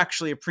do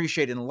actually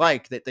appreciate and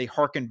like that they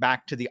harken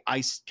back to the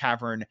Ice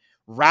Cavern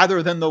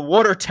rather than the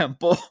Water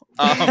Temple.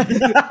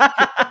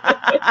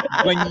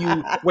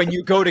 When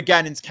you go to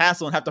Ganon's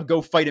castle and have to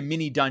go fight a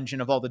mini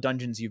dungeon of all the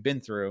dungeons you've been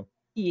through.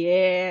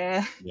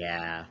 Yeah.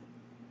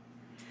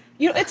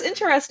 You know, it's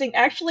interesting.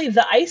 Actually,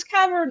 the Ice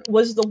Cavern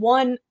was the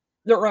one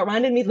that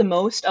reminded me the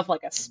most of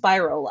like a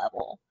Spyro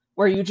level,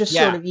 where you just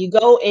sort of, you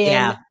go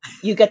in,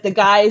 you get the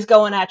guys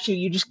going at you,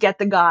 you just get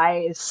the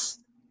guys,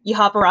 you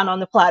hop around on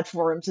the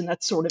platforms, and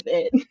that's sort of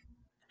it.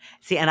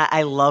 See, and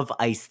I love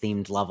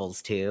ice-themed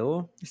levels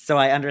too, so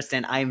I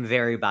understand. I'm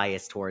very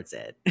biased towards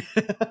it.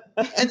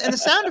 and the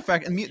sound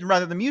effect, and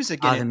rather the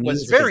music in it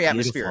was very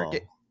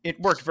atmospheric. It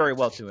worked very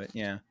well to it,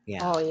 yeah.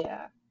 Oh,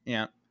 yeah.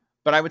 Yeah.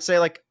 But I would say,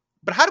 like,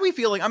 but how do we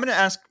feel? Like, I'm going to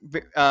ask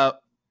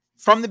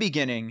from the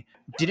beginning,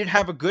 did it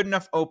have a good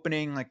enough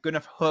opening, like good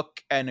enough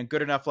hook, and a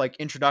good enough like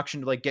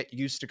introduction to like get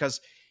used to? Because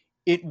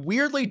it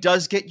weirdly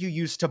does get you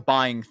used to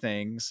buying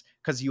things,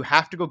 because you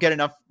have to go get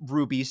enough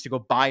rubies to go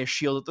buy a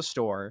shield at the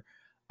store,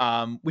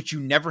 which you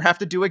never have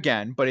to do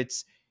again. But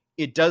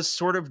it does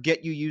sort of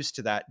get you used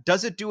to that.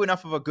 Does it do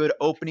enough of a good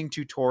opening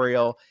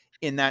tutorial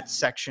in that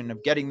section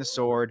of getting the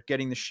sword,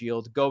 getting the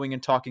shield, going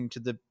and talking to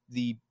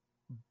the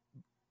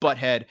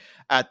butthead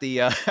at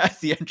the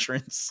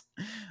entrance?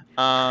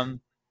 I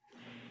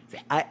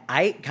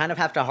kind of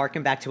have to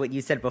harken back to what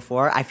you said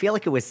before. I feel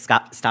like it was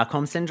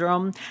Stockholm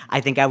Syndrome.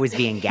 I think I was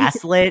being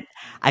gaslit.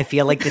 I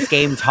feel like this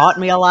game taught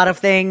me a lot of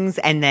things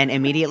and then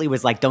immediately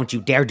was like, don't you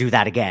dare do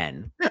that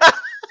again.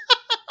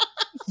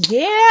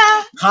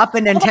 Yeah. Papa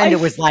Nintendo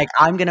was like,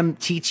 I'm going to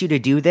teach you to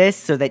do this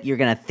so that you're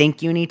going to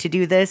think you need to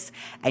do this,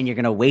 and you're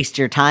going to waste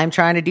your time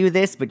trying to do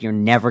this, but you're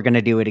never going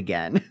to do it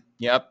again.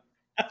 Yep.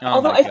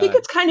 Although I think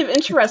it's kind of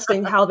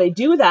interesting how they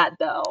do that,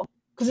 though,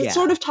 because it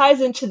sort of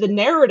ties into the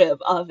narrative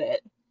of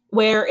it,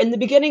 where in the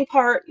beginning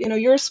part,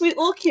 you're a sweet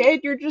little kid,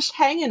 you're just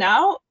hanging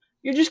out,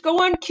 you're just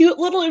going on cute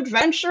little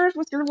adventures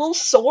with your little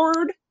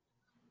sword,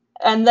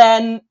 and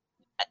then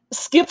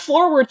skip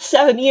forward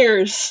 7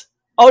 years.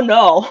 Oh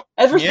no,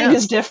 everything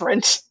is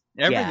different.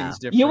 Everything's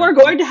different. You are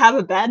going to have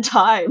a bad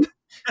time.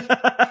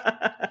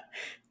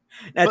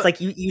 It's like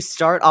you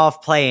start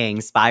off playing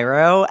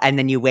Spyro, and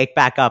then you wake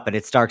back up and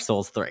it's Dark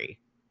Souls 3.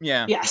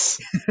 Yeah. Yes.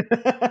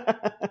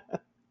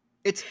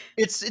 It's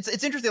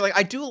interesting. Like,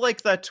 I do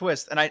like that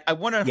twist, and I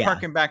want to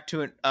harken back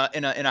to it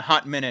in a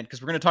hot minute,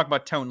 because we're going to talk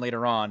about tone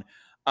later on.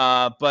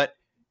 But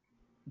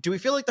do we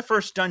feel like the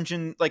first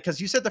dungeon, like, because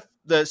you said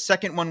the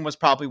second one was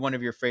probably one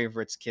of your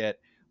favorites, Kit?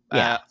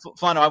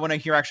 Flano, I want to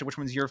hear actually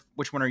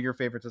which one are your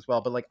favorites as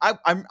well. But like,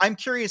 I'm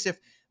curious if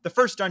the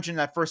first dungeon,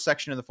 that first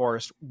section of the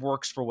forest,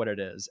 works for what it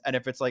is, and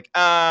if it's like,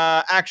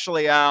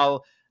 actually,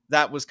 Al,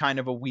 that was kind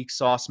of a weak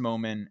sauce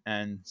moment,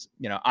 and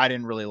I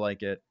didn't really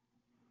like it.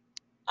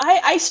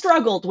 I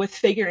struggled with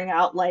figuring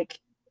out like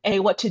A,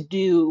 what to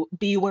do,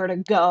 B, where to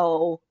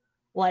go.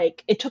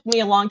 Like, it took me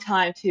a long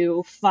time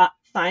to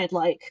find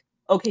like,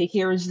 okay,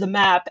 here's the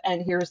map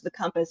and here's the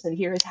compass and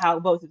here's how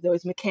both of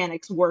those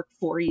mechanics work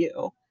for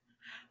you.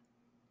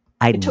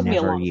 I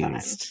never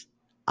used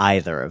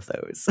either of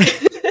those.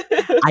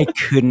 I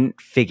couldn't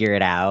figure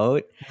it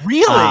out.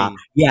 Really?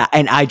 Yeah,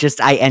 and I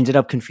ended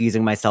up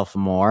confusing myself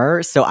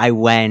more. So I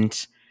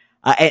went,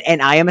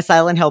 and I am a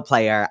Silent Hill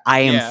player.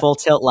 I am full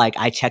tilt. Like,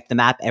 I check the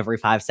map every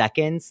 5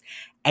 seconds.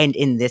 And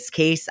in this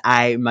case,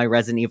 my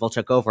Resident Evil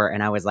took over,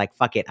 and I was like,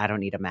 "Fuck it, I don't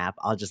need a map.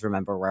 I'll just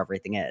remember where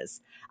everything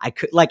is." I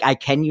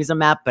can use a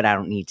map, but I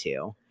don't need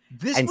to.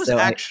 This was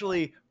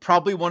actually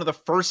probably one of the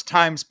first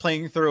times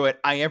playing through it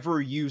I ever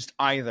used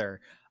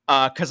either,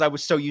 because I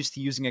was so used to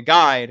using a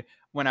guide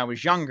when I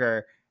was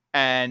younger,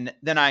 And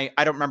then I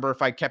don't remember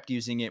if I kept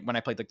using it when I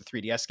played like the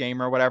 3DS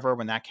game or whatever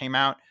when that came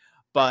out.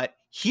 But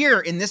here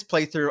in this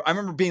playthrough, I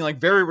remember being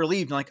like very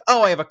relieved and like,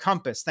 oh, I have a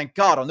compass. Thank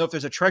God. I'll know if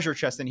there's a treasure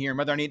chest in here and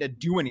whether I need to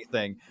do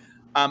anything.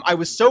 I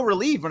was so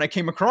relieved when I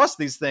came across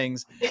these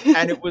things,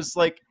 and it was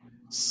like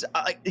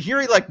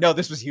hearing like, no,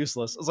 this was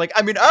useless. I was like,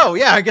 I mean, oh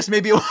yeah, I guess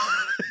maybe it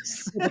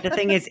was. But the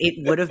thing is,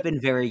 it would have been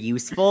very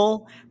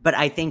useful. But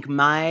I think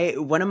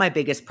one of my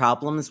biggest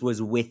problems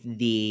was with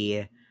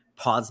the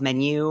pause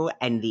menu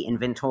and the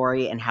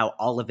inventory and how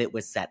all of it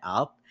was set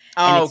up.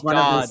 And Oh it's one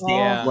God, of those things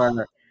yeah.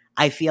 where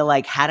I feel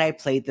like had I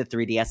played the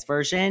 3DS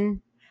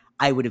version,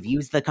 I would have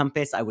used the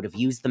compass, I would have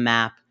used the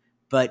map,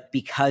 but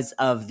because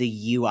of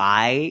the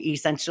UI,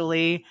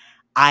 essentially,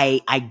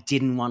 I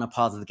didn't want to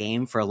pause the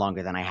game for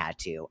longer than I had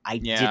to. I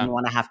didn't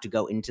want to have to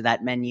go into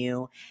that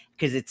menu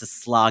because it's a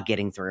slog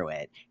getting through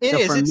it. It so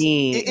is. for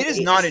me, it is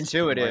not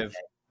intuitive.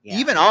 Yeah.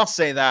 Even I'll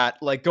say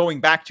that, like going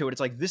back to it,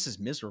 it's like, this is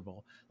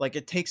miserable. Like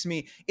it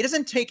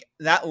doesn't take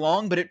that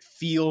long, but it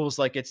feels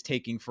like it's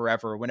taking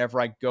forever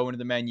whenever I go into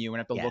the menu and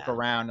have to look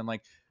around and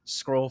like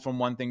scroll from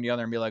one thing to the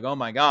other and be like, oh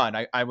my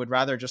God, I would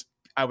rather just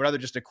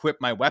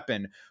equip my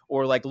weapon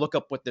or like look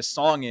up what this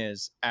song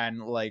is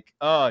and like,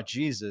 oh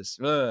Jesus.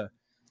 Ugh.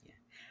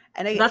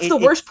 And that's the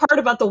worst part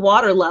about the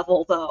water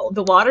level, though.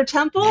 The water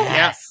temple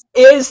yes.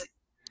 is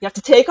you have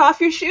to take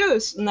off your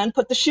shoes and then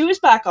put the shoes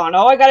back on.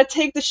 Oh, I got to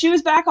take the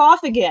shoes back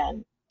off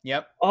again.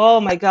 Yep. Oh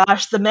my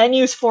gosh, the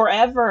menu's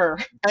forever.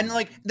 And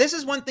like, this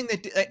is one thing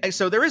that,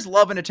 so there is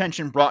love and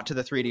attention brought to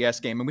the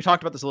 3DS game. And we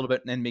talked about this a little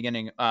bit in the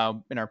beginning,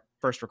 in our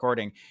first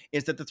recording,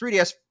 is that the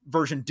 3DS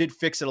version did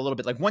fix it a little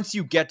bit. Like once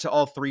you get to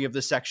all three of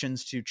the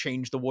sections to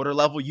change the water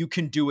level, you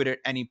can do it at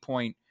any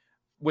point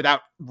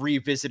without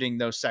revisiting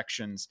those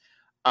sections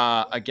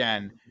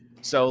again.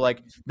 So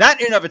like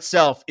that in of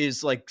itself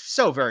is like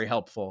so very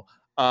helpful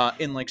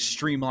in like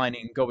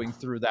streamlining going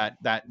through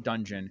that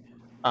dungeon.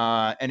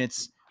 And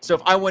it's, so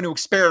if I want to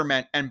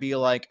experiment and be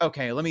like,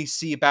 okay, let me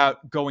see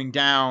about going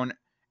down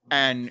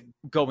and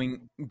going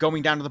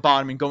down to the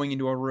bottom and going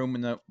into a room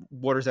when the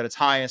water's at its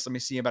highest. Let me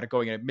see about it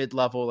going at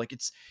mid-level. Like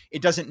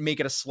it doesn't make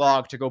it a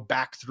slog to go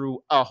back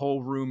through a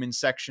whole room and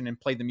section and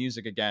play the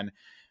music again,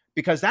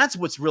 because that's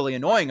what's really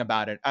annoying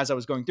about it as I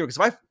was going through.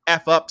 Because if I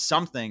F up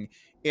something,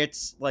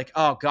 it's like,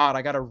 oh God,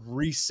 I got to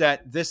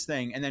reset this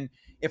thing. And then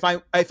if I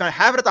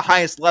have it at the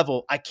highest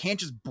level, I can't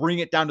just bring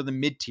it down to the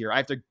mid tier. I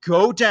have to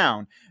go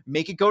down,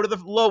 make it go to the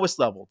lowest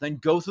level, then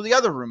go through the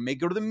other room, make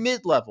it go to the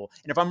mid level.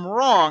 And if I'm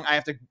wrong,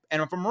 and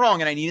if I'm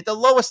wrong and I need it at the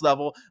lowest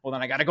level, well,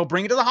 then I got to go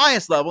bring it to the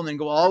highest level and then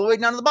go all the way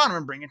down to the bottom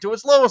and bring it to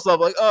its lowest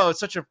level. Like, oh,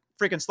 it's such a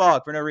freaking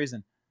slog for no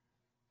reason.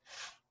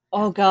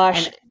 Oh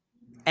gosh.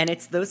 And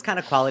it's those kind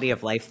of quality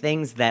of life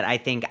things that I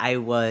think I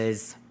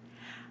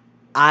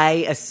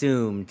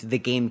assumed the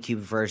GameCube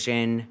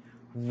version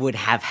would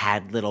have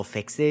had little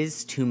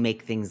fixes to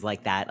make things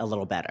like that a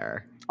little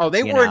better. Oh,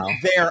 they weren't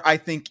there, I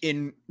think,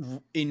 in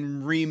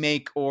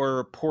remake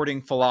or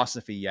porting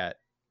philosophy yet.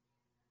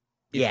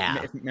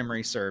 If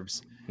memory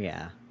serves.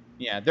 Yeah.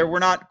 Yeah, there were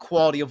not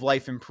quality of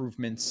life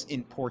improvements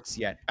in ports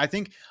yet. I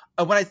think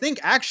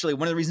actually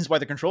one of the reasons why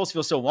the controls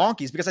feel so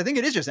wonky is because I think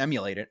it is just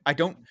emulated. I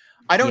don't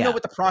know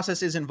what the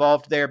process is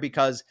involved there,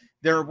 because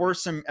there were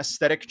some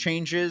aesthetic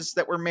changes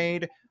that were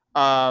made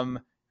because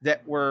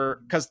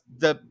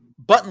the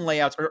button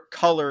layouts are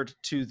colored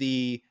to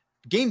the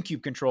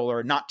GameCube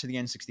controller, not to the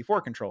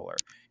N64 controller.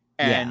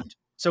 And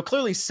so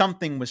clearly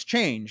something was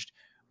changed,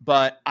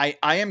 but I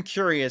am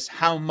curious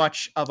how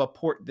much of a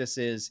port this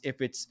is,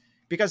 if it's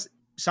because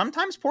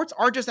sometimes ports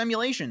are just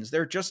emulations.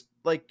 They're just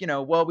like,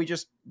 well, we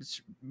just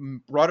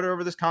brought it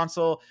over this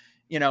console,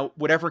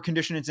 whatever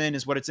condition it's in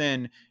is what it's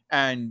in,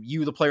 and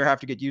you, the player, have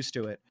to get used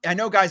to it. I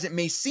know, guys, it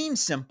may seem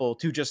simple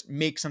to just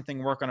make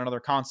something work on another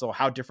console.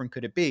 How different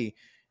could it be?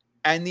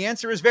 And the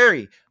answer is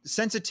very. The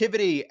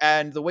sensitivity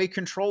and the way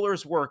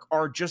controllers work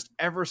are just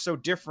ever so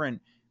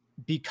different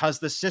because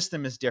the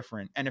system is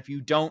different. And if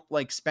you don't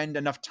spend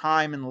enough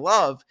time and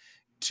love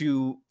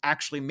to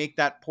actually make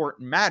that port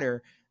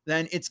matter,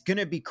 then it's going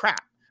to be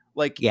crap.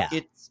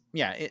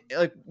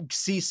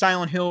 See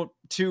Silent Hill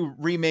 2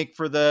 remake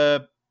for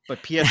the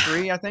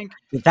PS3, I think.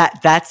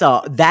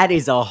 That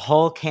is a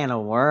whole can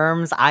of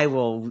worms.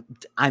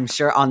 I'm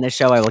sure on this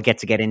show I will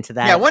get into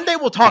that. Yeah, one day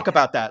we'll talk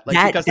about that. But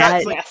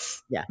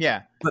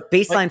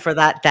baseline for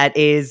that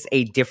is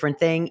a different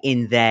thing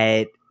in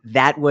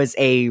that was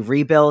a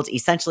rebuild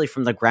essentially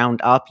from the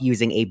ground up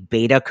using a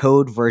beta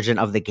code version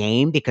of the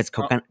game because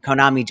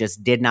Konami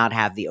just did not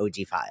have the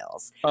OG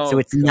files. So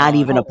it's not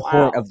even a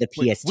port of the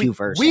PS2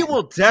 version. We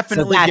will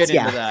definitely get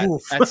into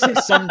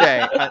that someday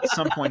at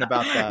some point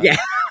about that. Yeah.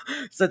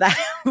 So that,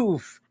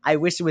 I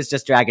wish it was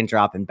just drag and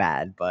drop and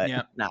bad, but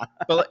no.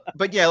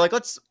 But yeah,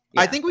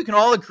 I think we can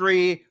all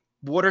agree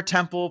Water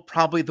Temple,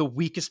 probably the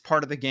weakest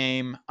part of the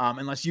game.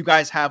 Unless you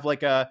guys have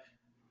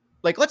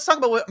let's talk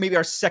about what maybe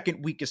our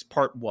second weakest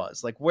part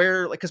was.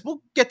 Because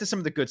we'll get to some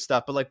of the good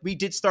stuff, but we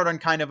did start on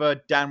kind of a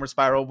downward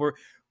spiral.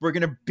 We're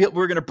gonna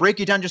break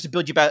you down just to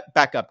build you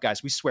back up,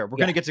 guys. We swear we're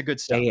gonna get to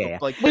good stuff.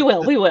 We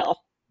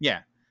will. Yeah.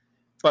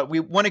 but we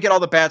want to get all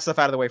the bad stuff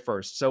out of the way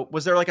first. So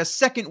was there like a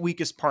second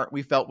weakest part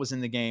we felt was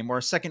in the game, or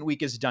a second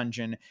weakest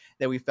dungeon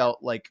that we felt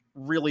like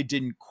really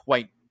didn't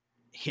quite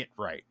hit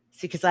right?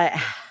 See, because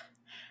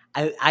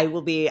I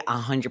will be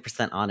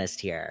 100%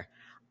 honest here.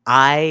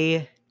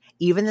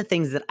 Even the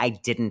things that I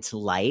didn't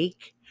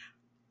like,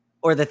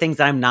 or the things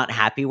that I'm not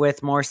happy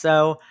with more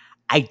so,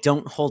 I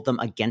don't hold them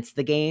against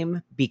the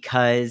game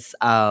because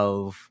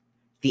of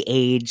the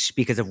age,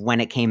 because of when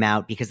it came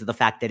out, because of the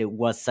fact that it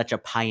was such a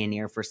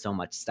pioneer for so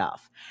much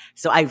stuff.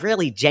 So I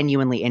really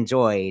genuinely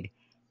enjoyed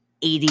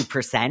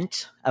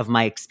 80% of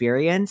my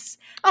experience,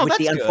 with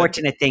the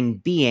unfortunate thing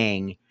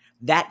being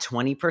that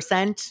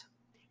 20%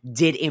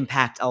 did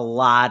impact a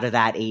lot of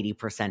that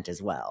 80%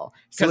 as well.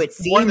 So it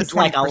seems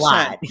like a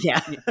lot.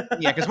 Yeah.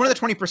 Yeah, because one of the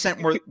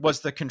 20%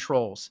 was the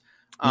controls.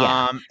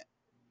 Yeah.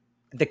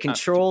 The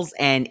controls,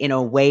 and in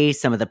a way,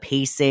 some of the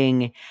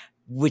pacing,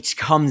 which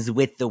comes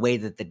with the way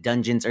that the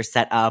dungeons are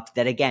set up,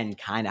 that again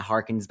kind of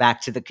harkens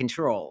back to the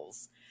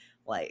controls.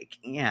 Like,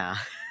 yeah.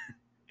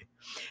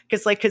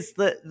 Because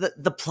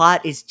the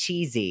plot is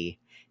cheesy.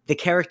 The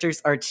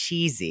characters are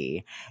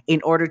cheesy.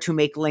 In order to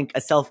make Link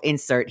a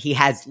self-insert, he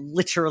has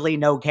literally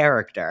no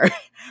character.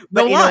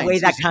 But in a way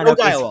that kind of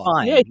is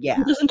fun. Yeah,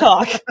 he doesn't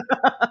talk.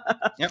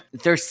 Yep.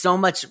 There's so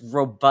much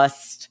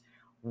robust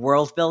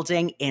world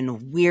building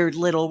in weird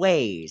little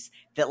ways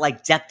that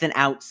like depthen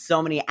out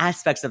so many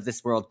aspects of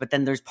this world, but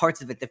then there's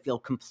parts of it that feel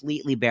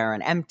completely bare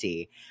and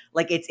empty.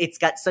 Like it's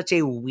got such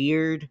a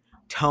weird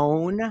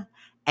tone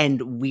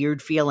and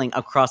weird feeling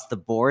across the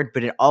board,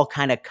 but it all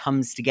kind of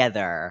comes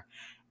together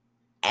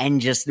and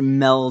just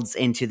melds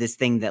into this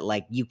thing that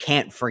like you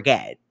can't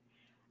forget.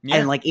 Yeah.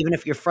 And like even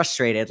if you're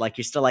frustrated, like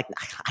you're still like,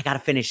 I gotta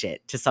finish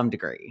it to some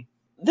degree.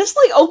 This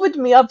like opened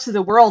me up to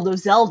the world of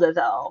Zelda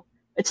though.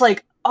 It's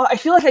like, oh, I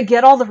feel like I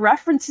get all the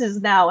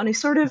references now, and I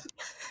fell in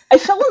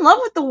love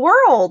with the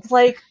world.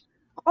 Like,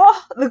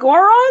 oh, the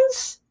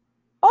Gorons?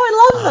 Oh, I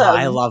love them.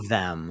 I love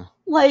them.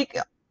 Like,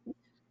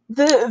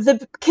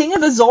 the King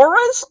of the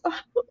Zoras?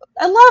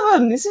 I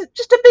love him. He's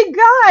just a big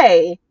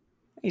guy.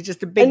 He's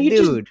just a big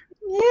dude.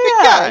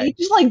 You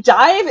just like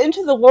dive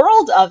into the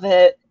world of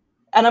it,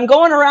 and I'm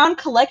going around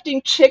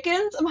collecting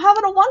chickens. I'm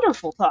having a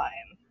wonderful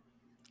time.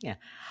 Yeah.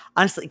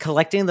 Honestly,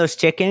 collecting those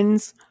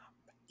chickens,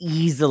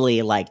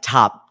 easily like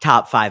top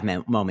 5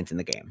 moments in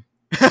the game.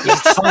 It was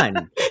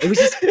fun. It was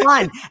just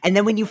fun. And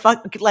then when you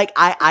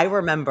I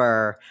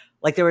remember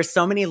like there were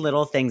so many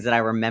little things that I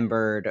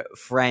remembered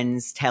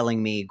friends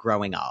telling me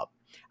growing up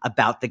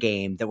about the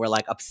game that were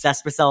like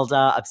obsessed with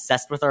Zelda,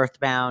 obsessed with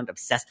Earthbound,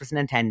 obsessed with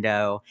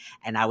Nintendo,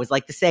 and I was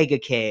like the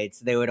Sega kid,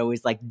 so they would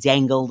always like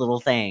dangle little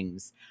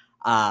things.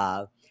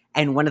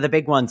 And one of the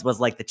big ones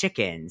was like the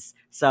chickens.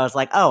 So I was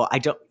like, oh,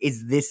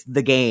 is this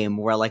the game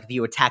where like if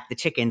you attack the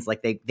chickens,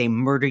 like they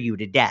murder you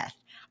to death?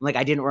 I'm like,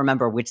 I didn't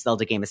remember which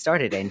Zelda game it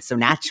started in. So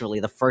naturally,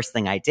 the first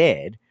thing I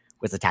did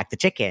was attack the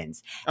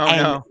chickens.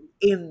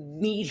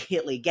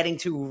 Immediately getting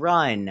to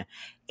run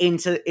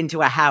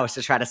into a house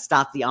to try to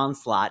stop the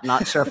onslaught.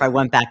 Not sure if I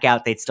went back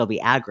out, they'd still be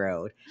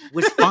aggroed.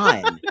 Was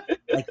fun.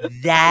 Like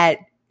that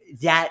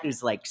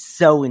is like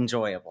so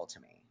enjoyable to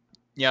me.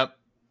 Yep.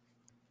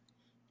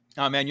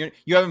 Oh man, you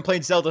haven't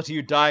played Zelda till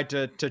you died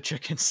to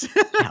chickens.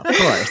 Yeah, of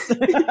course.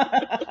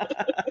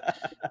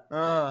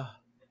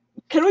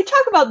 Can we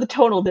talk about the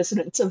tonal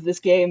dissonance of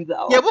this game,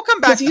 though? Yeah, we'll come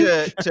back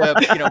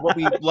to what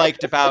we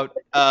liked about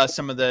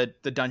some of the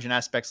dungeon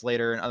aspects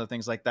later and other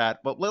things like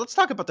that. But let's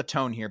talk about the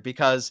tone here,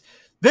 because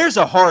there's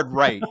a hard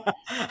right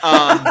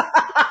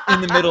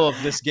in the middle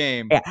of this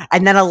game. Yeah,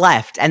 and then a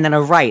left, and then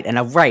a right, and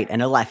a right,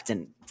 and a left,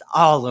 and it's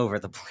all over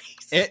the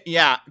place.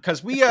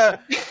 Because we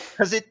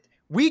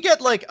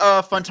get like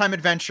a fun time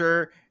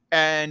adventure,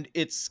 and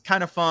it's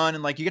kind of fun,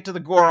 and like you get to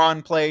the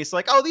Goron place,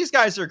 like, oh, these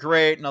guys are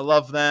great, and I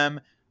love them.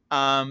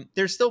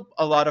 There's still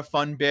a lot of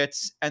fun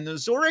bits, and the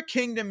Zora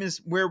Kingdom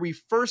is where we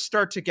first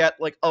start to get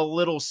like a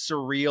little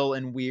surreal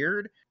and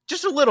weird,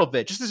 just a little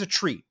bit, just as a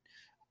treat.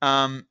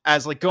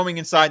 As like going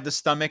inside the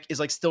stomach is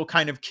like still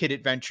kind of kid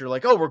adventure,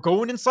 like, oh, we're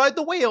going inside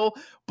the whale,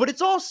 but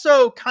it's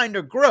also kind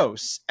of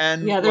gross.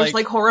 And yeah, there's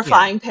like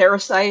horrifying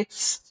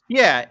parasites.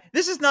 Yeah,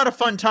 this is not a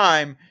fun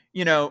time,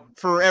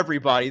 for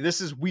everybody.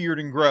 This is weird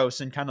and gross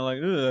and kind of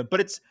like, ugh,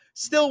 but it's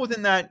still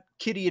within that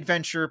kiddie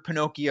adventure,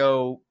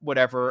 Pinocchio,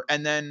 whatever.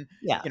 And then,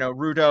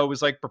 Rudo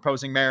was like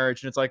proposing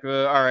marriage, and it's like, all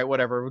right,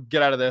 whatever,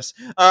 get out of this.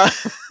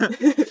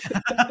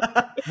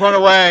 Run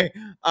away.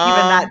 Even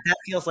that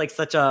feels like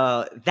such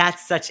a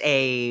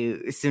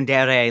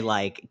tsundere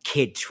like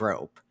kid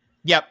trope.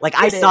 Yep. Like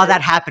I saw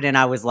that happen, and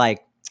I was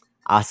like,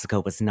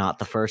 Asuka was not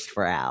the first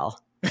for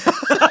Al.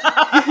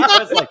 I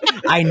was like,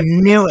 I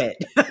knew it.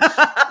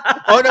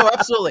 Oh no,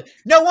 absolutely.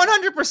 No,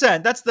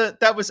 100%.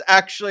 That was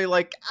actually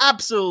like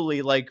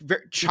absolutely like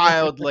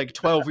child, like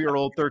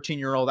 12-year-old,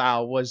 13-year-old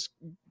Al was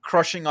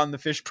crushing on the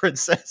fish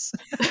princess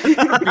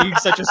being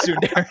such a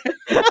tsundere.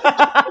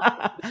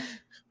 I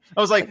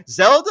was like,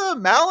 Zelda,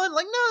 Malon,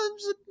 like, no, it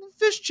was a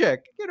fish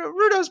chick.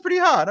 Rudo's pretty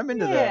hot. I'm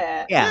into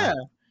that. Yeah.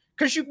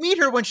 Because you meet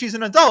her when she's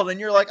an adult, and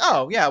you're like,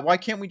 oh yeah, why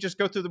can't we just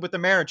go through with the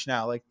marriage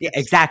now? Like, yeah,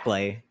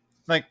 exactly.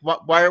 Like,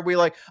 why are we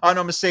like, oh,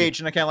 no, I'm a sage,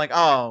 and I can't like,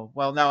 oh,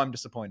 well, now I'm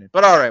disappointed.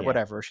 But all right,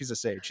 whatever. She's a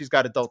sage. She's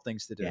got adult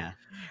things to do. Yeah.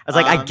 I was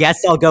like, I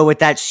guess I'll go with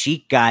that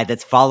Sheik guy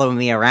that's following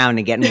me around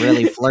and getting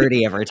really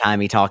flirty every time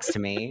he talks to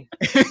me.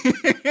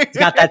 He's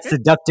got that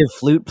seductive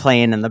flute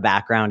playing in the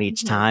background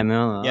each time.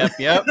 Oh.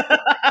 Yep.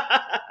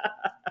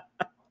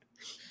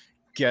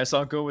 Guess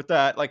I'll go with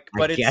that. Like,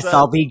 but I guess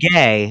I'll be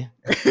gay.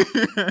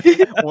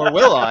 Or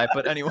will I?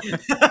 But anyway.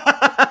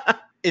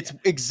 It's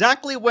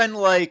exactly when,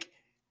 like,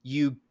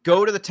 you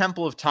go to the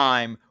Temple of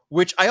Time,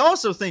 which I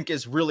also think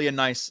is really a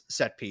nice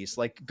set piece.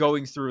 Like,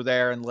 going through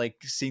there and, like,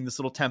 seeing this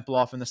little temple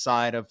off on the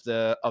side of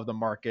the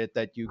market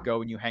that you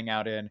go and you hang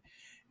out in.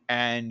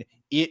 And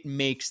it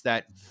makes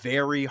that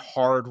very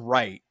hard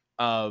right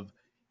of,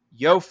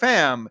 yo,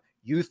 fam,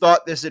 you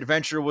thought this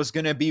adventure was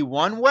going to be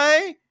one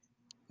way?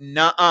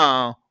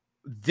 Nuh-uh.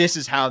 This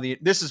is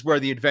where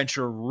the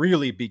adventure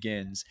really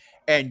begins.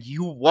 And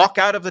you walk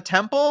out of the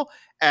temple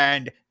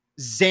and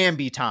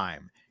Zambi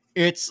time.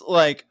 It's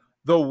like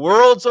the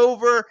world's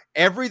over,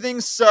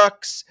 everything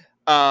sucks.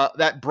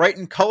 That bright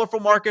and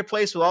colorful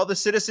marketplace with all the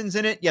citizens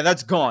in it, yeah,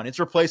 that's gone. It's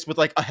replaced with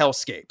like a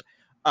hellscape.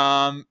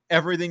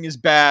 Everything is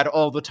bad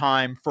all the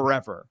time,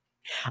 forever.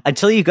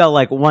 Until you go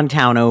like one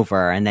town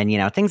over, and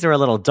then things are a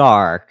little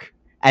dark,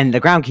 and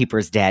the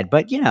groundkeeper's dead,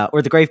 but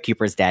or the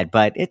gravekeeper's dead,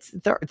 but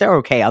they're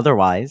okay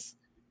otherwise.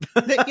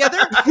 Yeah,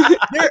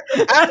 they're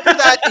after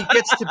that it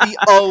gets to be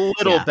a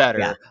little better.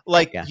 Yeah,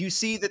 like you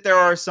see that there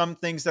are some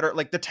things that are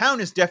like the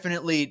town is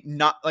definitely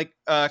not like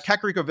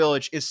Kakariko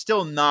Village is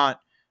still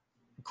not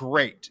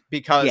great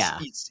because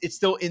it's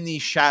still in the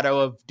shadow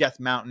of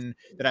Death Mountain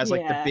that has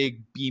like the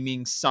big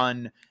beaming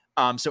sun.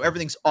 So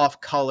everything's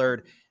off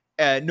colored.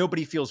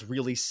 Nobody feels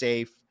really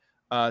safe.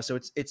 So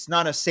it's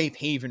not a safe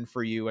haven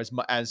for you as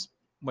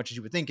much as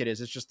you would think it is.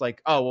 It's just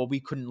like, oh, well,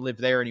 we couldn't live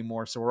there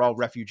anymore, so we're all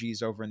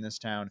refugees over in this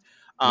town.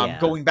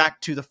 Going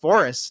back to the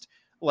forest,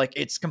 like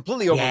it's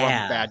completely overrun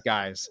with bad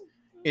guys.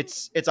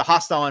 It's a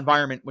hostile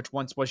environment, which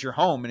once was your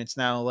home, and it's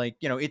now like,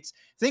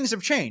 things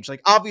have changed.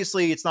 Like,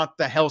 obviously, it's not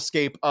the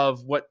hellscape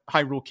of what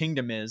Hyrule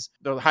Kingdom is,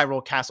 the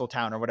Hyrule Castle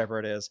Town or whatever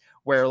it is,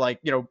 where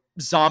like,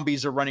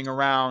 zombies are running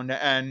around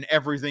and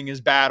everything is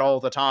bad all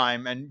the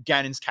time, and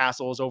Ganon's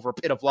castle is over a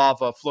pit of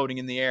lava floating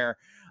in the air.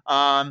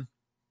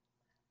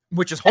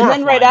 Which is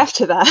horrifying. And then right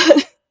after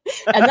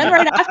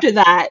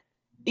that,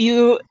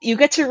 you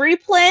get to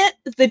replant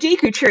the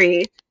Deku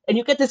tree, and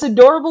you get this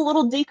adorable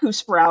little Deku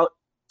sprout.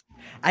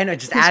 I know,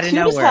 just out of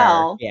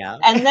nowhere. Yeah.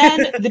 And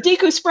then the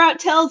Deku sprout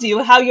tells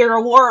you how you're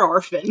a war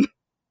orphan.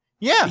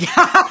 Yeah.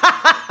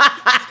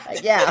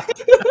 Yeah.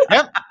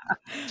 Yep.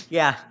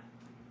 Yeah.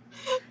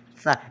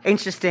 It's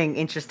an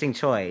interesting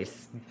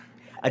choice.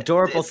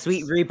 Adorable,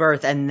 sweet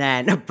rebirth, and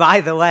then,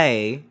 by the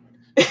way,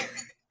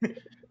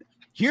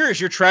 here's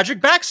your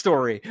tragic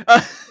backstory.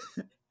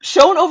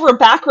 Shown over a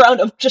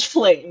background of just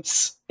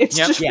flames. It's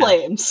just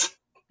flames.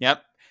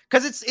 Yep.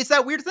 Because it's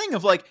that weird thing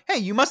of like, hey,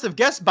 you must have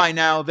guessed by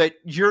now that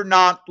you're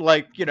not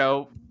like,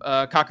 a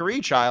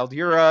Kakariko child.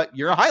 You're a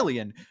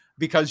Hylian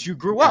because you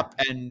grew up,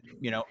 and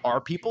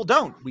our people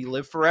don't. We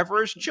live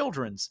forever as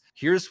children's.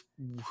 Here's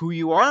who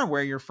you are and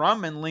where you're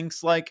from. And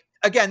Link's like,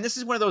 again, this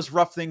is one of those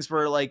rough things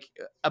where like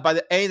by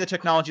the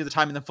technology of the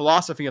time and the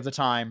philosophy of the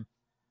time,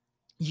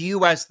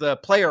 you as the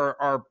player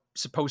are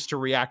supposed to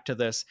react to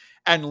this,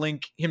 and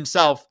Link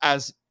himself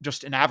as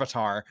just an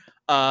avatar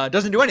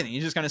doesn't do anything.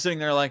 He's just kind of sitting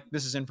there like,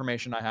 this is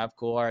information I have,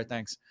 cool, all right,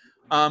 thanks.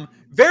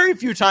 Very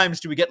few times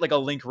do we get like a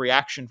Link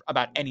reaction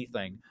about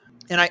anything,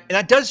 and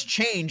that does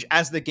change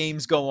as the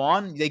games go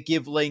on. They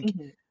give Link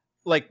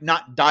like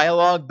not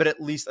dialogue, but at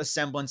least a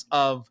semblance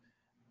of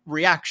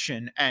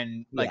reaction,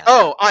 and like,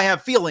 oh, I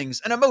have feelings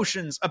and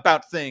emotions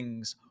about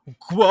things.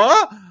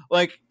 What?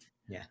 Like,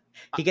 yeah,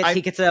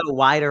 he gets a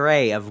wide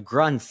array of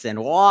grunts and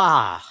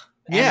wah.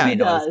 Yeah, he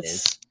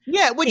does.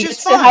 Yeah, which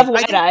is fine. To have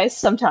white eyes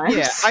sometimes.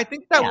 Yeah, I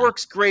think that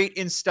works great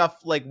in stuff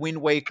like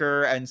Wind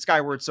Waker and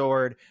Skyward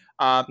Sword,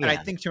 and I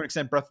think to an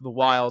extent Breath of the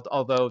Wild,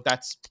 although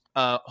that's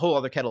a whole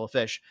other kettle of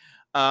fish.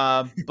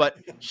 But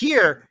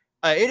here,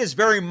 it is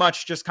very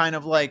much just kind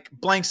of like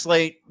blank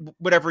slate.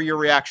 Whatever your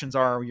reactions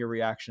are your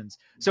reactions.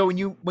 So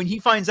when he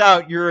finds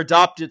out your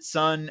adopted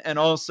son, and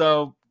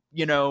also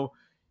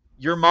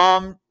your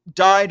mom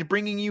died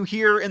bringing you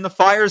here in the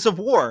fires of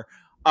war,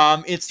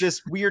 it's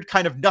this weird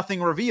kind of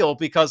nothing reveal,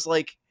 because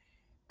like,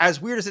 as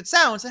weird as it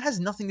sounds, it has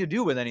nothing to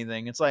do with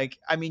anything. It's like,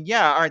 I mean,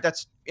 yeah, all right,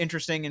 that's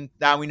interesting, and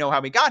now we know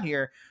how we got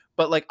here,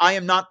 but like, I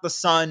am not the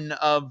son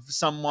of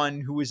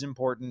someone who is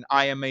important.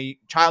 I am a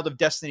child of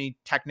destiny,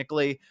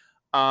 technically,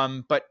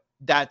 but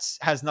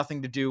has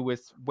nothing to do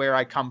with where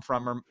I come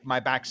from or my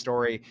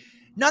backstory.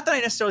 Not that I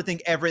necessarily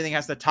think everything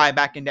has to tie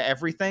back into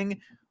everything,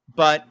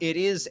 but it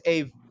is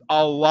a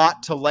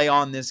lot to lay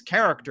on this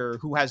character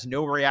who has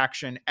no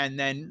reaction, and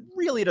then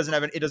really it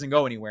doesn't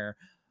go anywhere.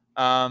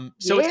 And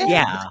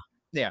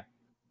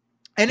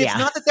it's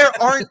not that there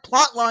aren't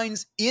plot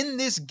lines in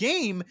this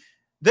game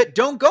that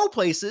don't go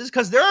places,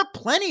 because there are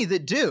plenty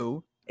that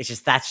do. It's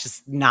just that's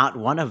just not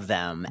one of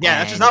them. Yeah,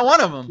 that's just not one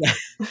of them.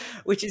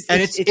 Which is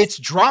it's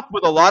dropped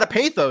with a lot of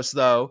pathos,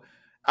 though.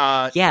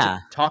 Yeah.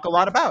 to talk a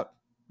lot about.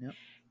 Yep.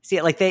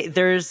 See, like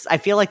I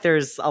feel like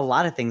there's a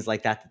lot of things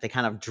like that they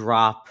kind of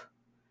drop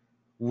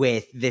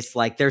with this.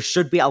 Like, there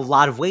should be a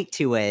lot of weight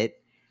to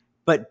it,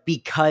 but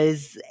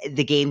because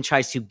the game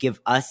tries to give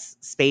us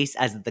space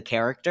as the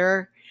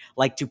character,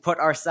 like to put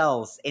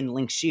ourselves in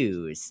Link's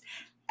shoes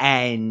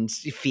and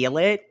feel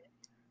it,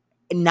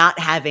 not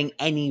having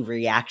any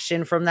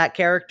reaction from that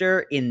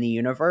character in the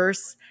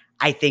universe,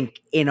 I think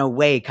in a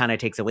way kind of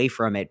takes away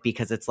from it,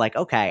 because it's like,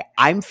 okay,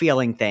 I'm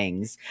feeling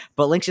things,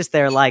 but Link's just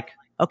there like,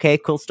 okay,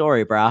 cool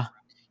story, brah.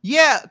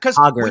 Yeah, because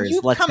when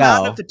you let's come go.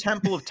 out of the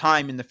Temple of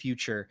Time in the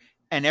future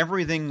and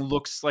everything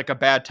looks like a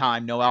bad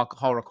time, no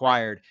alcohol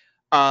required,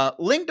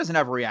 Link doesn't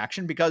have a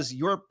reaction because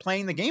you're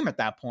playing the game at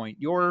that point.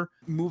 You're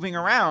moving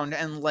around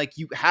and like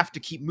you have to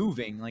keep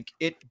moving. Like,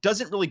 it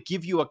doesn't really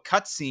give you a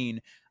cutscene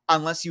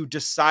unless you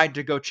decide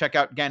to go check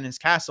out Ganon's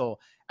castle,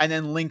 and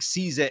then Link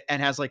sees it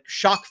and has like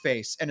shock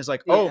face and is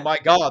like, oh my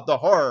god, the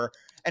horror.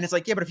 And it's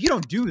like, yeah, but if you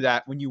don't do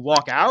that when you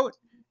walk out,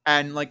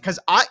 and like, because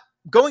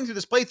going through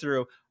this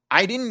playthrough,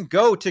 I didn't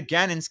go to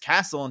Ganon's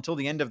castle until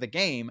the end of the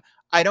game.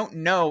 I don't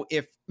know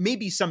if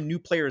maybe some new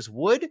players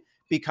would,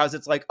 because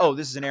it's like, oh,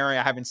 this is an area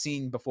I haven't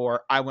seen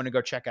before. I want to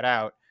go check it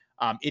out.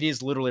 It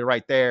is literally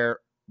right there.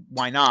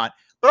 Why not?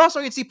 But also,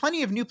 I can see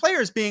plenty of new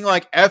players being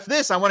like, F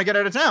this, I want to get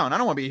out of town. I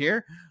don't want to be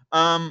here.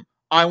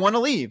 I want to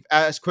leave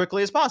as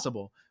quickly as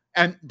possible.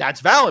 And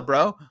that's valid,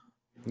 bro.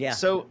 Yeah.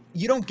 So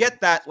you don't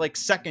get that like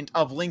second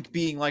of Link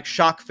being like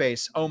shock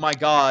face. Oh my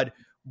god,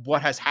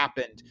 what has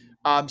happened?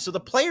 So the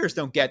players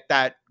don't get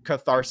that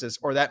catharsis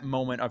or that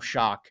moment of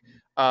shock,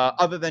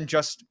 other than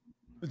just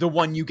the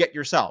one you get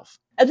yourself.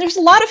 And there's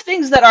a lot of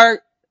things that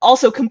are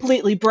also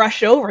completely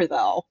brushed over,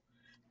 though.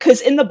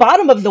 Because in the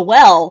bottom of the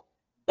well,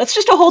 that's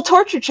just a whole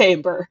torture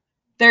chamber.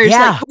 There's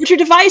like torture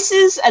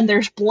devices, and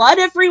there's blood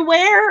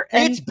everywhere,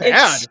 and it's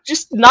bad. It's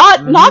just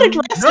not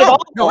addressed at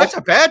all. No, it's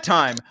a bad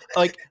time.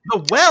 Like the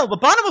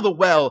bottom of the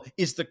well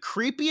is the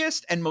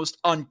creepiest and most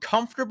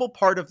uncomfortable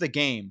part of the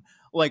game.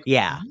 Like,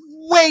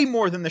 way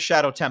more than the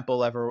Shadow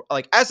Temple ever.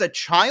 Like, as a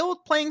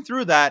child playing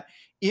through that,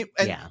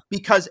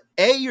 because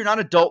you're not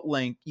adult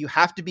Link, you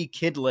have to be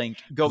kid Link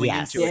going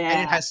into it,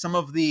 and it has some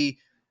of the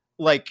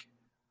like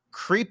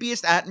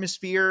creepiest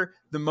atmosphere,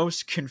 the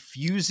most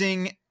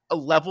confusing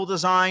level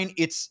design.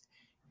 It's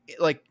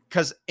like,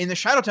 because in the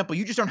Shadow Temple,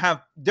 you just don't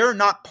have, there are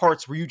not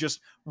parts where you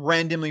just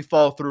randomly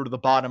fall through to the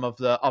bottom of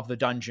the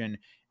dungeon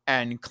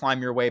and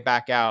climb your way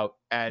back out,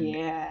 and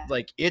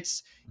like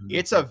it's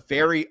a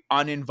very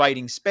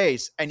uninviting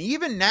space. And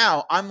even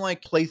now, I'm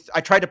like,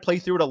 I tried to play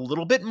through it a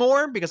little bit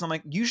more, because I'm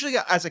like, usually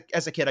as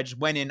a kid, I just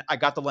went in, I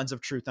got the Lens of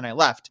Truth, and I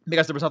left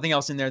because there was nothing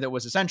else in there that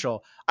was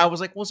essential. I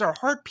was like, was there a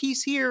heart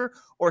piece here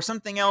or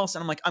something else?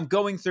 And I'm like, I'm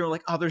going through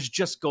like, oh, there's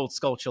just gold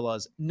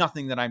Skulltulas,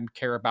 nothing that I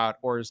care about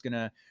or is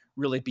gonna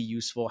really be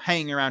useful.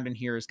 Hanging around in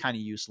here is kind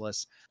of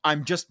useless.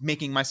 I'm just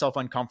making myself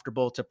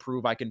uncomfortable to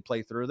prove I can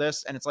play through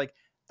this, and it's like,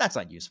 that's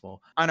not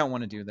useful. I don't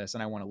want to do this,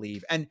 and I want to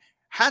leave. And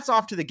hats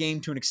off to the game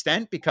to an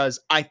extent, because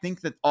I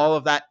think that all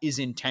of that is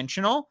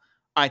intentional.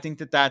 I think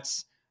that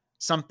that's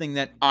something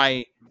that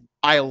I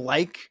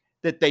like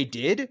that they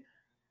did,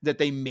 that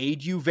they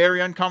made you very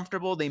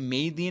uncomfortable. They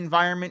made the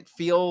environment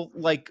feel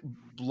like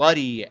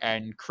bloody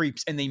and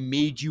creeps, and they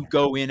made you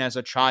go in as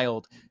a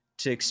child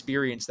to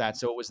experience that.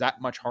 So it was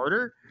that much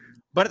harder.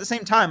 But at the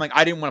same time, like,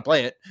 I didn't want to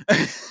play it.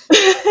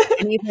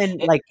 And even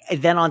like,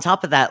 then on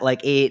top of that,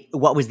 like,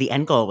 what was the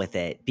end goal with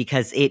it?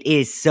 Because it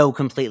is so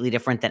completely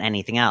different than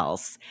anything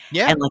else.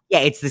 Yeah. And like,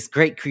 it's this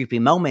great creepy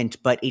moment,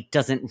 but it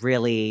doesn't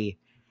really,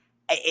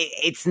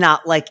 it's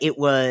not like it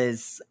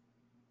was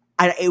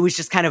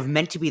just kind of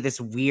meant to be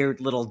this weird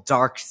little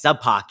dark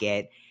sub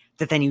pocket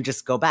that then you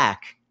just go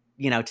back,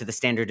 to the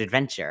standard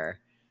adventure.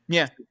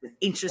 Yeah.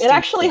 Interesting. It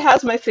actually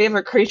has my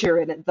favorite creature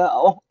in it,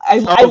 though. I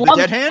love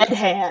Dead Hand? Dead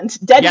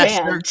Hand. Dead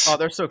Hand.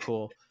 They're so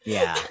cool.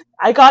 Yeah.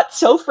 I got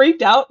so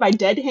freaked out by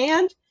Dead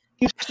Hand.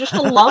 He's just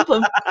a lump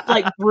of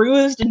like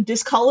bruised and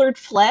discolored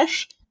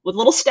flesh with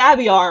little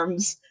stabby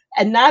arms.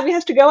 And Navi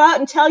has to go out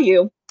and tell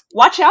you,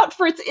 watch out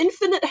for its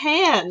infinite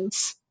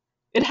hands.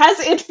 It has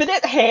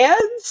infinite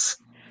hands?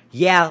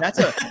 Yeah. That's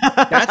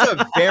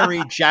a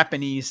very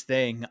Japanese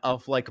thing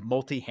of like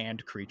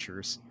multi-hand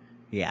creatures.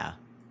 Yeah.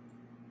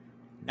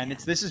 And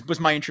was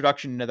my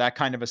introduction to that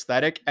kind of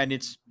aesthetic, and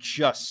it's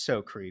just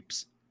so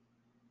creeps.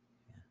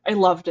 I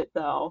loved it,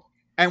 though.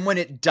 And when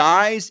it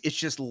dies, it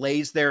just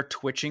lays there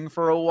twitching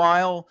for a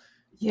while.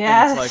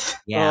 Yes. And it's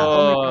like, yeah.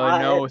 oh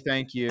no,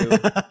 thank you.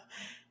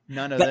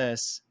 None of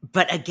this.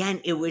 But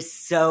again, it was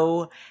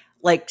so,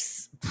 like,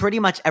 pretty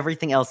much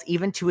everything else,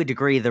 even to a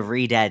degree, the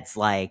Redeads,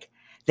 like,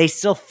 they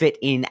still fit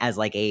in as,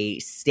 like, a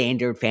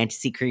standard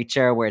fantasy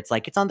creature where it's,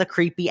 like, it's on the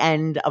creepy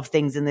end of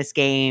things in this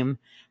game,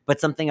 but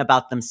something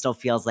about them still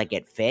feels like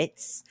it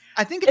fits.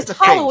 I think it's the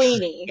Halloween-y.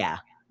 Face.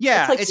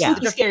 Yeah. It's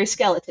like scary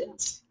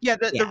skeletons. Yeah,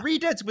 the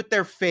Redeads with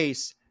their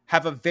face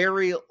have a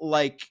very,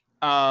 like,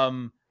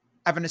 have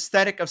an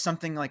aesthetic of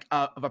something like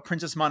of a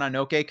Princess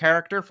Mononoke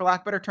character, for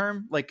lack of a better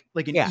term, like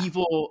an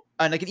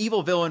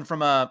evil villain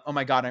from oh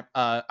my god,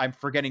 I'm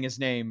forgetting his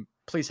name.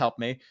 Please help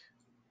me.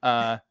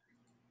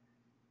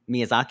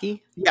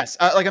 Miyazaki? Yes,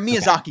 like a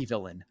Miyazaki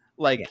villain,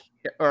 like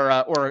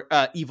or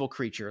evil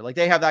creature. Like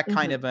they have that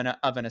kind of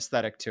an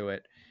aesthetic to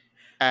it,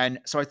 and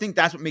so I think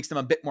that's what makes them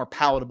a bit more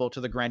palatable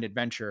to the grand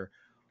adventure.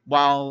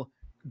 While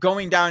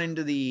going down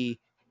into the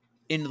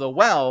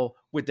well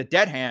with the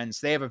dead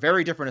hands, they have a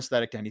very different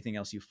aesthetic to anything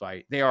else you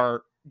fight. They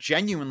are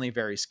genuinely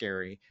very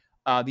scary.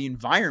 The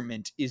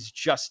environment is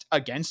just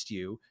against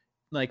you,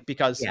 like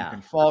because you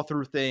can fall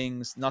through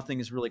things.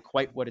 Nothing is really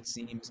quite what it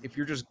seems. If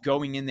you're just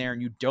going in there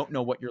and you don't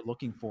know what you're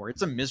looking for,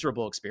 it's a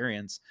miserable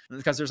experience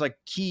because there's like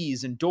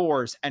keys and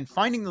doors, and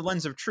finding the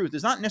lens of truth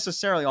is not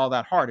necessarily all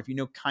that hard if you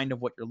know kind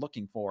of what you're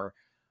looking for.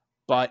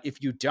 But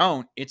if you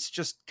don't, it's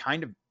just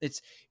kind of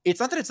it's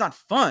not that it's not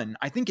fun.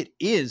 I think it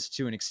is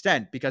to an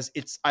extent because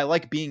I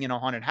like being in a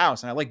haunted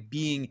house, and I like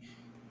being,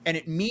 and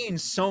it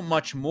means so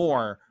much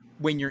more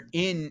when you're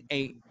in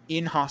a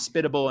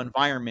inhospitable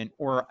environment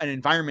or an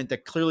environment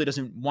that clearly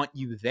doesn't want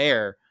you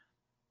there.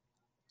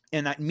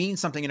 And that means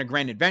something in a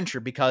grand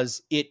adventure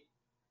because it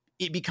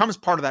becomes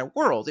part of that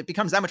world. It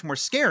becomes that much more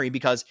scary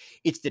because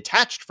it's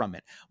detached from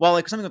it. While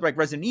like something like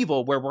Resident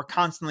Evil, where we're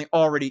constantly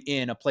already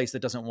in a place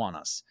that doesn't want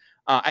us.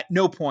 At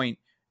no point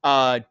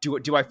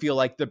do I feel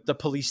like the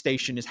police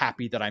station is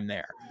happy that I'm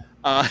there.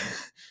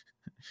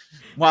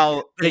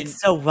 But it's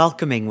so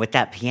welcoming with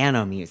that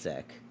piano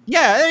music.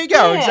 Yeah, there you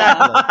go.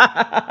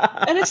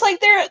 Exactly. And it's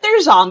like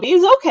they're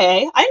zombies.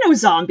 Okay, I know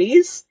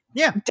zombies.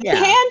 Yeah. Dead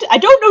hand? I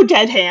don't know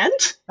dead hand.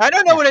 I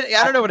don't know what a dead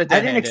hand is. I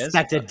didn't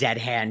expect a dead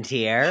hand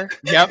here.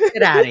 Yep.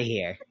 Get out of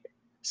here.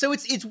 So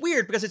it's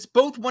weird because it's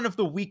both one of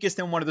the weakest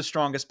and one of the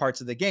strongest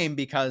parts of the game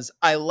because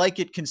I like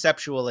it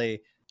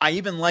conceptually. I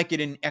even like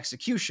it in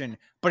execution,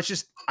 but it's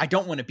just I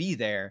don't want to be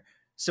there.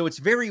 So it's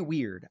very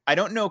weird. I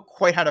don't know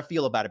quite how to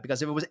feel about it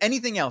because if it was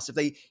anything else, if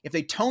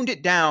they toned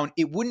it down,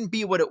 it wouldn't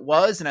be what it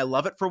was, and I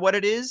love it for what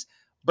it is.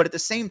 But at the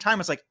same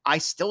time, it's like I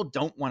still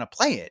don't want to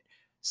play it.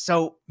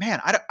 So man,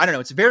 I don't know.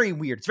 It's very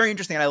weird. It's very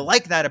interesting, and I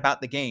like that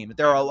about the game.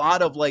 There are a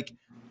lot of like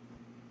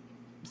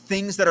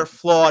things that are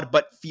flawed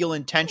but feel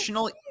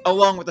intentional,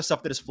 along with the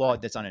stuff that is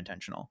flawed that's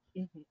unintentional.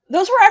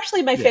 Those were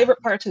actually my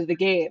favorite parts of the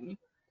game.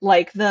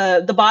 Like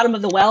the bottom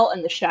of the well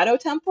and the Shadow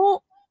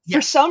Temple. Yeah.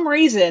 For some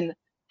reason,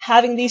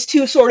 having these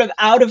two sort of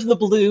out of the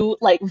blue,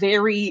 like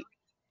very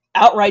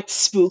outright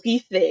spooky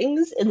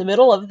things in the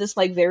middle of this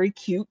like very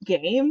cute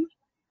game.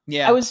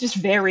 Yeah. I was just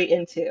very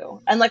into.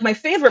 And like my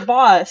favorite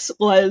boss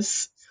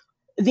was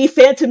the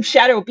Phantom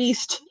Shadow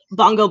Beast,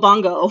 Bongo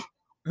Bongo.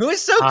 Who is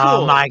so cool.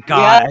 Oh my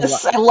god.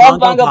 Yes, I love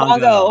Bongo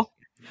Bongo.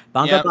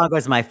 Bongo Bongo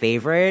is my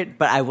favorite,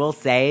 but I will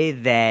say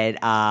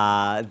that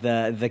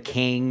the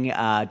King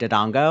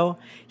Dodongo,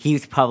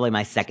 he's probably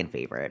my second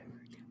favorite.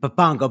 But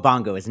Bongo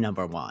Bongo is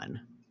number one.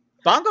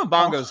 Bongo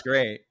Bongo's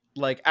great.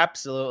 Like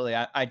absolutely.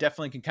 I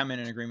definitely can come in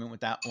agreement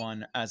with that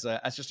one as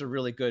just a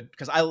really good,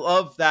 because I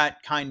love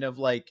that kind of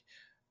like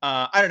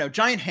I don't know,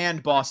 giant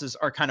hand bosses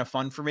are kind of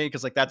fun for me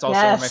because like that's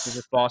also one of my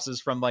favorite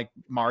bosses from like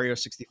Mario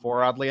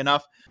 64, oddly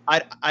enough.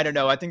 I don't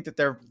know. I think that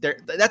they're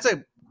that's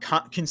a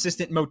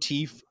consistent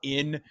motif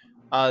in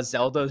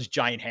Zelda's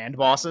giant hand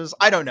bosses.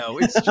 I don't know.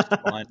 It's just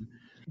fun.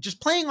 Just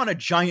playing on a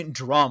giant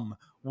drum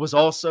was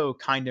also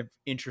kind of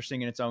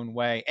interesting in its own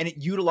way. And it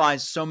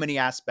utilized so many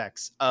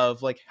aspects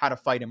of like how to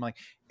fight him, like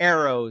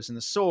arrows and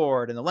the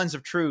sword and the lens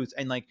of truth.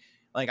 And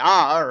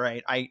all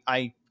right,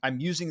 I'm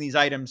using these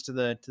items to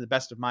the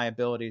best of my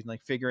abilities and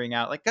like figuring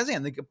out like, cause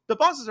again, the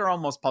bosses are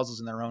almost puzzles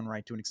in their own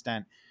right to an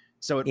extent.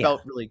 So it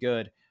felt really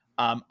good.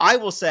 I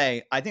will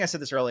say, I think I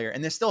said this earlier,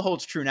 and this still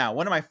holds true now.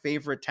 One of my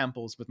favorite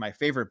temples with my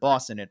favorite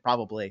boss in it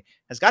probably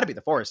has got to be the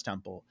Forest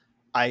Temple.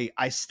 I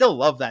still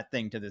love that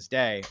thing to this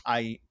day.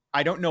 I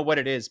don't know what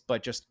it is,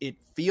 but just it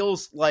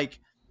feels like,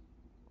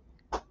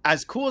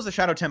 as cool as the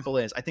Shadow Temple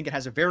is, I think it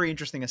has a very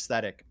interesting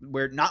aesthetic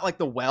where not like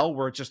the well,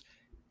 where it's just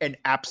an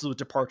absolute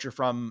departure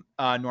from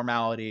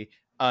normality,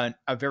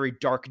 a very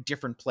dark,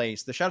 different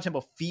place. The Shadow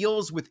Temple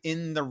feels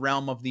within the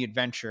realm of the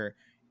adventure,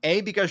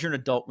 A, because you're an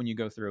adult when you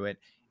go through it,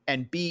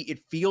 and B,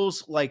 it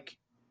feels like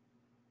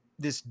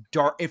this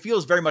dark, it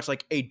feels very much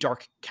like a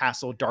dark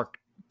castle, dark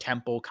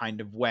temple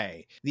kind of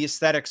way. The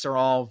aesthetics are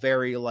all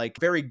very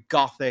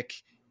gothic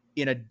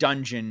in a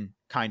dungeon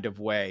kind of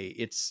way.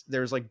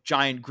 There's like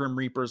giant Grim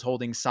Reapers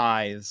holding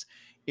scythes.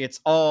 It's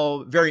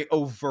all very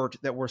overt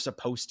that we're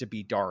supposed to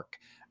be dark,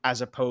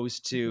 as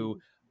opposed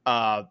to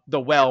the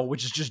well,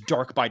 which is just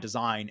dark by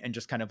design and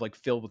just kind of like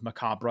filled with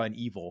macabre and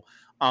evil.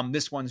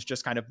 This one's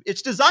just kind of,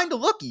 it's designed to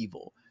look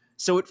evil.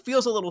 So it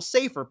feels a little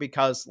safer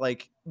because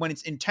like when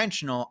it's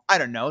intentional, I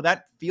don't know,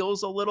 that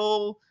feels a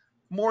little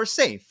more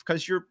safe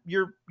because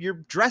you're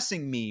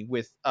dressing me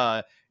with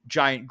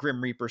giant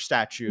Grim Reaper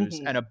statues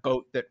and a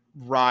boat that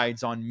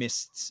rides on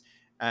mists,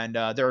 and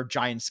there are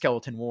giant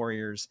skeleton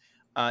warriors.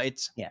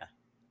 It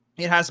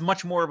has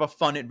much more of a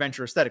fun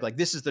adventure aesthetic. Like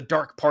this is the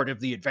dark part of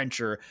the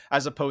adventure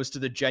as opposed to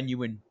the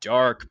genuine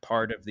dark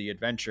part of the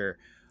adventure.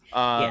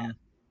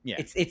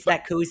 It's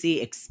that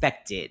cozy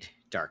expected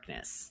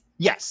darkness.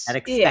 Yes. That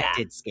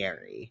expected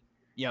scary.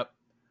 Yep.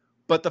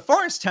 But the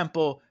Forest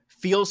Temple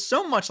feels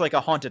so much like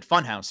a haunted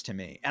funhouse to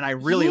me, and I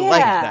really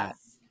like that.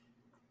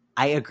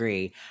 I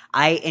agree.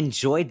 I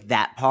enjoyed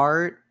that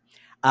part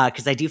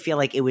because I do feel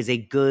like it was a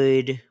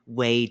good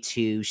way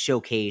to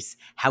showcase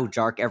how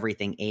dark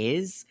everything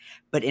is,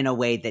 but in a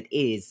way that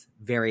is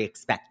very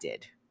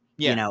expected,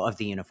 Yeah. of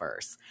the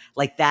universe.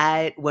 Like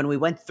that, when we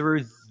went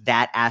through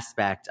that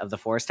aspect of the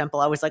Forest Temple,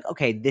 I was like,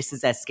 okay, this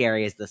is as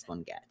scary as this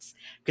one gets.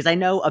 Because I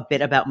know a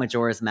bit about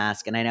Majora's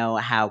Mask, and I know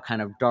how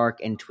kind of dark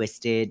and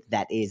twisted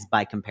that is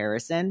by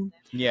comparison.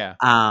 Yeah.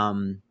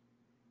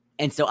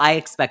 And so I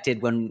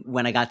expected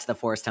when I got to the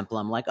Forest Temple,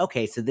 I'm like,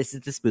 okay, so this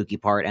is the spooky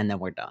part, and then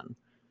we're done.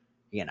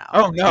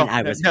 Oh, no. And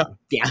I was no.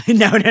 yeah,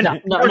 no, No,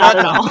 not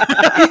at all.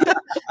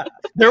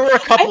 There were a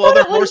couple thought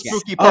other it more was-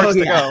 spooky parts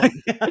to yeah.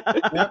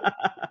 go.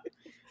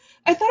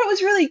 I thought it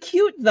was really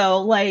cute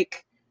though,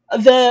 like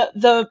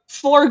the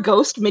four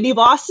ghost mini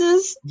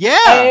bosses.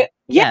 Yeah.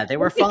 Yeah, they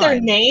were Look at their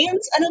fun.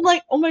 names, and I'm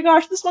like, oh my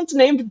gosh, this one's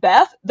named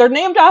Beth. They're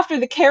named after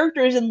the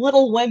characters in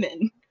Little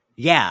Women.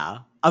 Yeah,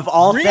 of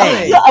all Really?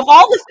 things. Of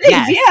all the things,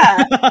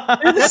 Yes. yeah.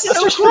 They're the That's so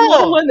sisters from cool.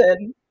 Little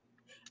Women.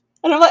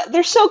 And I'm like,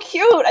 they're so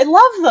cute. I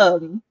love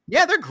them.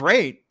 Yeah, they're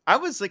great. I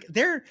was like,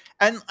 and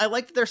I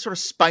like that they're sort of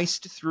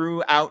spiced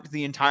throughout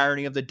the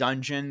entirety of the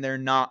dungeon. They're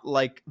not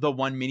like the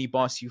one mini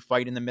boss you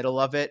fight in the middle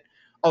of it,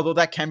 although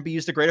that can be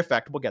used to great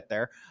effect. We'll get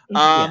there.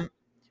 Yeah.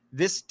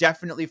 This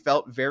definitely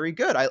felt very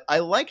good. I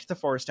liked the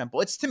Forest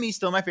Temple. It's to me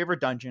still my favorite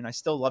dungeon. I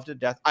still loved it to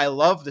death. I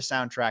love the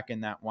soundtrack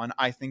in that one.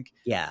 I think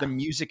Yeah. the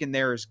music in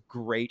there is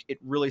great. It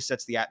really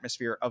sets the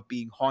atmosphere of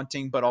being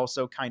haunting, but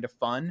also kind of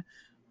fun.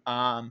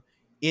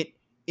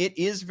 It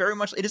is very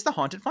much, it is the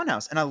haunted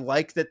funhouse. And I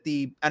like that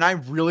and I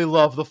really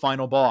love the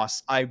final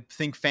boss. I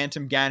think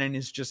Phantom Ganon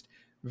is just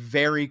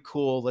very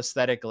cool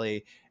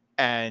aesthetically.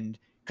 And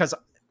because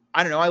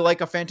I don't know, I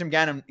like a Phantom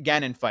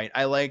Ganon fight.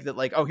 I like that,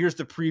 like, oh, here's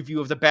the preview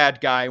of the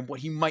bad guy, what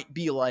he might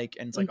be like.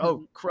 And it's like,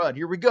 oh, crud,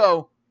 here we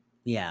go.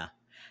 Yeah.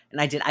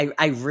 And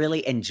I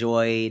really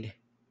enjoyed,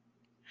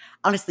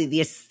 honestly, the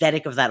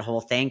aesthetic of that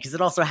whole thing, because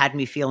it also had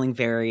me feeling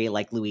very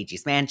like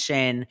Luigi's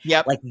Mansion.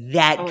 Yep. Like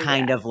that Oh,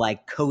 kind yeah. of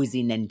like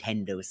cozy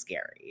Nintendo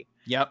scary.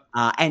 Yep.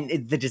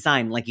 And the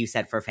design, like you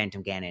said, for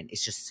Phantom Ganon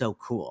is just so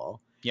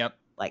cool. Yep.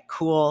 Like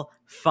cool,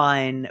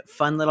 fun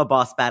little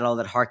boss battle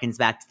that harkens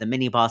back to the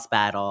mini boss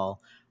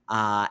battle.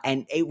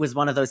 And it was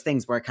one of those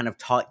things where it kind of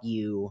taught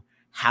you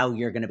how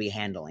you're going to be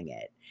handling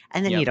it.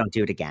 And then Yep. you don't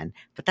do it again,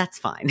 but that's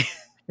fine.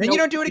 Then you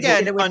don't do it You did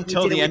again it with-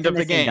 until you did the it end of the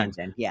within same game.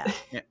 Dungeon. Yeah.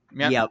 Yep.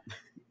 Yep.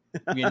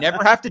 You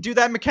never have to do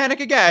that mechanic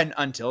again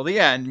until the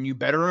end, and you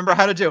better remember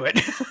how to do it.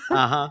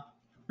 Uh-huh.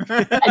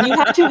 And you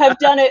have to have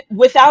done it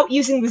without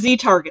using the Z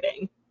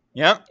targeting,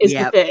 Yep. is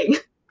Yep. the thing.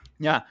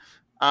 Yeah.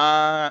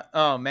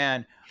 Oh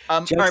man.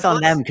 Jokes alright, on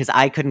but them because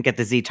I couldn't get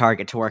the Z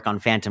target to work on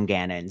Phantom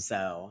Ganon.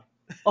 So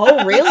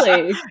Oh,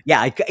 really?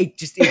 yeah,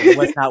 it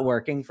was not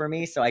working for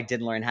me. So I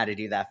did learn how to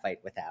do that fight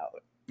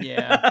without.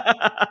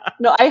 Yeah.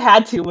 No, I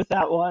had to with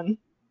that one.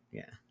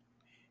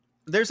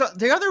 There's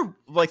the other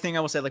like thing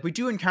I will say, like we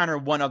do encounter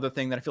one other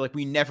thing that I feel like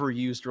we never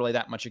used really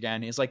that much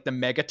again is like the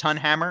Megaton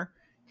hammer.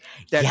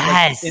 That, like,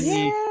 Yes.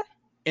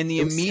 in the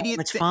It was immediate so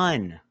much thi-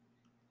 fun.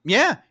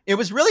 Yeah, it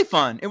was really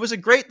fun. It was a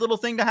great little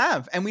thing to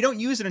have, and we don't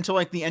use it until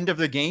like the end of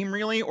the game,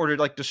 really, or to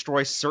like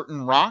destroy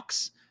certain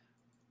rocks.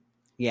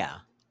 Yeah.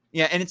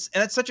 Yeah, and it's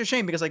such a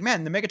shame because like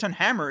man, the Megaton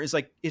hammer is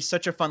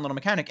such a fun little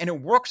mechanic, and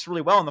it works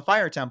really well in the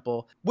Fire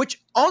Temple.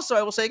 Which also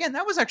I will say again,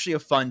 that was actually a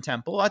fun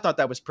temple. I thought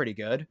that was pretty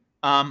good.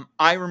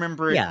 I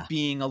remember it Yeah.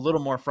 being a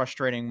little more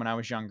frustrating when I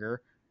was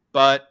younger,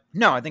 but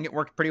no, I think it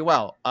worked pretty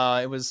well.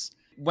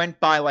 Went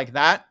by like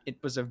that. It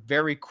was a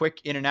very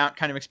quick in and out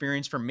kind of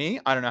experience for me.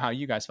 I don't know how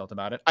you guys felt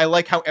about it. I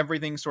like how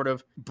everything sort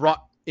of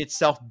brought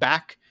itself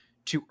back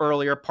to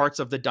earlier parts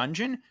of the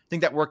dungeon. I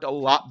think that worked a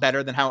lot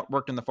better than how it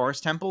worked in the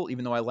Forest Temple,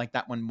 even though I like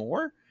that one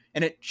more.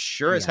 And it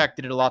sure as Yeah. heck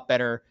did it a lot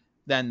better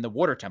than the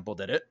Water Temple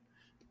did it.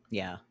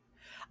 Yeah.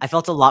 I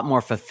felt a lot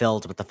more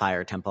fulfilled with the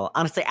Fire Temple.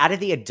 Honestly, out of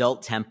the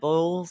adult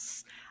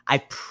temples, I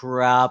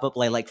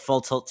probably like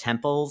full tilt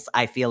temples.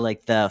 I feel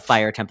like the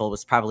Fire Temple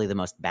was probably the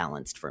most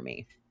balanced for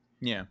me.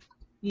 Yeah.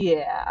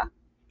 Yeah.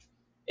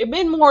 It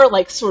made more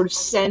like sort of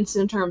sense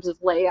in terms of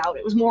layout.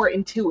 It was more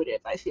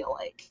intuitive, I feel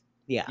like.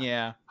 Yeah.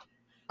 Yeah.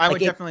 I Like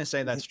would it- definitely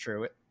say that's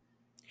true.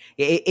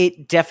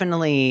 It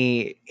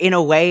definitely, in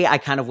a way, I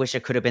kind of wish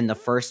it could have been the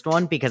first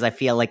one because I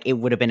feel like it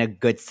would have been a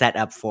good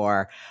setup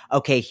for,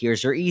 okay,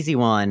 here's your easy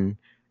one.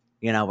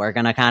 We're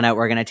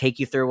gonna take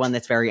you through one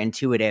that's very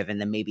intuitive, and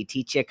then maybe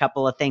teach you a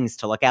couple of things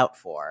to look out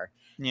for,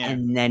 Yeah.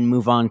 and then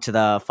move on to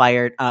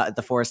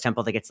the Forest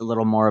Temple that gets a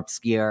little more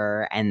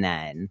obscure, and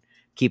then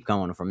keep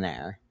going from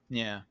there.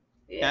 Yeah.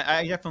 Yeah.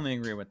 I definitely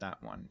agree with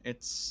that one.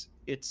 It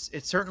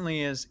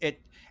certainly is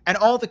it, and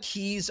all the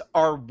keys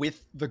are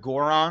with the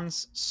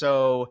Gorons,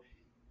 so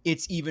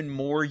it's even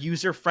more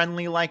user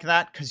friendly like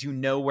that because you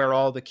know where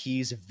all the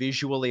keys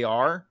visually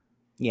are.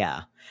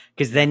 Yeah,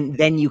 because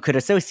then you could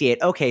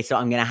associate. Okay, so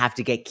I'm gonna have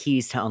to get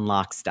keys to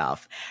unlock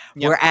stuff.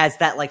 Yep. Whereas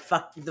that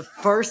the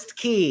first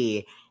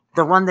key,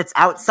 the one that's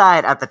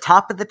outside at the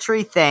top of the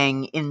tree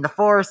thing in the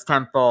Forest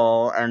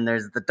Temple, and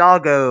there's the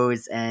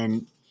doggos,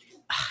 and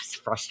it's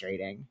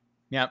frustrating.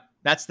 Yep.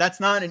 That's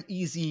not an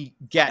easy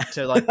get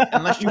to, like,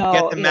 unless you No,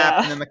 get the map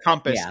yeah. and then the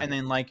compass Yeah. and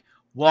then like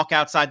walk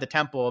outside the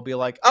temple and be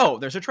like, oh,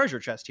 there's a treasure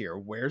chest here.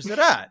 Where's it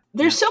at?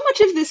 There's so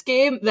much of this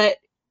game that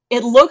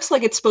it looks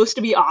like it's supposed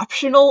to be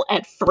optional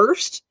at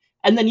first,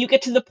 and then you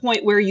get to the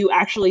point where you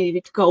actually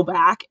need to go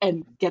back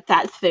and get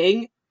that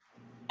thing,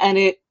 and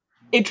it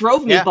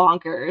drove me Yeah.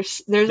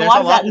 bonkers. There's a There's lot a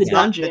of lot that in the that's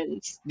not-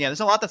 dungeons. Yeah, there's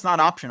a lot that's not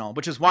optional,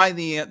 which is why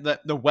the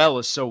well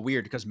is so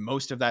weird, because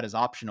most of that is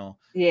optional.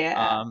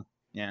 Yeah.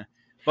 Yeah.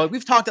 But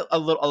we've talked a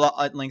lot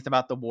at length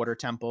about the water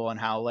temple and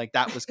how like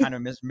that was kind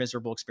of a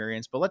miserable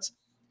experience. But let's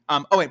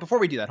oh wait, before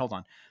we do that, hold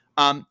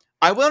on.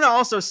 I want to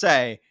also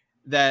say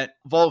that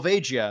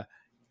Volvagia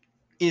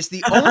is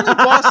the only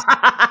boss.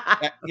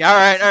 Yeah, all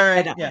right.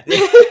 I know. Yeah.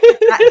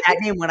 that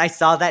name, when I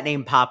saw that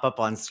name pop up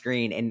on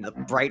screen in the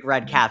bright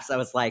red caps, I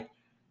was like,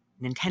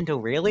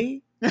 Nintendo,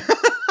 really?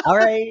 All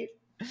right.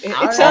 It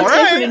All sounds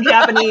right. different in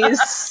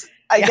Japanese,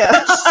 I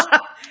guess.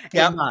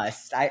 Yep. It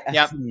must.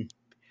 Yep.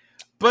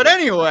 But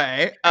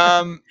anyway,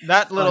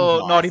 that little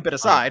boss. naughty bit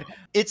aside,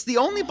 it's the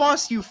only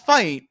boss you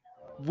fight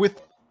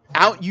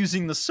without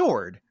using the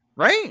sword,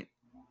 right?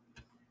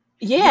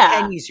 You Yeah.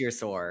 can use your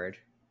sword.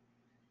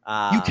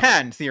 You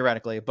can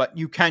theoretically, but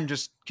you can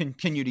just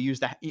continue to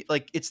use that.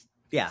 Like it's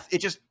Yeah. it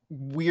just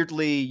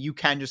weirdly you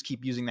can just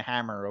keep using the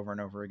hammer over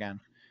and over again.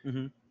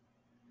 Mm-hmm.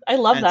 I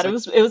love And that.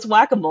 it's It was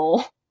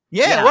whack-a-mole.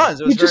 Yeah, Yeah. it was.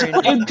 It You was just very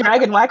played interesting.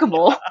 Dragon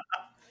Whack-a-Mole.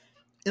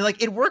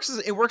 Like it works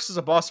as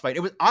a boss fight.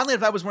 It was oddly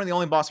that was one of the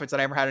only boss fights that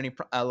I ever had any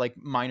like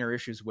minor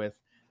issues with.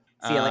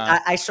 See,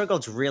 like I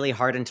struggled really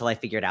hard until I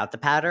figured out the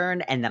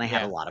pattern, and then I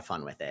had Yeah. a lot of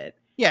fun with it.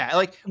 Yeah,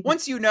 like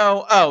once you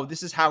know, oh,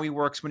 this is how he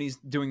works when he's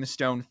doing the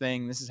stone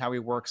thing. This is how he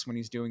works when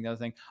he's doing the other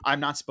thing. I'm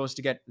not supposed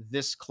to get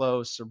this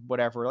close or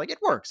whatever. Like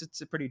it works.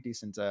 It's a pretty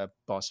decent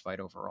boss fight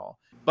overall.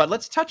 But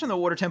let's touch on the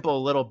Water Temple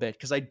a little bit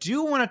because I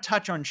do want to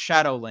touch on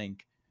Shadow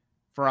Link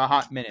for a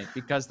hot minute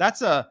because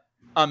that's a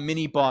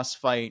mini boss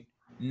fight,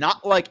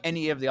 not like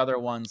any of the other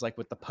ones, like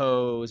with the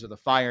pose or the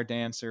fire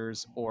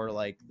dancers or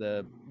like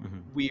the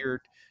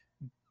weird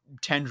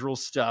tendril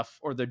stuff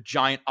or the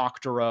giant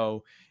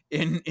Octoro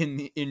in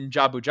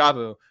Jabu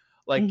Jabu.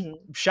 Like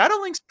Shadow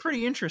Link's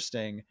pretty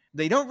interesting.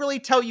 They don't really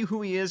tell you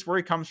who he is, where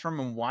he comes from,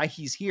 and why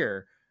he's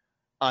here.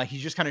 He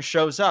just kind of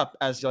shows up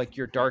as like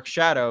your dark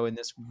shadow in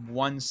this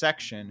one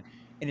section,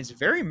 and it's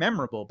very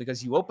memorable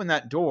because you open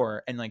that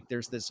door and like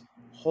there's this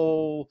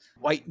whole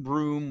white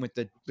room with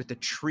the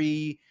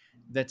tree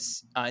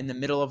that's in the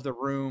middle of the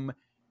room,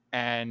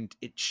 and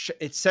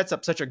it sets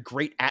up such a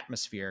great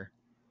atmosphere.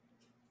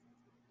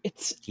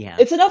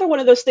 It's another one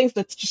of those things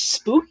that's just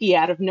spooky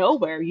out of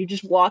nowhere. You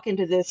just walk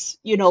into this,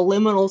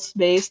 liminal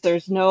space.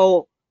 There's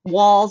no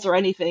walls or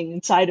anything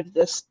inside of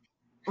this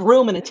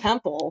room in a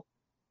temple.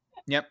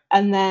 Yep.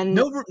 And then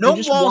no you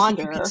just walls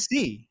wander. that you can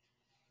see.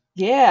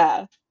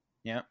 Yeah.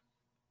 Yep.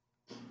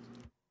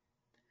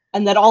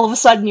 And then all of a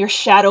sudden your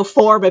shadow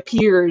form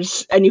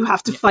appears and you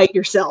have to fight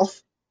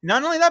yourself.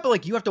 Not only that, but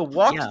like you have to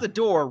walk to the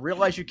door,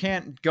 realize you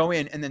can't go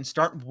in, and then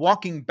start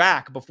walking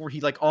back before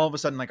he like all of a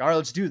sudden like, all right,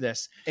 let's do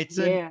this. It's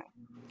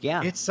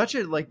it's such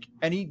a like,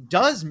 and he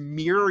does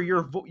mirror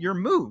your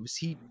moves.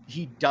 He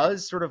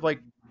does sort of like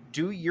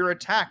do your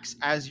attacks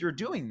as you're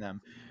doing them,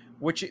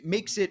 which it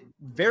makes it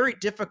very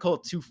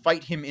difficult to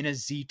fight him in a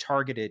Z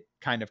targeted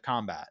kind of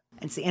combat.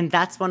 And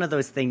that's one of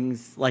those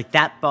things. Like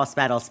that boss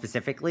battle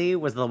specifically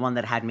was the one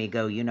that had me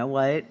go, you know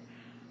what?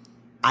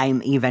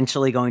 I'm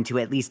eventually going to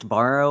at least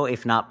borrow,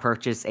 if not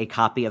purchase, a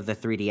copy of the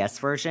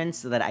 3DS version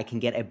so that I can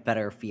get a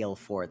better feel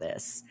for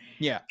this.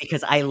 Yeah.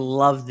 Because I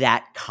love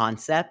that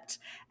concept.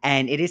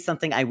 And it is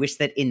something I wish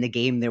that in the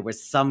game there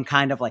was some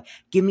kind of like,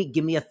 give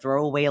me a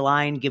throwaway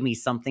line, give me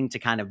something to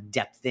kind of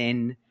depth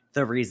in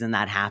the reason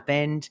that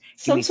happened.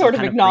 Give me some sort of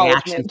reaction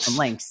acknowledgement from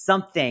Link,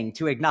 something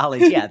to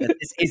acknowledge, that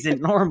this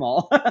isn't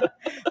normal.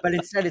 But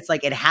instead it's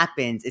like, it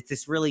happens. It's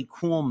this really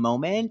cool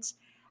moment.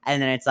 And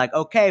then it's like,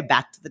 okay,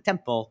 back to the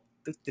temple.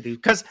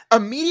 Because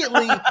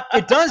immediately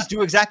it does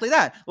do exactly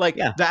that. Like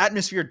the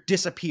atmosphere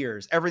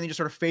disappears, everything just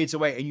sort of fades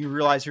away, and you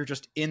realize you're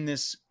just in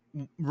this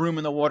room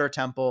in the water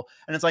temple,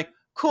 and it's like,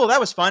 cool, that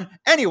was fun.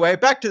 Anyway,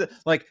 back to the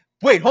like.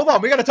 Wait, hold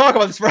on, we got to talk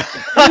about this.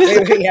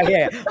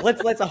 Yeah.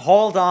 Let's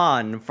hold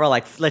on for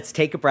like. Let's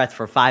take a breath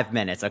for 5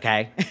 minutes,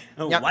 okay?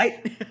 Yep.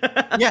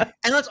 What? Yeah,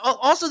 and let's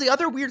also the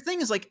other weird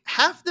thing is like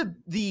half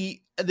the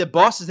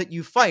bosses that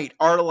you fight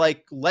are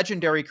like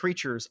legendary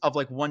creatures of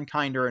like one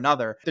kind or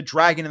another. The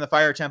dragon in the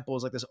fire temple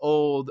is like this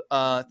old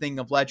thing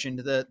of legend.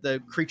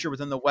 The creature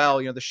within the well,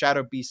 the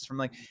shadow beast from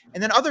like,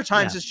 and then other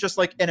times it's just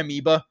like an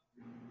amoeba.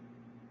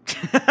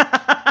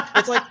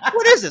 It's like,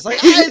 what is this? Like,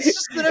 it's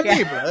just an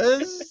amoeba.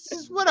 It's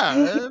just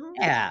whatever.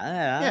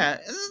 Yeah.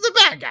 This is the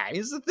bad guy.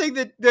 He's the thing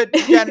that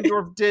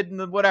Ganondorf did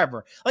and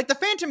whatever. Like the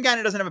Phantom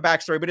Ganon doesn't have a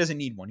backstory, but doesn't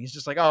need one. He's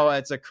just like, oh,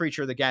 it's a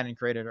creature that Ganon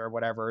created or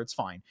whatever. It's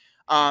fine.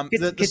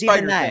 The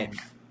spider thing.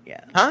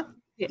 Yeah. Huh?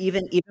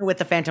 Even with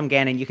the Phantom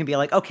Ganon, you can be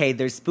like, okay,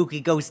 there's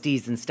spooky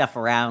ghosties and stuff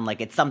around.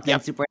 Like it's something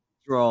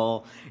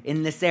supernatural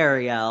in this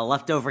area,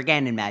 leftover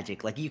Ganon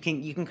magic. Like you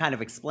can kind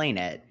of explain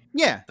it.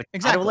 Yeah, but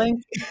exactly. Shadow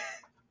Link?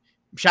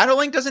 Shadow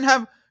Link doesn't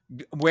have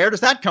Where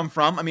does that come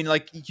from? I mean,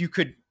 like, you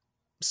could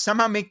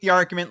somehow make the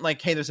argument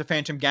like, hey, there's a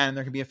Phantom Ganon,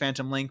 there could be a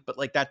Phantom Link, but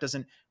like that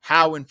doesn't,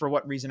 how and for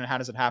what reason and how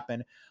does it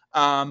happen?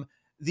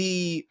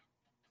 The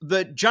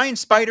giant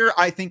spider,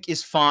 I think,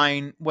 is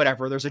fine.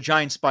 Whatever. There's a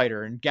giant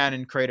spider, and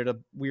Ganon created a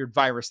weird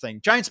virus thing.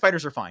 Giant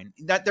spiders are fine.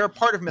 That they're a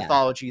part of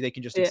mythology. They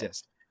can just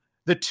exist.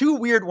 The two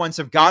weird ones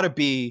have got to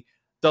be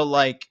the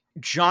like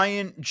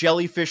giant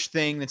jellyfish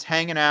thing that's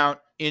hanging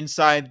out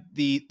inside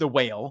the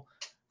whale,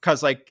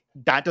 because like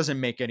that doesn't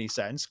make any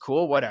sense.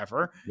 Cool,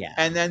 whatever. Yeah.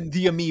 And then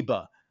the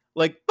amoeba.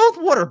 Like, both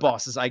water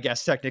bosses, I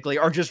guess, technically,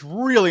 are just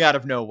really out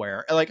of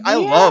nowhere. Like, I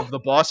love the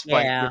boss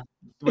fight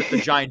with the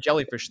giant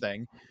jellyfish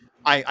thing.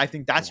 I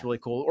think that's really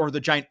cool. Or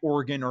the giant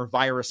organ or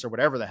virus or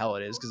whatever the hell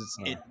it is, because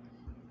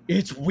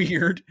it's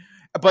weird.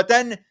 But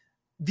then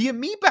the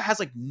amoeba has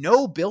like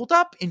no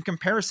buildup in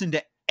comparison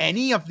to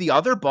any of the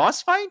other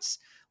boss fights.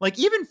 Like,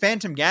 even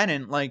Phantom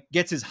Ganon like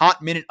gets his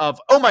hot minute of,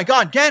 oh my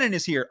god, Ganon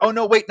is here. Oh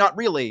no, wait, not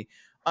really.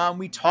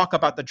 We talk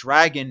about the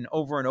dragon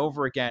over and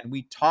over again.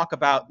 We talk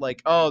about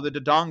like, oh, the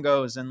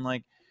Dodongos and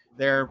like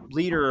their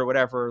leader or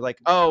whatever. Like,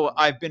 oh,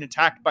 I've been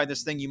attacked by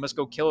this thing. You must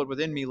go kill it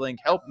within me, Link.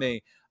 Help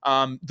me.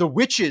 The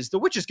witches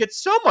get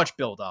so much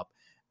build up.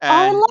 And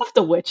I love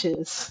the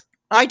witches.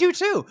 I do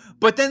too.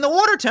 But then the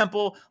water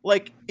temple,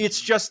 like,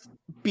 it's just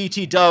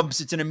BT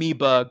dubs. It's an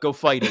amoeba. Go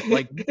fight it.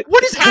 Like,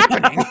 what is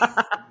happening?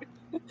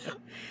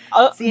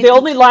 The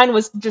only line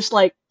was just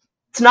like,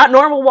 it's not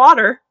normal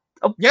water.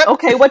 Oh, yep.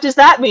 Okay, what does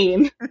that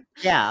mean?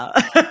 Yeah.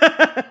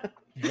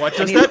 What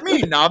does that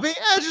mean, Navi?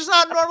 It's just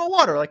not normal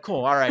water. Like,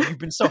 cool. All right. You've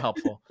been so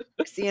helpful.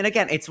 See, and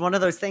again, it's one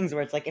of those things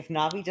where it's like, if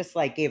Navi just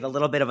like gave a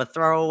little bit of a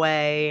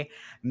throwaway,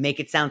 make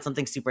it sound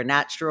something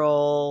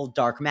supernatural,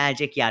 dark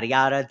magic, yada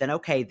yada, then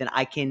okay, then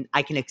I can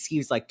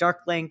excuse like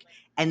Dark Link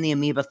and the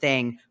amoeba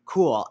thing.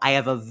 Cool. I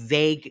have a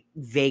vague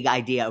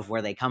idea of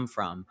where they come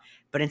from.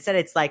 But instead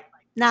it's like,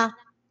 nah.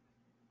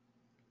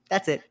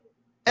 That's it.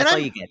 That's all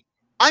you get.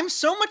 I'm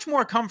so much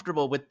more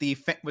comfortable with the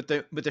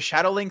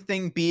Shadow Link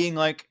thing being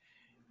like,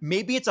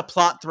 maybe it's a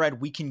plot thread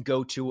we can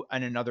go to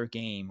in another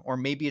game, or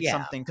maybe it's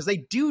something, because they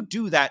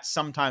do that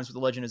sometimes with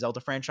the Legend of Zelda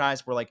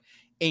franchise, where like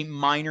a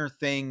minor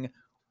thing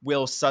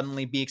will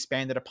suddenly be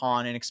expanded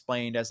upon and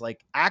explained as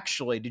like,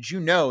 actually, did you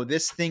know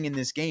this thing in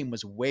this game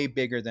was way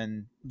bigger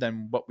than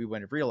what we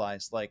would have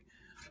realized? Like,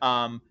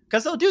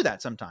 because they'll do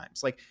that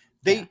sometimes. Like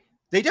they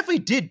definitely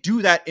did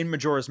do that in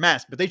Majora's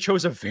Mask, but they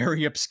chose a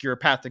very obscure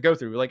path to go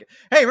through. Like,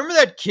 hey, remember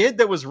that kid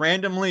that was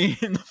randomly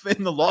in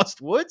the Lost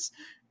Woods?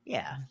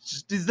 Yeah.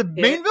 He's the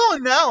main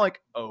villain now.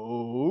 Like,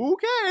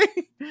 okay.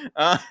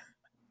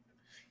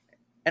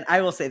 And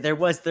I will say there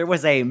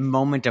was a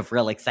moment of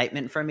real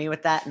excitement for me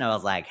with that, and I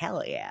was like,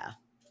 hell yeah.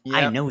 Yep.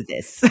 I know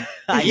this.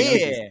 I know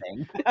this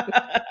thing.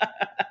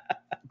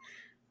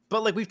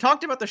 But like, we've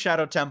talked about the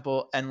Shadow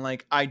Temple, and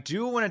like, I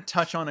do want to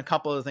touch on a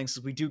couple of things.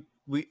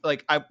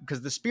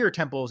 Because the Spirit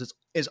Temple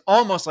is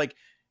almost like,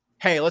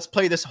 hey, let's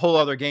play this whole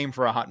other game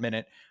for a hot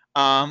minute.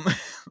 We'll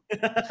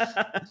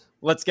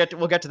get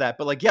to that.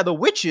 But like, yeah, the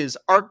witches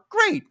are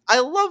great. I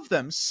love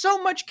them.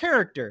 So much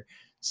character.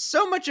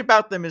 So much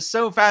about them is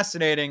so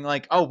fascinating.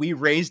 Like, oh, we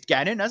raised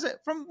Ganon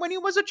from when he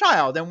was a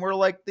child, and we're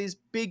like these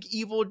big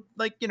evil,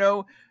 like, you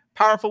know,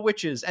 powerful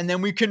witches, and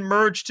then we can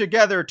merge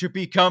together to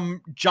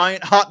become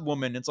giant hot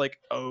woman. It's like,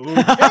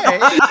 okay.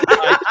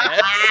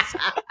 I guess.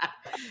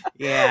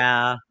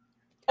 Yeah.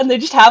 And they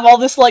just have all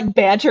this like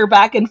banter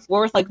back and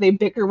forth, like they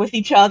bicker with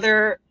each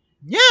other.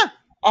 Yeah.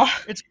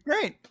 It's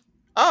great.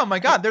 Oh my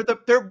god, they're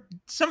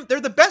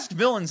the best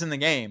villains in the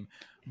game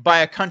by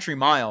a country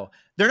mile.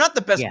 They're not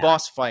the best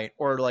boss fight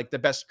or like the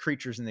best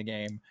creatures in the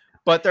game,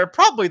 but they're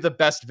probably the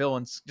best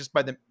villains just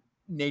by the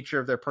nature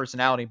of their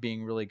personality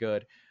being really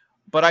good.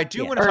 But I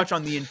do want to touch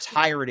on the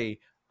entirety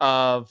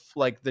of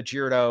like the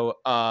Gerudo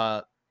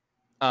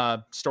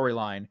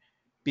storyline,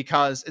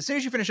 because as soon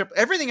as you finish up,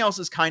 everything else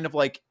is kind of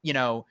like, you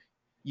know,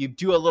 you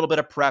do a little bit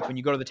of prep and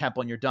you go to the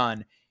temple and you're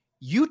done.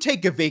 You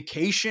take a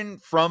vacation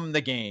from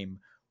the game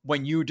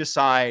when you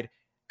decide,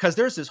 because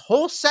there's this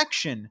whole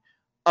section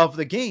of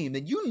the game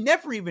that you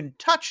never even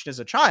touched as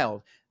a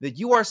child, that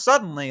you are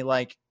suddenly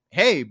like,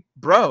 hey,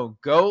 bro,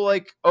 go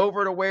like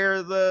over to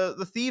where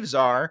the thieves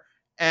are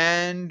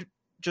and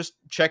just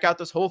check out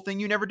this whole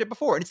thing you never did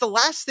before. And it's the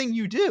last thing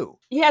you do.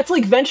 Yeah, it's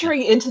like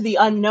venturing into the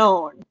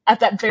unknown at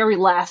that very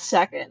last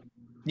second.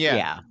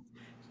 Yeah.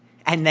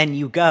 And then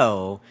you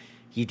do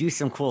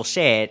some cool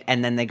shit,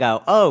 and then they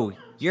go, oh,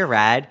 you're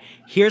rad.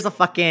 Here's a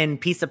fucking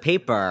piece of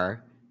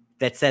paper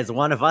that says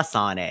one of us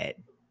on it.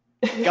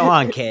 Go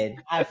on, kid.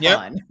 Have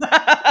fun.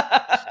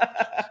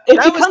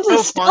 It becomes a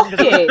stealth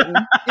game.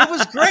 It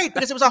was great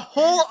because it was a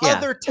whole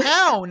other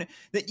town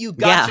that you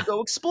got to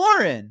go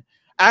explore in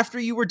after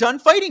you were done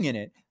fighting in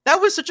it.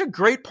 That was such a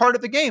great part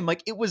of the game.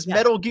 Like, it was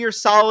Metal Gear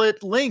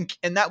Solid Link,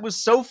 and that was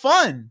so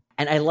fun.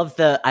 And I love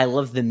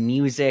the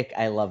music.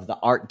 I love the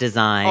art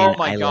design. Oh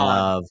my God.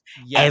 I love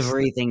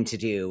everything to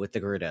do with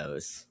the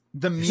Gerudos.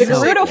 The music. The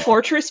Gerudo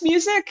Fortress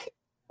music?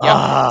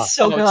 Yeah,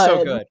 so good.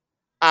 So good.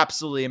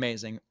 absolutely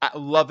amazing. I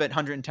love it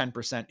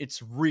 110%.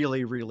 It's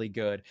really, really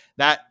good.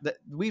 That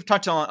we've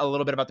touched on a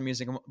little bit about the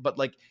music, but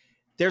like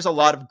there's a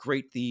lot of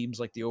great themes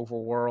like the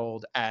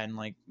overworld and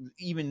like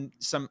even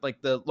some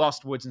like the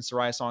Lost Woods and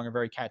Sarai song are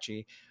very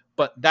catchy.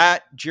 But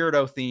that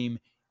Gyarados theme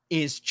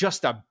is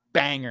just a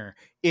banger.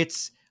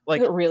 It's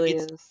like It really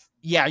is.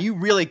 yeah, you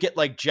really get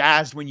like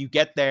jazzed when you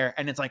get there,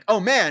 and it's like, oh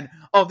man,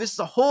 this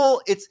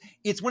is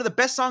it's one of the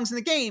best songs in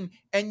the game,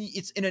 and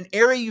it's in an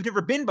area you've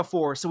never been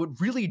before, so it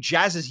really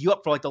jazzes you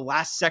up for like the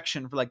last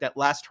section, for like that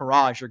last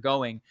hurrah as you're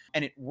going,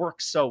 and it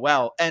works so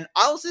well. And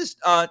I'll just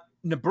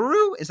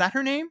Nabooru, is that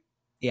her name?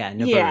 Yeah,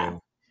 Nabooru. Yeah.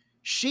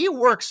 She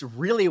works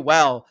really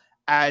well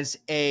as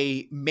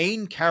a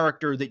main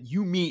character that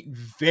you meet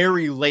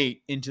very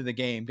late into the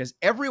game, because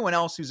everyone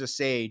else who's a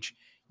sage,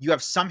 you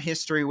have some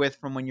history with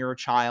from when you're a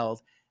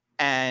child,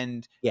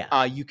 and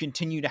you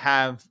continue to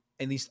have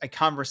at least a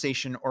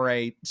conversation or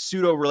a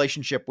pseudo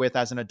relationship with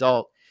as an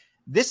adult.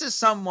 This is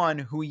someone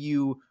who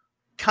you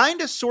kind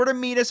of sort of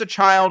meet as a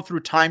child through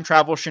time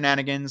travel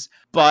shenanigans,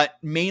 but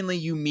mainly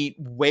you meet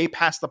way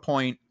past the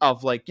point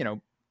of like, you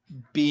know,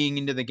 being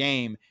into the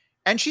game.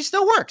 And she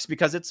still works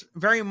because it's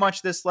very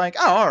much this like,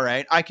 oh, all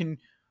right, I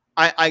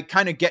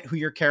kind of get who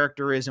your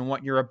character is and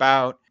what you're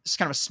about. It's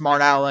kind of a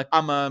smart aleck.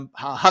 I'm a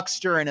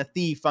huckster and a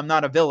thief. I'm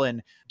not a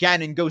villain.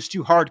 Ganon goes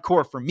too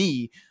hardcore for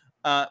me,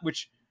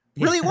 which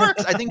really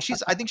works. I think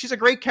she's a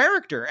great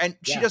character, and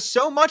she does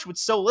so much with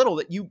so little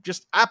that you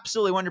just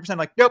absolutely 100%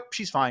 like, nope,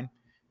 she's fine.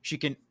 She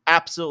can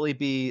absolutely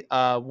be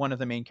one of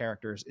the main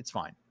characters. It's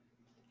fine.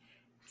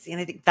 See,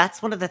 and I think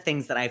that's one of the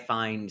things that I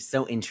find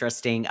so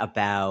interesting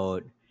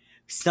about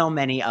so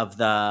many of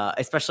the,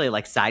 especially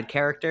like side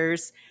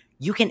characters.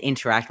 You can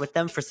interact with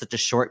them for such a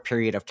short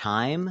period of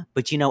time,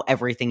 but you know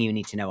everything you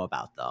need to know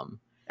about them.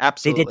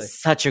 Absolutely. They did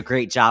such a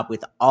great job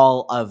with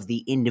all of the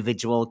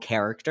individual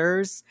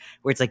characters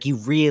where it's like you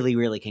really,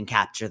 really can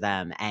capture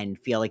them and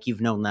feel like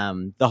you've known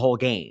them the whole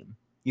game.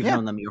 You've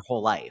known them your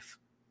whole life.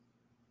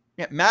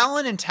 Yeah,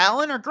 Malon and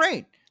Talon are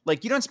great.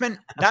 Like, you don't spend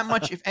that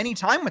much, if any,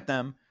 time with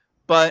them,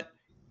 but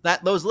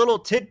those little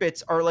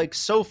tidbits are like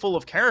so full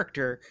of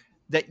character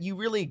that you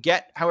really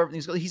get how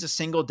everything's going. He's a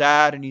single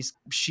dad, and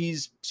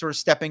she's sort of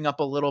stepping up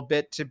a little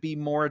bit to be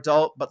more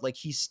adult, but like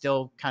he's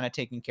still kind of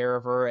taking care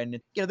of her. And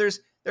you know, there's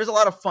a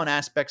lot of fun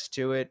aspects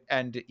to it,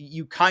 and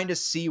you kind of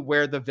see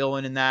where the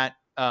villain in that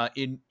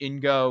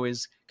Ingo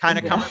is kind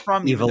of coming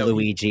from. Evil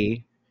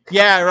Luigi.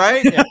 Yeah,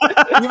 right. Yeah.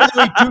 Even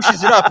though he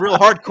douches it up real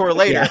hardcore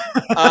later,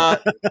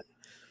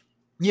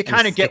 you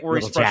kind of get where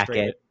he's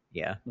frustrated.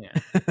 Yeah.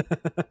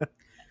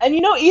 And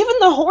you know, even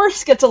the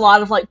horse gets a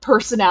lot of like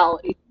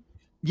personality.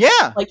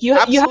 Yeah, like you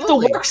have to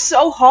work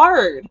so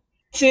hard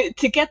to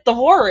get the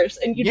horse,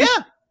 and you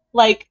just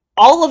like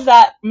all of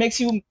that makes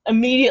you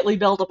immediately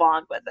build a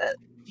bond with it.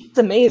 It's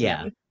amazing.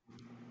 Yeah.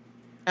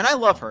 And I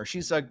love her.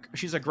 She's a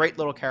great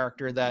little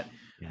character that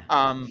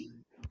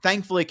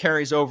thankfully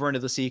carries over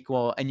into the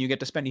sequel, and you get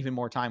to spend even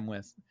more time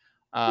with.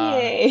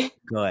 Yay!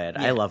 Good.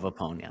 I love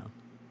Epona.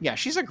 Yeah,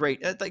 she's a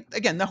great. Like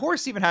again, the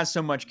horse even has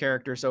so much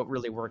character, so it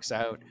really works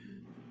out.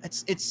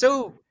 It's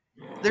so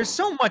there's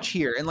so much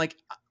here, and like.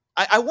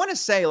 I want to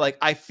say, like,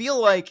 I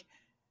feel like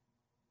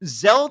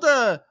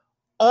Zelda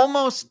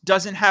almost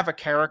doesn't have a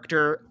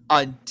character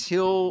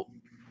until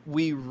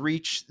we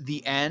reach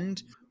the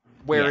end,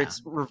 where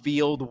it's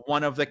revealed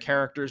one of the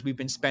characters we've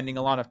been spending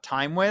a lot of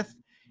time with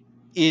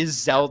is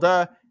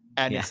Zelda,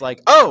 and it's like,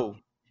 oh,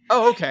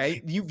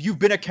 okay, you've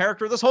been a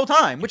character this whole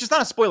time, which is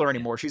not a spoiler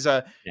anymore. She's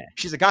a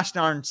gosh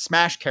darn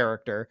Smash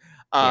character.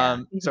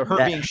 So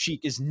her being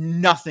Sheik is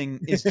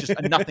just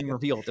a nothing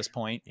reveal at this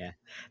point. Yeah.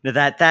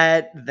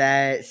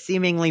 That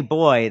seemingly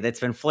boy that's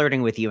been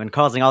flirting with you and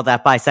causing all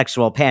that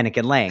bisexual panic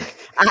in Link.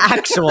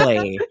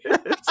 Actually,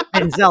 it's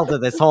been Zelda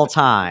this whole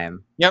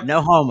time. Yep.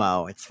 No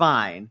homo. It's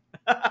fine.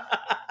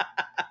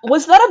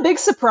 Was that a big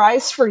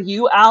surprise for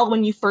you, Al,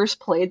 when you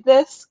first played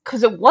this?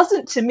 Because it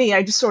wasn't to me.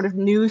 I just sort of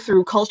knew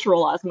through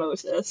cultural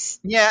osmosis.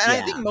 Yeah, and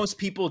I think most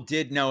people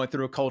did know it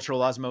through a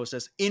cultural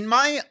osmosis. When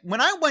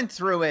I went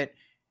through it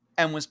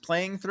and was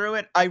playing through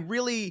it,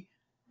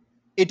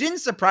 it didn't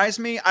surprise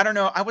me. I don't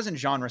know. I wasn't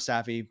genre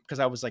savvy because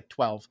I was like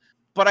 12,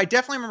 but I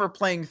definitely remember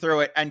playing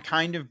through it and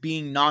kind of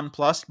being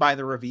nonplussed by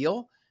the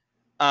reveal.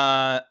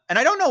 And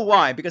I don't know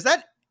why, because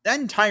that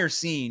entire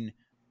scene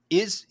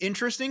is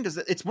interesting because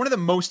it's one of the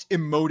most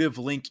emotive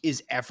Link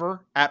is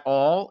ever at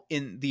all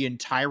in the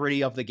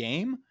entirety of the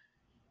game,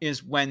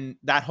 is when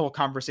that whole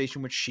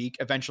conversation with Sheik,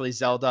 eventually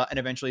Zelda, and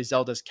eventually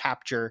Zelda's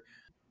capture.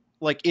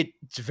 Like,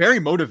 it's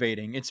very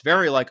motivating. It's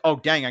very like, oh,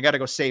 dang, I got to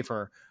go save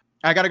her.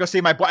 I got to go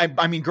save my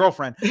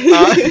girlfriend.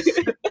 It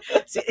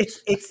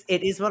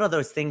is one of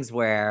those things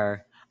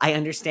where I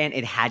understand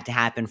it had to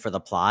happen for the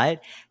plot,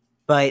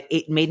 but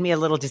it made me a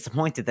little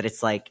disappointed that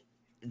it's like,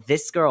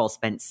 this girl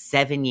spent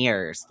 7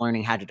 years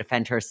learning how to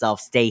defend herself,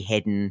 stay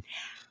hidden,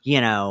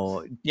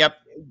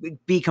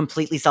 be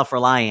completely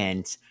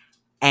self-reliant.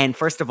 And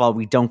first of all,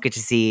 we don't get to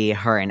see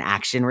her in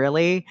action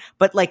really,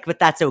 but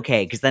that's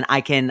okay. Cause then I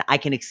can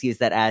excuse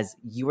that as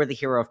you were the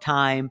hero of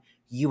time.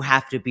 you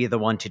have to be the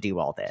one to do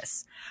all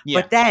this.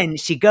 Yeah. But then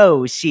she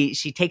goes, she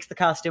takes the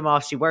costume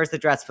off, she wears the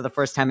dress for the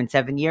first time in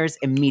 7 years,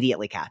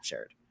 immediately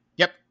captured.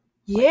 Yep.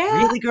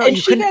 Yeah, really, girl? and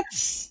You she couldn't-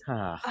 gets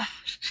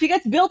she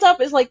gets built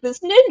up as like this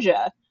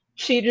ninja.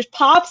 She just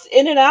pops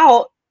in and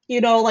out,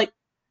 like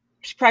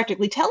she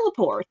practically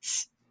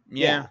teleports.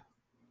 Yeah.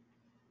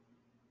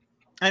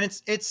 And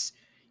it's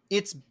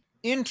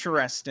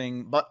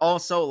interesting, but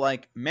also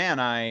like, man,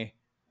 I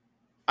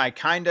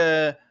kind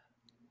of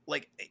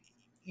like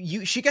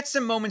she gets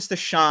some moments to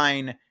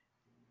shine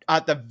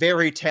at the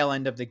very tail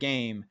end of the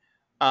game.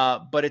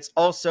 But it's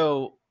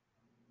also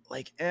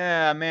like,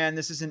 man,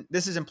 this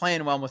isn't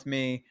playing well with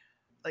me.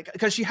 Like,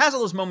 because she has all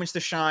those moments to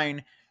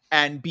shine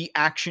and be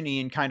actiony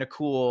and kind of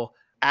cool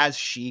as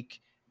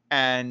Sheik,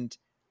 and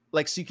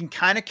like, so you can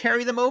kind of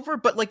carry them over.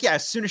 But like, yeah,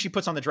 as soon as she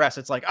puts on the dress,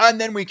 it's like, and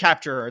then we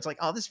capture her. It's like,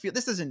 oh, this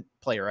doesn't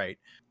play right.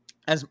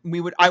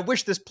 I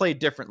wish this played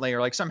differently, or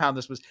like somehow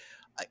this was.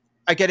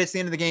 I get it's the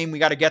end of the game. We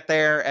got to get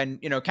there, and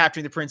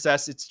capturing the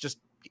princess. It's just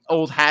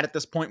old hat at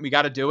this point. We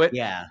got to do it.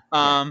 Yeah. We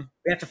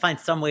have to find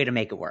some way to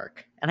make it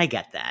work, and I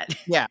get that.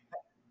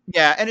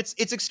 Yeah, and it's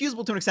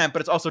excusable to an extent, but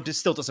it's also just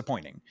still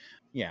disappointing.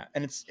 Yeah,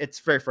 and it's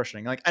very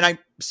frustrating. Like, and I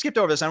skipped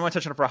over this. I want to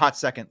touch on it for a hot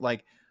second.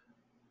 Like,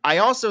 I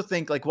also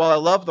think, like, while I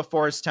love the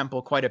Forest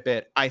Temple quite a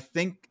bit, I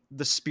think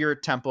the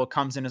Spirit Temple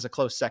comes in as a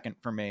close second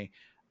for me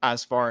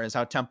as far as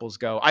how temples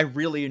go. I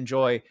really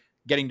enjoy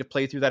getting to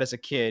play through that as a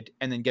kid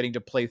and then getting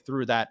to play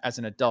through that as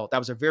an adult. That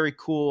was a very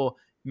cool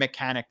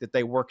mechanic that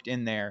they worked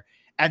in there.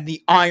 And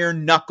the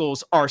iron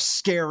knuckles are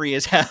scary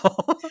as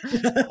hell.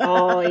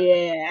 Oh,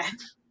 yeah.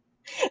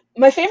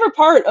 My favorite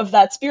part of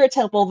that Spirit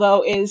Temple,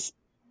 though, is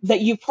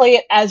that you play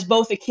it as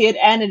both a kid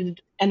and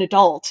an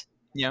adult.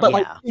 Yeah. But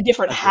like two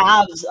different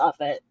halves of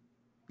it.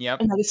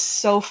 Yep. And that is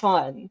so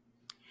fun.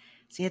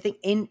 See, I think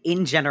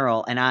in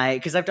general, and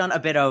because I've done a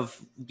bit of,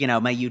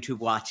 my YouTube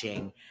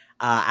watching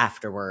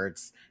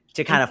afterwards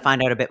to kind of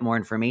find out a bit more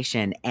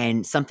information.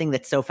 And something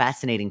that's so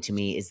fascinating to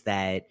me is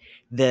that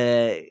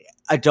the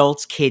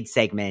adult kid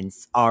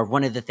segments are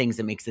one of the things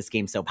that makes this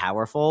game so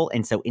powerful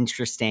and so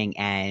interesting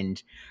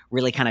and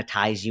really kind of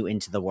ties you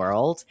into the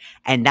world.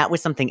 And that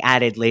was something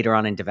added later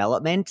on in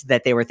development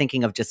that they were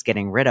thinking of just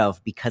getting rid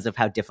of because of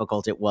how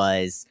difficult it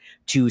was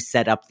to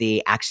set up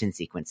the action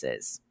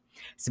sequences.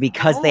 So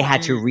because they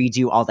had to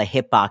redo all the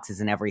hitboxes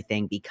and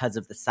everything because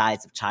of the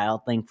size of Child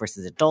Link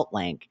versus Adult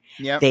Link,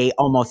 they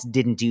almost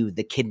didn't do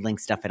the Kid Link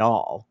stuff at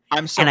all.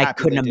 I'm so I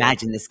couldn't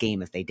imagine this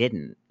game if they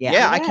didn't.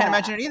 Yeah, I can't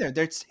imagine it either.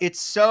 It's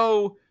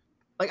so,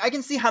 like, I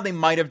can see how they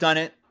might have done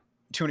it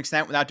to an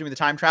extent without doing the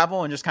time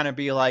travel and just kind of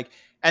be like,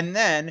 and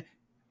then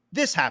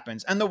this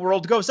happens and the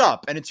world goes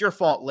up and it's your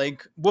fault,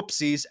 Link.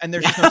 Whoopsies. And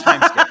there's just no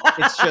time skip.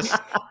 It's just,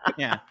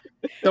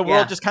 the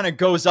world just kind of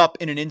goes up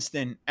in an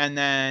instant, and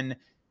then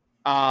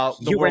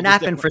you were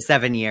napping for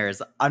 7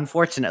 years,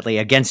 unfortunately,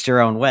 against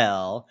your own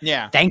will.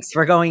 Yeah. Thanks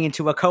for going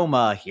into a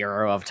coma,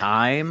 hero of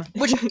time.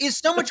 Which is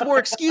so much more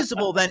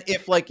excusable than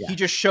if, like, he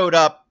just showed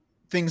up,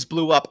 things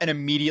blew up, and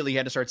immediately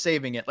had to start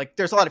saving it. Like,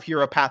 there's a lot of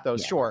hero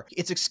pathos, sure.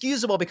 It's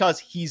excusable because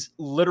he's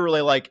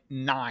literally, like,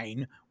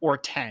 9 or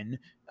 10.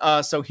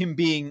 So him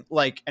being,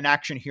 like, an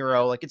action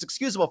hero, like, it's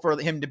excusable for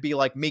him to be,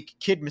 like, make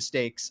kid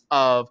mistakes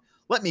of,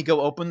 let me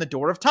go open the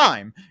door of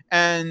time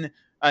and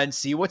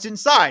see what's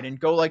inside and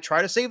go, like,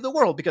 try to save the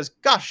world because,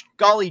 gosh,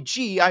 golly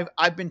gee,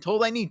 I've been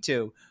told I need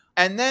to.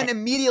 And then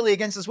immediately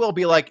against his will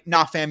be like,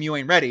 nah, fam, you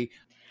ain't ready.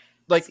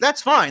 Like,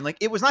 that's fine. Like,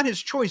 it was not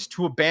his choice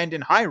to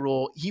abandon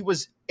Hyrule. He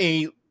was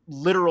a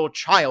literal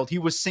child. He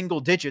was single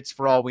digits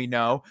for all we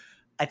know.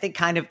 I think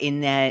kind of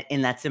in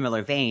that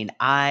similar vein,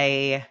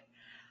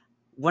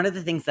 one of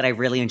the things that I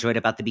really enjoyed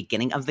about the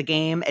beginning of the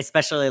game,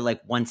 especially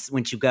like once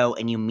you go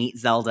and you meet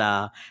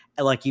Zelda,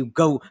 like you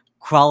go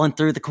crawling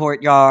through the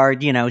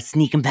courtyard,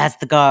 sneaking past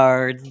the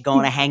guards,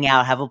 going to hang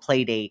out, have a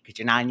play date because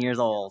you're 9 years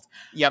old.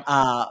 Yep.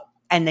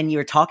 And then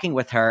you're talking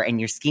with her and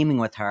you're scheming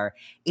with her.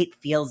 It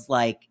feels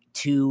like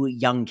two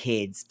young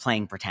kids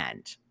playing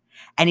pretend.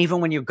 And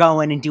even when you're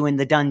going and doing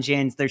the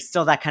dungeons, there's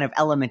still that kind of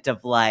element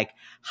of like,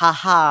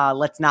 haha,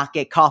 let's not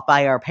get caught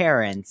by our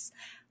parents.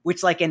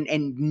 Which, like, and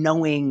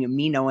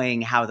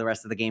knowing how the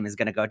rest of the game is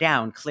going to go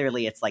down,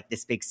 clearly it's like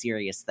this big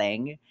serious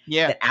thing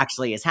that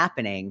actually is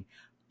happening.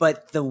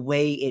 But the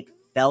way it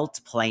felt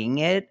playing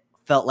it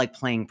felt like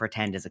playing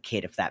pretend as a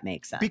kid, if that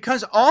makes sense.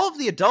 Because all of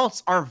the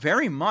adults are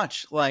very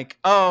much like,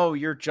 oh,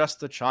 you're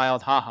just a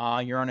child. Haha,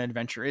 you're on an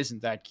adventure.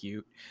 Isn't that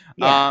cute?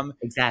 Yeah,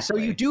 exactly.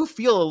 So you do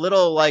feel a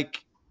little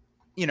like,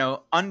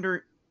 not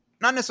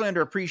necessarily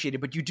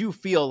underappreciated, but you do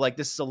feel like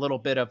this is a little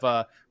bit of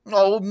a,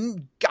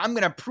 I'm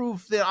going to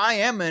prove that I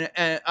am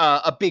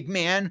a big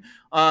man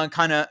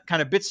kind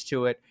of bits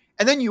to it.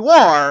 And then you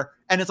are,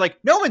 and it's like,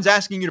 no one's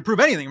asking you to prove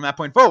anything from that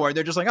point forward.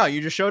 They're just like, oh,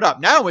 you just showed up.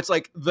 Now it's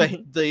like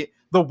the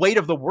weight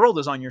of the world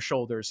is on your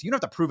shoulders. You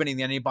don't have to prove anything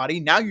to anybody.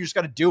 Now you just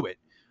got to do it.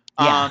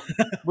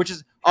 Which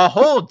is a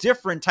whole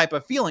different type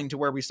of feeling to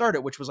where we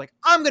started, which was like,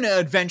 I'm going to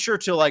adventure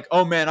to like,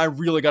 oh man, I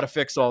really got to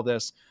fix all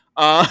this.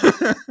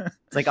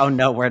 It's like, oh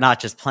no, we're not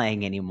just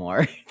playing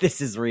anymore.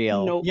 This is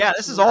real. Nope. Yeah,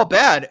 this is all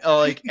bad.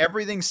 Like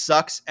everything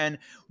sucks. And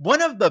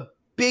one of the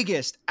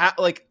biggest,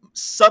 like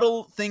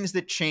subtle things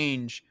that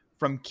change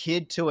from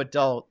kid to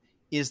adult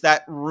is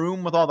that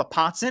room with all the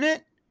pots in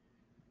it.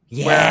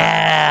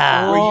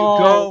 Yeah. Where you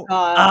go.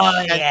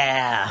 Oh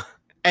yeah.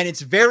 And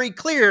it's very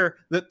clear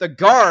that the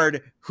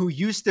guard who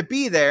used to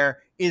be there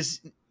is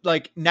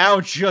like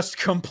now just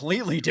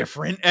completely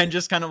different and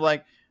just kind of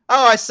like,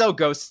 oh, I sell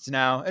ghosts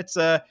now. It's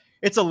a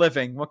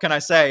living. What can I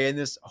say? In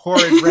this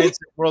horrid rancid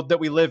world that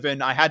we live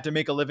in, I had to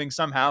make a living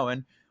somehow.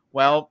 And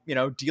well,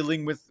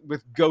 dealing with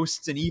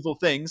ghosts and evil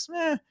things,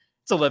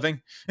 it's a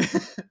living.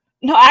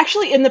 No,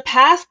 actually, in the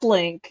past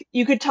Link,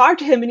 you could talk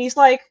to him and he's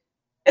like,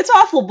 it's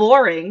awful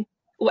boring.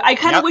 I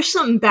kind of wish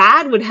something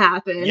bad would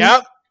happen.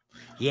 Yep.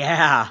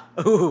 Yeah.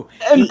 Ooh.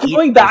 And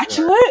going back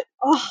to it?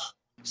 Oh.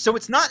 So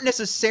it's not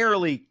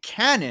necessarily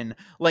canon.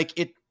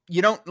 Like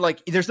you don't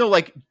like, there's no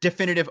like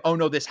definitive, oh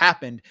no, this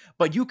happened,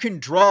 but you can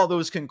draw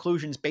those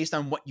conclusions based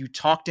on what you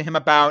talk to him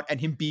about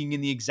and him being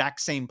in the exact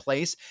same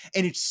place.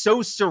 And it's so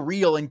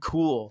surreal and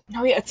cool.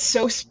 Oh yeah, it's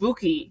so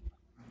spooky.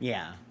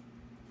 Yeah.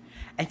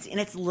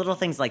 It's little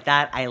things like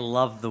that. I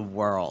love the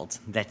world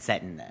that's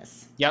set in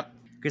this. Yep.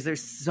 Because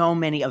there's so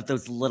many of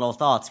those little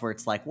thoughts where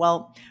it's like,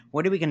 well,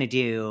 what are we going to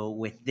do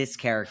with this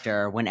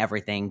character when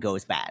everything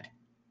goes bad?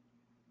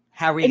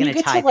 How are we going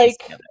to tie this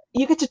together?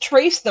 You get to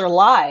trace their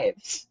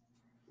lives.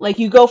 Like,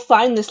 you go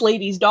find this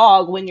lady's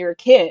dog when you're a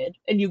kid,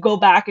 and you go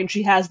back and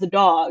she has the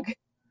dog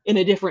in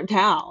a different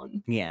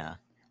town. Yeah.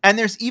 And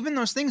there's even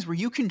those things where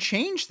you can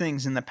change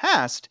things in the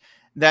past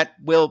that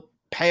will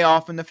pay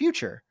off in the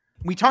future.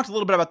 We talked a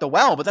little bit about the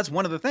well, but that's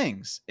one of the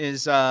things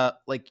is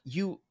like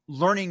you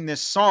learning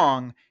this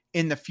song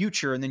in the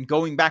future and then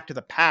going back to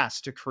the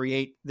past to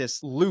create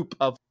this loop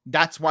of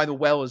that's why the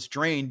well is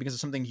drained because of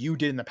something you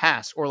did in the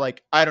past. Or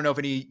like, I don't know if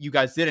any you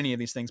guys did any of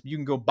these things, but you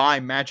can go buy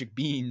magic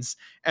beans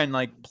and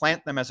like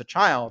plant them as a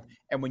child.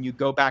 And when you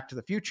go back to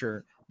the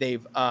future,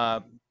 they've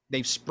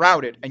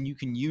sprouted and you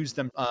can use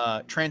them,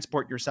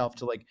 transport yourself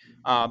to like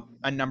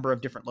a number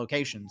of different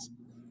locations.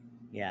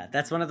 Yeah,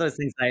 that's one of those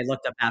things I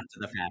looked up after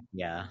the fact.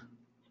 Yeah.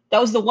 That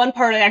was the one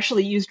part I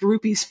actually used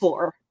rupees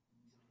for.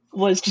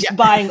 Was just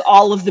buying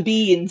all of the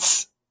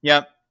beans.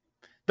 Yep.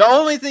 The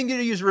only thing you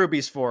use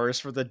rubies for is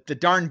for the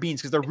darn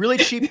beans because they're really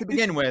cheap to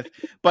begin with.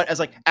 But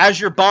as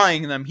you're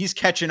buying them, he's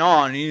catching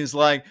on. And he's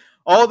like,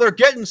 oh, they're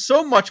getting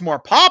so much more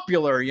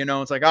popular.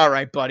 It's like, all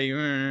right, buddy.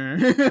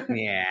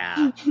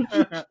 Yeah.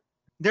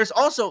 There's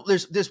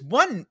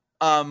one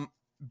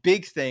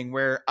big thing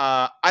where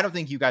I don't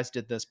think you guys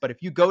did this, but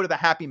if you go to the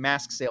Happy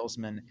Mask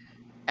Salesman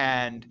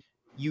and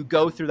you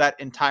go through that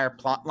entire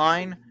plot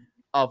line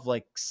of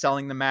like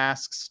selling the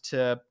masks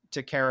to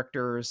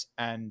characters,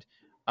 and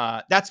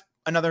that's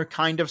another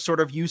kind of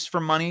sort of use for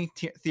money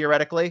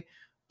theoretically,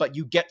 but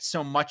you get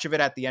so much of it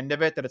at the end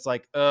of it that it's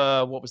like,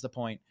 what was the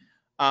point?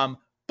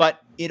 But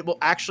it will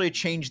actually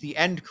change the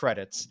end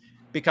credits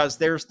because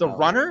there's the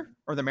runner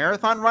or the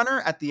marathon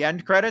runner at the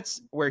end credits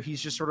where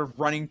he's just sort of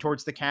running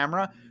towards the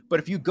camera. But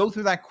if you go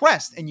through that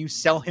quest and you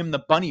sell him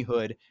the bunny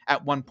hood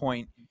at one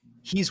point,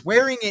 he's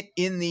wearing it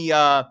in the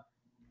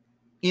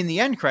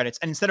end credits,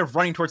 and instead of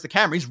running towards the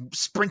camera, he's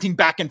sprinting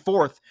back and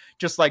forth,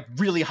 just like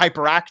really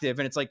hyperactive.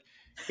 And it's like,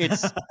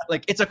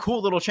 it's a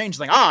cool little change.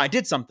 Like, I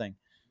did something.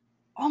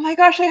 Oh my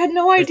gosh, I had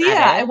no idea.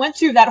 I went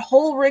through that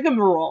whole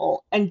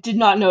rigmarole and did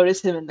not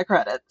notice him in the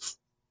credits.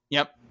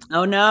 Yep.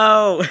 Oh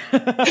no.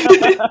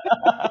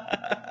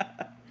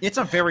 It's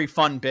a very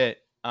fun bit.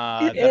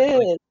 It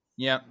is.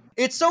 Yeah.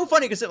 It's so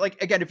funny because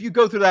again, if you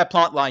go through that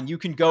plot line, you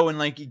can go and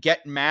like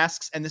get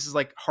masks, and this is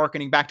like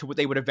harkening back to what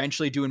they would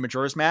eventually do in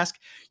Majora's Mask.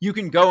 You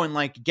can go and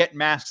like get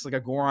masks like a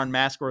Goron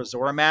mask or a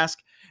Zora mask,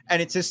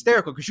 and it's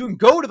hysterical because you can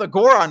go to the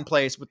Goron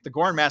place with the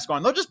Goron mask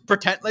on. They'll just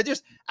pretend they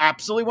just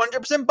absolutely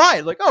 100% buy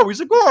it. Like, oh,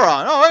 he's a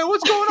Goron. Oh, hey,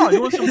 what's going on?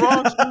 You want some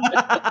rocks?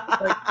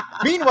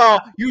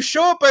 Meanwhile, you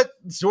show up at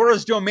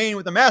Zora's domain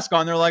with the mask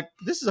on. They're like,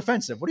 this is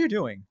offensive. What are you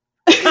doing?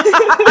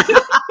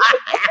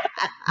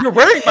 You're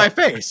wearing my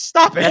face.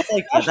 Stop it.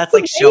 That's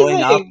like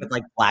showing up with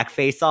like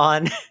blackface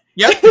on.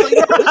 Yep.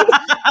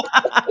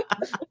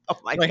 Oh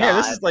my God. Hey,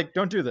 this is like,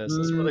 don't do this.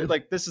 This is really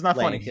like, this is not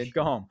funny, kid.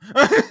 Go home.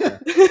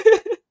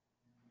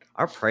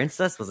 Our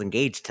princess was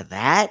engaged to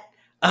that.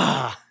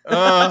 Oh,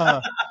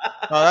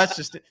 that's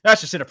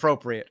just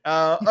inappropriate.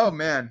 Oh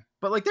man.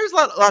 But like, there's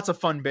lots of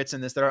fun bits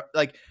in this that are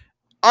like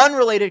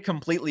unrelated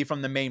completely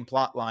from the main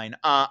plot line.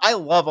 I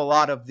love a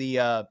lot of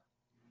the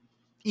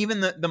even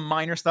the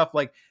minor stuff,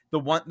 like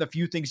the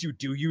few things you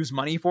do use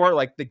money for,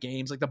 like the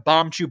games, like the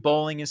Bombchu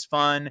bowling is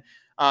fun.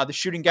 The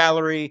shooting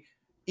gallery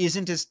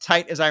isn't as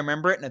tight as I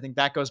remember it, and I think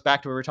that goes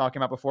back to what we were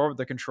talking about before with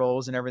the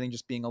controls and everything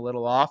just being a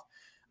little off.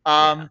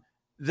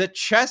 The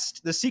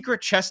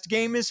secret chest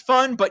game is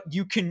fun, but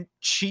you can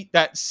cheat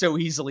that so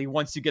easily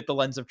once you get the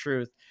Lens of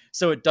Truth,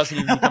 so it doesn't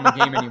even become a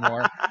game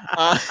anymore.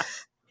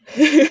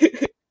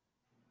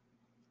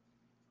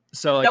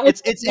 So like, that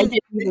was it's didn't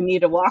even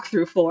need a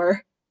walkthrough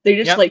for. They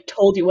just like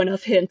told you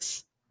enough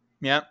hints.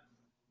 Yep.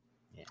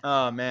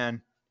 Oh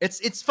man.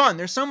 It's fun.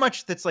 There's so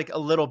much that's like a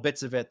little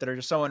bits of it that are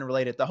just so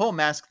unrelated. The whole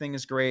mask thing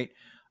is great.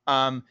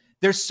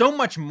 There's so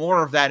much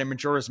more of that in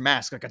Majora's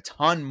Mask, like a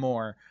ton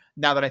more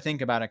now that I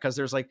think about it, because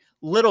there's like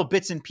little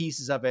bits and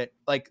pieces of it,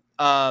 like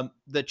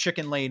the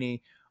chicken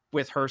lady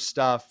with her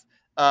stuff,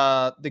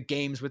 the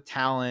games with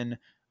Talon,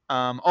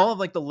 all of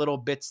like the little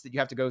bits that you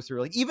have to go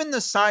through, like even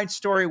the side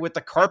story with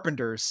the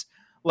carpenters,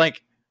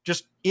 like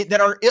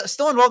that are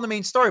still involved in the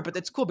main story, but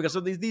it's cool because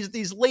of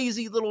these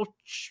lazy little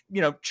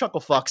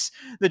chuckle fucks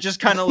that just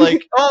kind of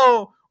like,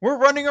 oh, we're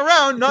running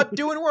around not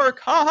doing work,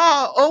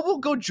 haha, oh, we'll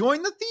go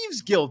join the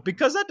Thieves Guild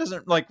because that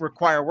doesn't like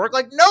require work.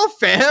 Like, no,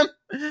 fam,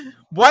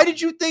 why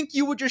did you think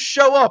you would just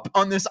show up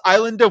on this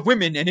island of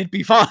women and it'd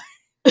be fine?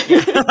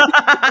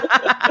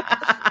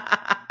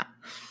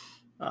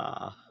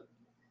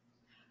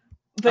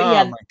 But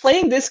yeah,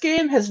 playing this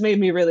game has made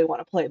me really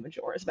want to play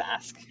Majora's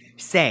Mask.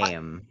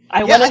 Same.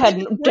 I went ahead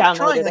and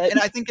downloaded it. And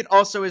I think it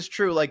also is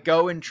true. Like,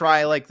 go and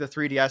try like the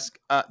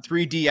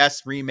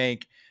 3DS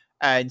remake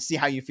and see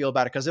how you feel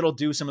about it, because it'll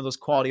do some of those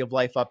quality of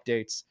life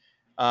updates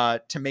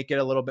to make it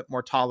a little bit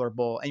more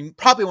tolerable. And you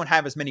probably won't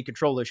have as many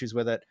control issues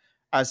with it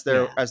as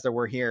there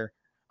were here.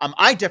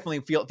 I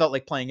definitely felt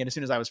like playing it as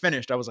soon as I was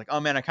finished. I was like,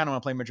 oh man, I kind of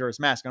want to play Majora's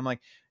Mask. And I'm like,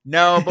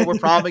 no, but we're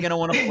probably going to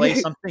want to play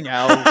something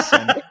else.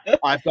 And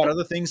I've got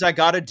other things I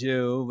got to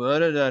do.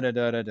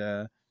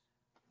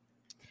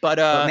 But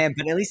man,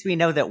 but at least we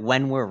know that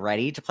when we're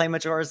ready to play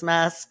Majora's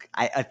Mask,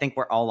 I think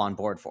we're all on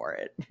board for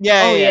it.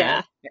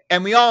 Yeah.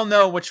 And we all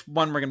know which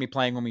one we're going to be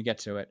playing when we get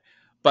to it.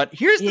 But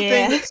here's the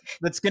thing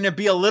that's going to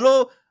be a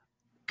little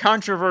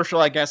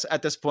controversial, I guess,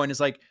 at this point, is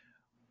like,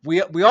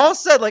 we all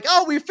said like,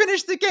 oh, we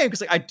finished the game,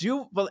 because like I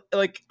do, but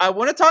like I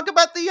want to talk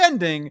about the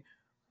ending,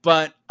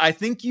 but I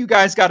think you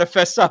guys got to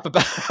fess up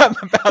about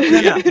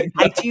the ending.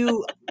 I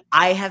do.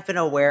 I have been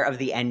aware of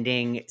the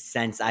ending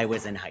since I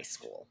was in high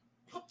school.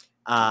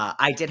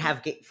 I did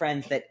have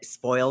friends that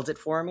spoiled it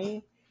for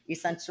me,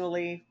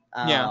 essentially.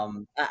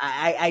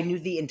 I knew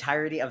the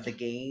entirety of the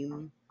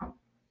game,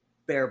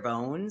 bare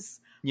bones.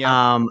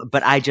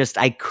 But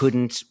I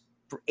couldn't.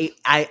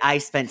 I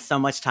spent so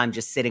much time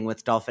just sitting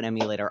with Dolphin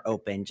Emulator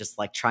open, just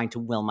like trying to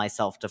will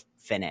myself to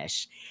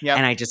finish.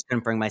 And I just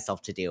couldn't bring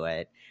myself to do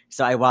it.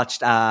 So I watched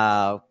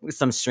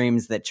some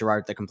streams that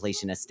Gerard the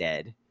Completionist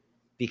did,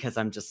 because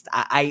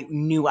I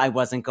knew I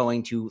wasn't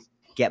going to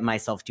get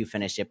myself to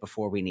finish it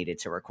before we needed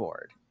to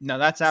record. No,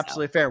 that's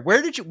absolutely fair.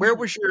 Where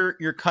was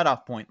your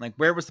cutoff point? Like,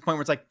 where was the point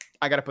where it's like,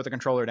 I got to put the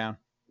controller down?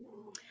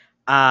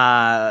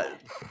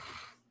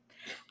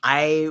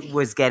 I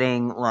was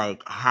getting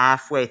like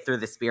halfway through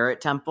the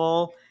Spirit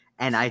Temple,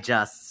 and I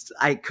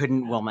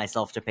couldn't will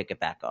myself to pick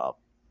it back up.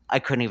 I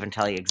couldn't even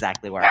tell you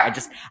exactly where.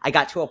 I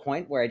got to a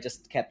point where I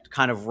just kept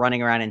kind of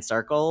running around in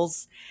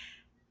circles,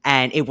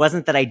 and it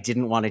wasn't that I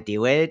didn't want to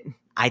do it.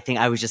 I think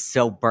I was just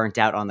so burnt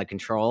out on the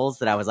controls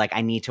that I was like,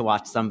 I need to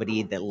watch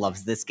somebody that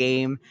loves this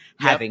game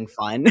having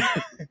fun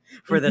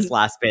for this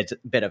last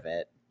bit of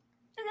it.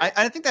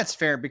 I think that's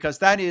fair, because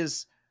that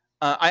is,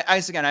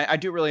 I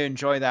do really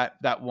enjoy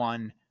that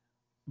one.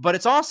 But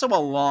it's also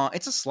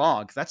it's a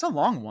slog. That's a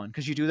long one,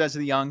 because you do that as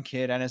the young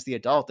kid and as the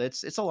adult.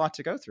 It's a lot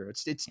to go through.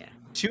 It's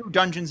 2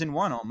 dungeons in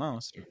one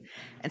almost.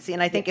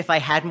 And I think if I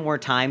had more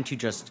time to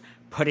just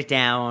put it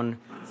down,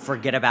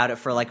 forget about it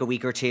for like a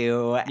week or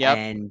two,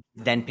 and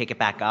then pick it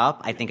back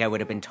up, I think I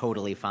would have been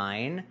totally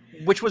fine.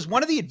 Which was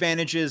one of the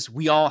advantages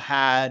we all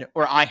had,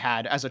 or I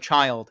had as a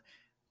child,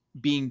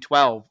 being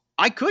 12.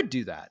 I could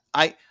do that.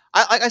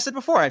 I said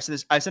before, I've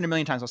said it a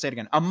million times, I'll say it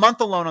again. A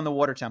month alone on the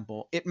Water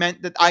Temple, it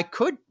meant that I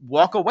could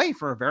walk away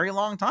for a very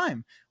long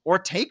time, or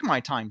take my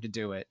time to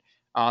do it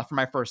for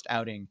my first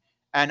outing.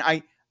 And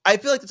I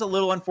feel like that's a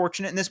little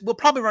unfortunate, and we'll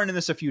probably run into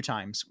this a few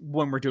times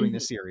when we're doing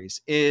this series,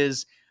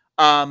 is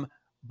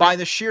by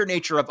the sheer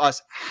nature of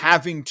us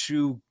having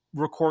to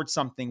record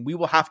something, we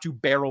will have to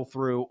barrel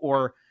through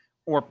or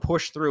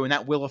push through, and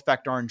that will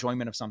affect our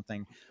enjoyment of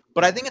something.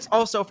 But I think it's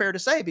also fair to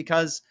say,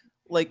 because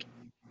like,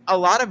 a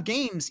lot of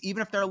games,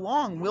 even if they're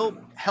long, will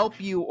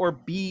help you or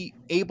be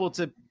able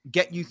to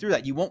get you through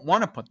that. You won't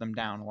want to put them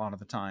down a lot of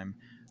the time.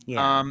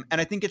 And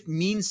I think it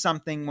means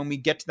something when we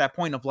get to that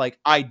point of like,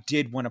 I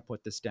did want to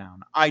put this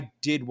down. I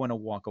did want to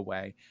walk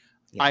away.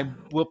 I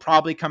will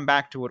probably come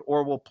back to it,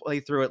 or we'll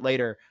play through it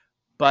later.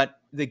 But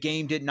the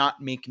game did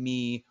not make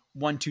me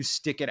want to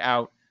stick it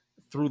out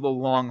through the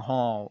long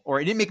haul,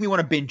 or it didn't make me want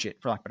to binge it,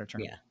 for lack of a better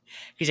term.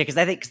 Because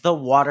I think the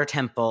Water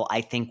Temple, I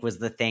think, was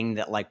the thing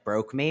that like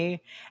broke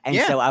me. And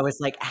so I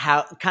was like,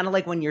 kind of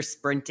like when you're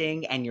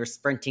sprinting and you're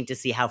sprinting to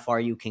see how far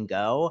you can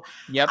go.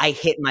 I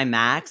hit my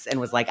max and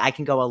was like, I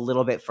can go a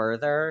little bit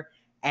further.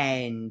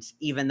 And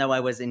even though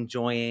I was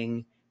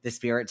enjoying the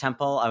Spirit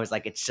Temple, I was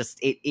like,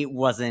 it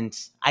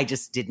wasn't, I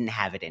just didn't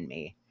have it in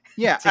me.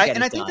 I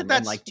think that's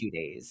in like 2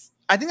 days.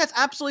 I think that's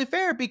absolutely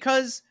fair,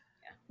 because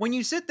when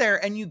you sit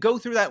there and you go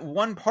through that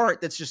one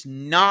part that's just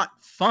not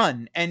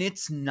fun, and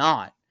it's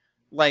not.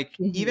 Like,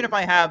 even if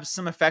I have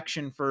some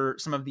affection for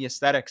some of the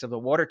aesthetics of the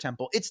Water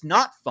Temple, it's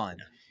not fun.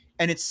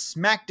 And it's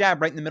smack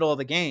dab right in the middle of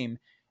the game.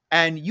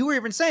 And you were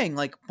even saying,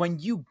 like, when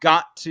you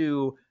got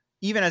to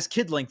even as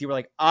Kid Link, you were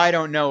like, I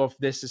don't know if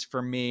this is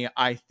for me.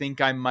 I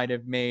think I might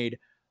have made,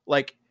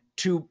 like,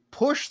 to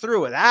push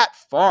through that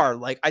far.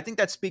 Like, I think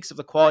that speaks of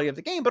the quality of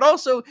the game, but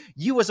also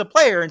you as a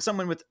player and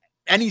someone with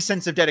any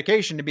sense of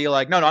dedication to be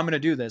like, no, I'm going to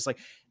do this. Like,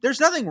 there's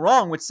nothing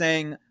wrong with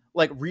saying,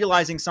 like,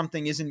 realizing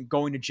something isn't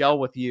going to gel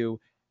with you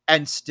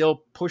and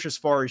still push as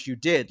far as you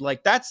did.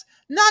 Like, that's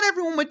not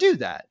everyone would do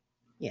that.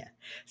 Yeah.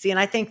 See, and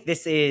I think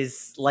this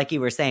is, like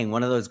you were saying,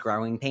 one of those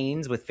growing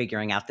pains with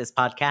figuring out this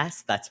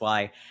podcast. That's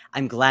why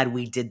I'm glad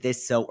we did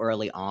this so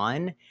early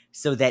on,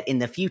 so that in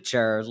the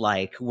future,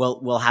 like,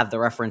 we'll have the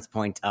reference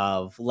point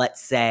of,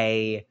 let's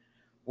say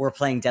we're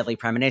playing Deadly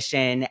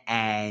Premonition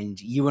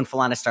and you and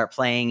Falana start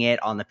playing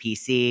it on the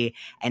PC,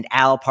 and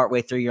Al,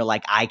 partway through, you're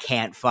like, I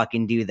can't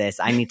fucking do this.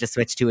 I need to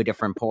switch to a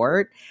different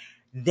port.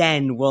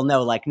 Then we'll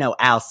know, like, no,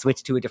 Al,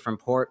 switch to a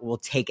different port. We'll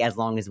take as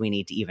long as we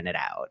need to even it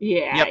out.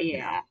 Yeah,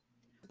 yeah.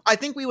 I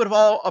think we would have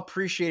all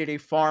appreciated a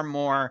far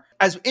more,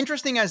 as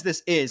interesting as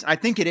this is, I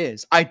think it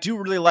is, I do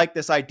really like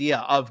this idea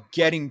of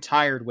getting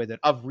tired with it,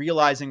 of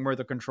realizing where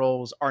the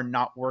controls are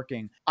not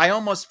working. I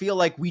almost feel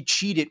like we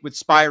cheated with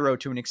Spyro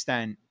to an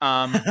extent,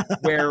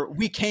 where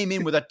we came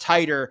in with a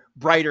tighter,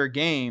 brighter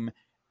game,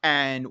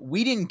 and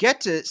we didn't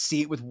get to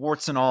see it with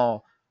warts and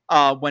all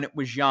when it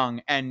was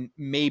young, and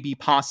maybe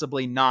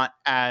possibly not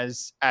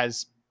as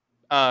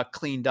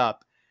cleaned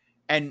up.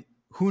 And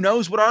who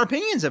knows what our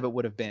opinions of it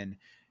would have been.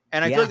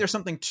 And I feel like there's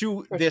something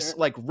to this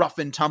like rough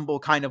and tumble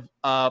kind of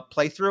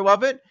playthrough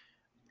of it.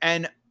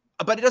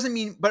 But it doesn't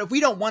mean, but if we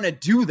don't want to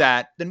do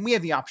that, then we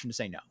have the option to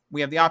say no.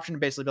 We have the option to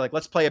basically be like,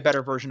 let's play a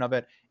better version of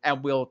it.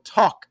 And we'll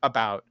talk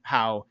about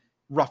how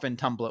rough and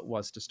tumble it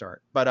was to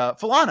start. But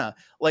Falana,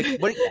 like,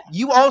 what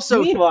you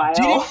also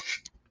Meanwhile,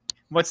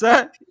 what's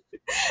that?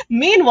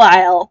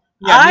 Meanwhile,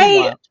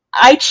 I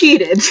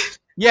cheated.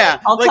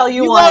 Yeah, I'll tell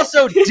you what. what.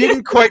 Also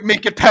didn't quite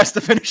make it past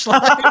the finish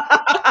line.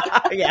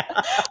 Yeah,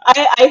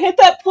 I hit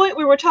that point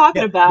we were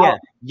talking about. Yeah.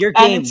 Your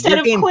game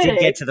did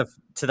get to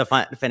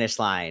the finish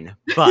line,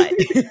 but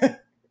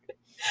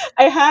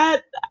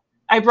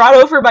I brought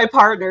over my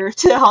partner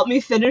to help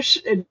me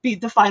finish and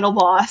beat the final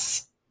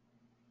boss.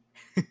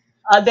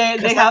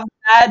 They have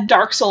bad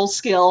Dark Souls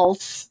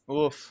skills.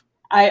 Oof.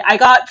 I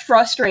got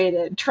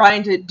frustrated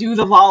trying to do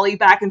the volley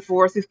back and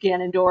forth with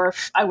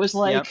Ganondorf. I was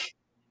like,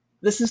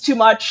 this is too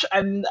much.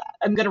 I'm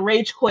gonna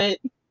rage quit.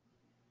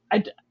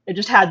 I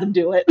just had them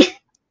do it.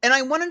 And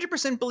I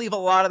 100% believe a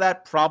lot of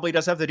that probably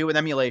does have to do with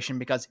emulation,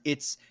 because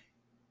it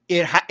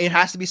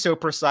has to be so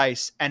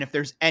precise, and if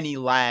there's any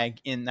lag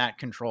in that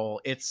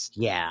control, it's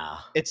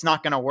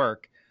not gonna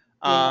work.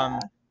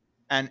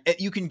 And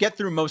you can get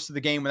through most of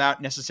the game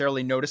without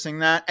necessarily noticing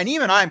that. And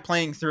even I'm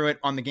playing through it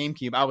on the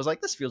GameCube, I was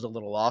like, this feels a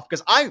little off,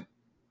 because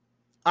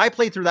I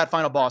played through that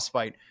final boss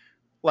fight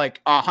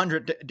like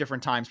 100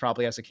 different times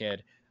probably as a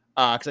kid.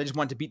 Because I just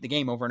wanted to beat the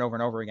game over and over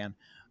and over again.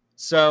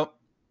 So,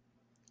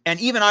 and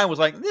even I was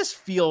like, this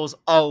feels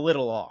a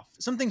little off.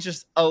 Something's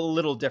just a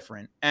little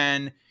different.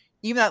 And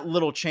even that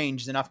little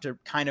change is enough to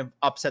kind of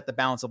upset the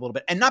balance a little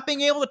bit. And not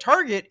being able to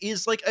target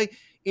is like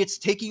it's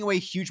taking away a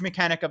huge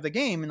mechanic of the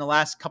game in the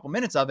last couple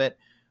minutes of it.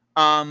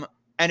 And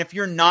if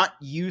you're not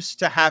used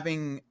to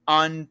having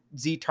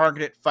on-Z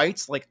targeted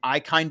fights, like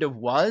I kind of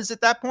was at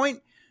that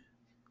point,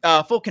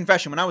 full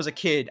confession, when I was a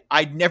kid,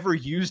 I'd never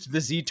used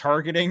the Z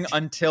targeting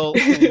until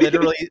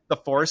literally the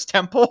Forest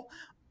Temple.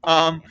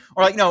 Or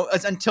like, no,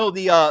 until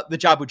the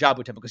Jabu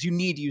Jabu Temple, because you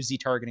need to use Z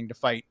targeting to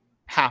fight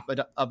half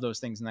of those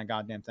things in that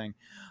goddamn thing.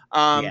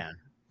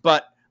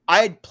 But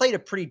I had played a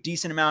pretty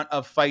decent amount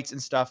of fights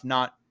and stuff,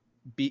 not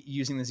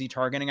using the Z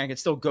targeting. I could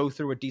still go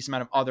through a decent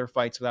amount of other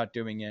fights without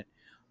doing it.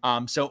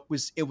 So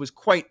it was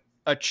quite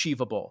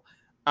achievable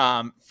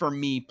for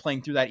me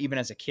playing through that even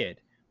as a kid.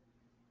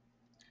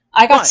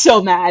 I got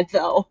so mad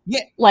though.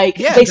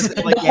 They spent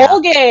the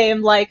whole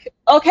game like,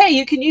 okay,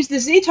 you can use the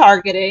Z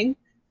targeting.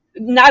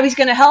 Navi's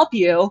gonna help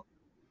you.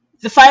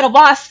 The final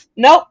boss,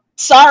 nope,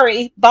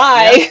 sorry,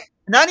 bye. Yeah.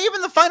 Not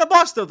even the final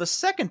boss though. The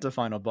second to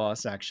final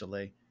boss,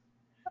 actually.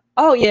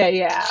 Oh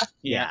yeah.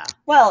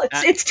 Well,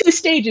 it's two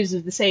stages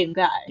of the same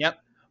guy. Yep.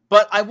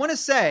 But I want to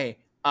say,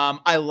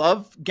 I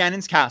love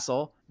Ganon's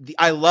castle.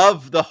 I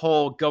love the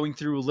whole going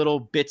through little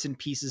bits and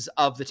pieces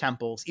of the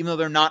temples, even though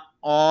they're not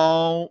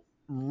all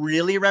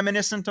really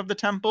reminiscent of the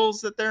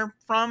temples that they're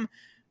from.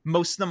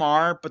 Most of them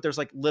are, but there's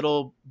like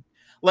little,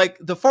 like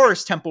the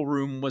Forest Temple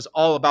room was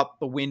all about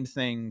the wind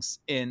things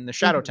in the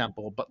Shadow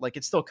Temple, but like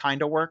it still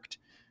kind of worked.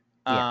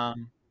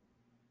 And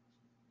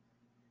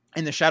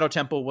the Shadow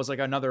Temple was like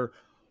another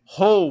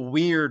whole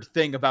weird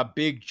thing about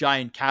big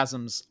giant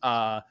chasms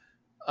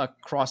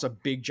across a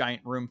big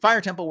giant room.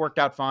 Fire Temple worked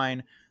out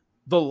fine.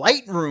 The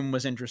Light Room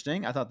was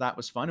interesting. I thought that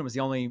was fun. It was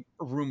the only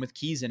room with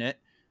keys in it.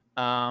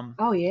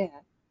 Oh yeah.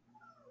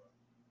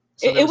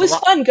 So it was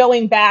fun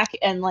going back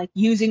and like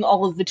using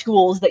all of the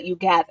tools that you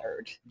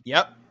gathered.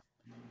 Yep.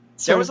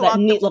 There was that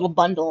neat little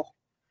bundle.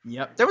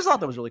 Yep. There was a lot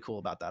that was really cool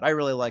about that. I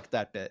really liked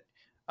that bit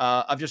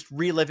of just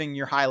reliving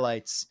your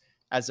highlights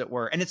as it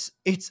were. And it's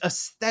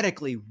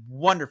aesthetically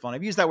wonderful. And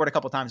I've used that word a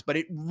couple times, but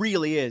it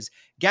really is.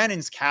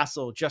 Ganon's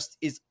castle just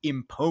is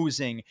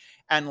imposing.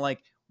 And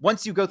like,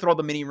 once you go through all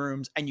the mini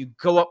rooms and you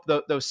go up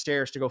those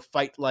stairs to go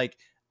fight like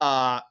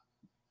the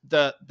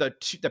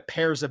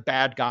pairs of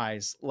bad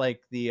guys,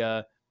 like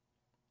the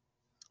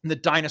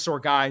dinosaur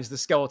guys, the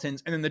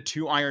skeletons, and then the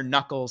 2 iron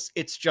knuckles,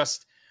 it's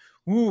just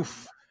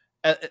oof.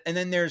 And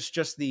then there's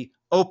just the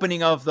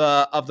opening of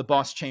the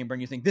boss chamber,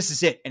 and you think this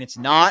is it, and it's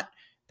not.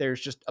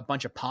 There's just a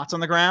bunch of pots on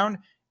the ground,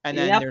 and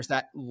then there's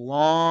that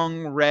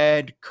long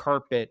red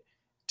carpet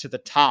to the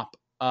top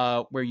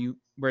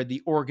where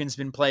the organ's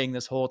been playing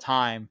this whole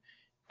time,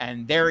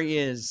 and there he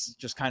is,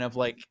 just kind of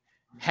like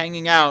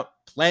hanging out,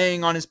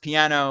 playing on his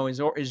piano,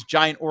 his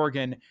giant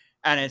organ,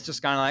 and it's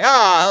just kind of like,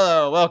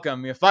 hello,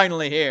 welcome, you're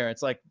finally here.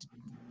 It's like,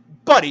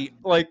 buddy,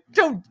 like,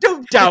 don't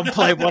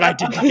downplay what I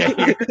did to get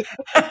here.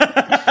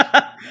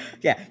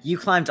 Yeah, you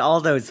climbed all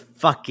those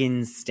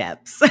fucking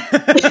steps.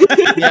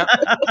 Yeah.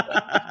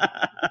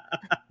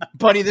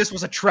 Buddy, this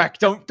was a trek.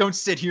 Don't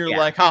sit here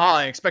like, haha,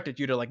 I expected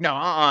you to like, no,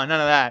 none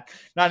of that.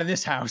 Not in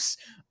this house.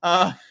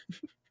 But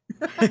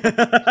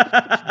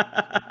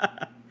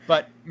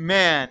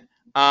man,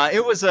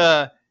 it was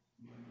and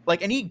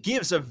he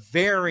gives a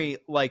very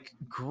like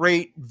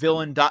great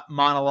villain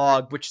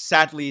monologue, which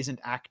sadly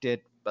isn't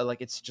acted, but like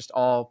it's just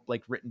all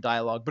like written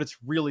dialogue, but it's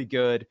really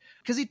good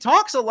because he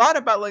talks a lot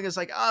about like, it's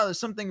like,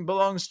 something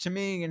belongs to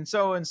me and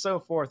so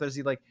forth, as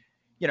he like,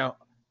 you know,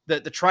 the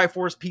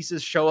Triforce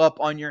pieces show up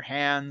on your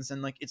hands,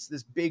 and like it's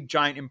this big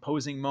giant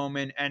imposing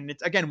moment, and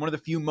it's again one of the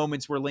few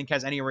moments where Link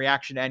has any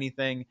reaction to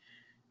anything.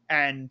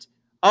 And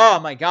oh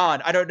my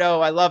god, I don't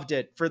know, I loved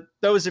it. For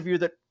those of you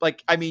that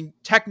like, I mean,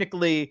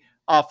 technically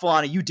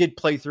Falana, you did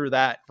play through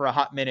that for a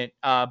hot minute,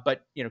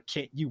 but you know,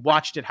 you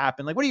watched it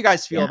happen. Like, what do you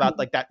guys feel about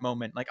like that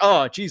moment? Like,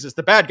 oh Jesus,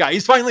 the bad guy,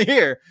 he's finally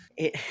here.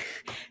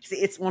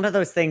 It's one of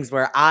those things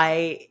where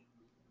I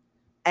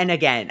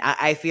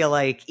feel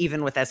like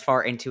even with as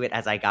far into it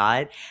as I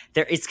got,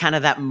 there is kind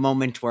of that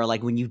moment where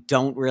like when you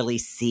don't really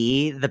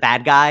see the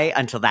bad guy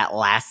until that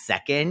last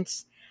second,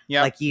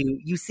 like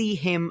you see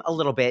him a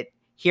little bit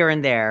here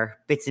and there,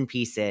 bits and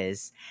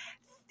pieces.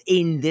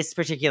 In this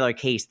particular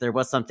case, there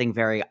was something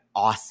very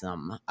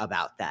awesome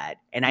about that.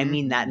 And I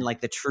mean that in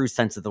like the true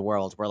sense of the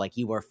world, where like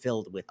you were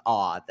filled with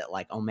awe that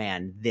like, oh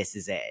man, this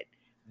is it.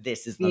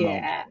 This is the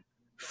moment.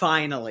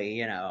 Finally,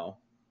 you know,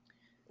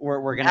 we're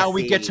going to see. Now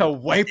we get to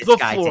wipe the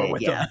floor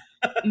with him.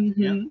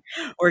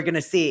 Mm-hmm. We're going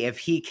to see if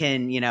he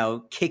can, you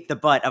know, kick the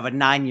butt of a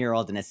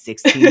 9-year-old in a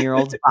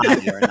 16-year-old's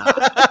body or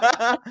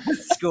not.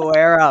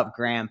 Square up,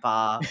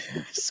 Grandpa.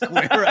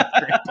 Square up,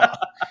 Grandpa.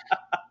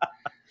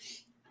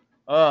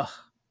 Ugh.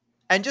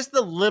 And just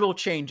the little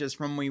changes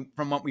from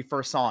what we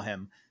first saw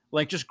him,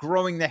 like just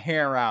growing the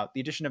hair out, the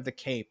addition of the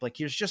cape, like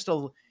he's just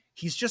a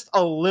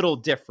little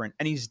different,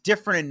 and he's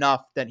different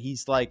enough that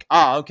he's like,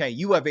 okay,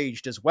 you have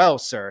aged as well,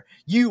 sir.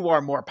 You are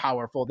more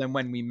powerful than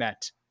when we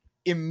met.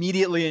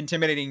 Immediately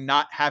intimidating,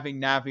 not having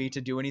Navi to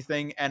do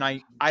anything, and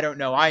I don't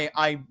know,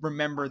 I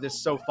remember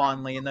this so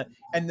fondly,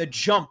 and the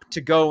jump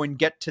to go and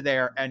get to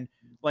there, and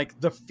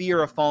like the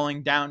fear of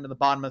falling down to the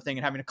bottom of the thing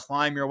and having to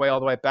climb your way all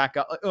the way back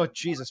up. Oh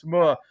Jesus.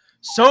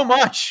 So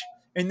much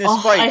in this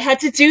fight. I had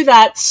to do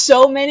that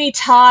so many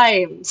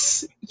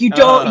times. You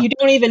don't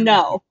even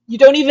know. You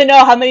don't even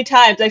know how many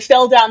times I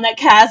fell down that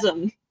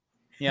chasm.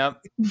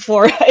 Yep.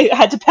 Before I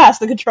had to pass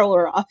the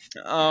controller off.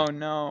 Oh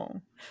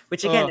no.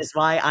 Which again is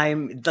why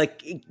I'm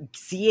like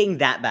seeing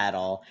that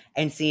battle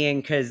and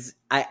seeing, because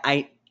Al,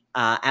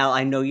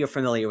 I know you're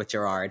familiar with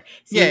Gerard.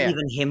 Seeing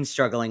even him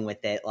struggling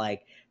with it,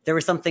 like there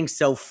was something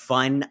so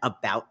fun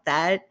about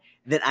that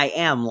I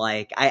am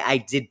like,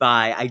 I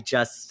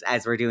just,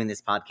 as we're doing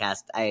this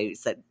podcast, I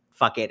said,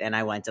 fuck it. And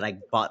I went and I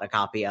bought a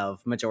copy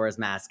of Majora's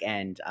Mask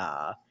and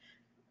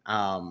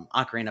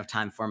Ocarina of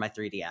Time for my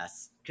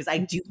 3DS. Because I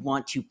do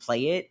want to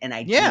play it and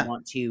I do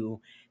want to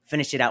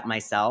finish it out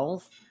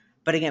myself.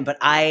 But again,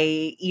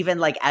 I, even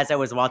like as I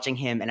was watching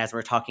him and as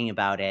we're talking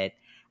about it,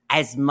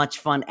 as much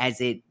fun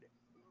as it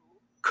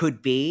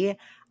could be,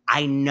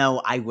 I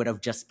know I would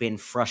have just been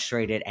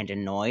frustrated and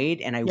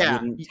annoyed, and I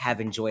wouldn't have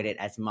enjoyed it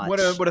as much. Would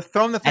have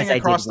thrown the thing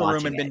across the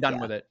room and been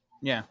done with it.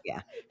 Yeah.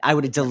 I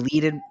would have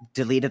deleted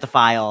the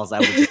files. I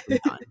would have just been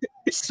done.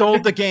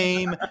 Sold the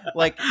game,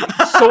 like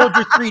sold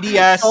your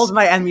 3DS, sold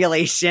my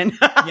emulation.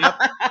 Yep.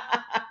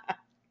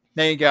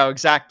 There you go.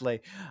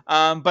 Exactly.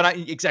 But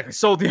I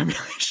sold the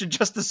emulation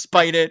just to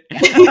spite it.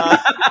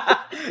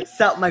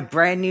 Sell my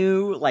brand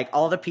new, like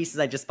all the pieces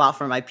I just bought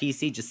for my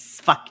PC,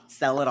 just fucking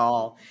sell it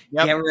all.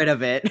 Get rid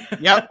of it.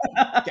 Yep.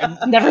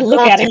 Never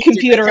look at a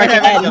computer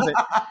again.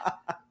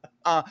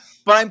 But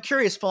I'm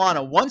curious,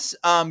 Falana, once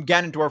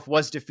Ganondorf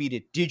was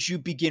defeated, did you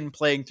begin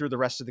playing through the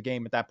rest of the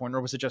game at that point,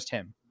 or was it just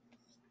him?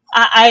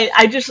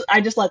 I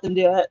just let them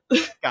do it.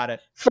 Got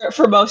it.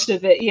 For most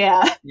of it,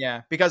 yeah.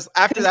 Yeah, because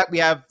after that we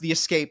have the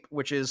escape,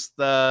 which is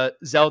the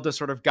Zelda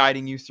sort of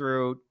guiding you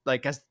through,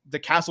 like as the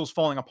castle's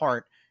falling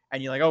apart,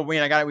 and you're like, oh wait,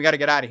 we got to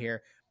get out of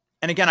here.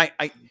 And again,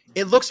 I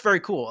it looks very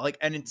cool. Like,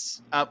 and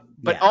it's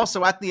but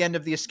also at the end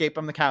of the escape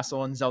from the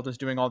castle and Zelda's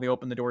doing all the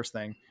open the doors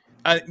thing,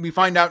 we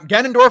find out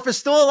Ganondorf is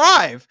still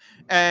alive,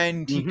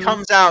 and he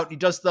comes out. He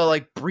does the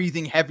like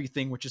breathing heavy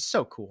thing, which is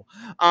so cool.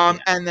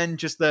 And then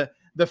just the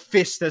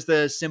fist as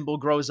the symbol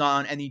grows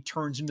on, and he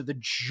turns into the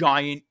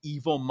giant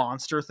evil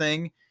monster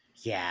thing.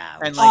 Yeah.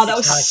 And like, that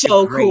was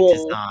so cool.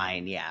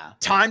 Design. Yeah.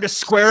 Time to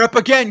square up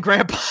again,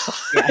 Grandpa.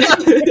 Yeah.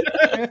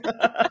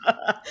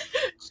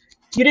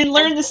 You didn't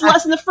learn this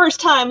lesson the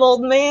first time,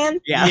 old man.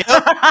 Yeah. Yep.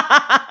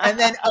 And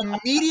then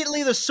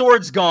immediately the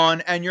sword's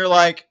gone, and you're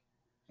like,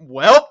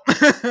 well.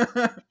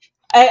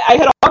 I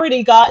had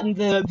already gotten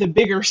the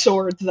bigger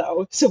sword,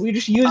 though, so we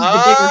just used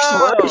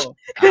the bigger sword.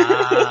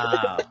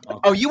 Okay.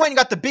 Oh, you went and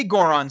got the big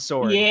Goron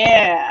sword.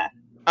 Yeah.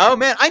 Oh,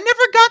 man. I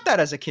never got that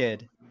as a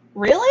kid.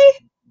 Really?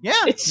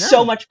 Yeah. It's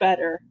so much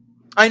better.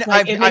 It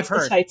makes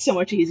heard. the fight so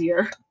much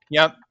easier.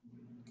 Yep.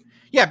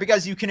 Yeah,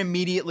 because you can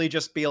immediately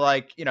just be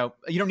like, you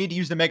don't need to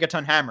use the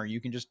Megaton hammer.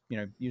 You can just,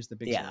 use the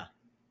big sword.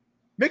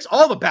 Makes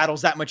all the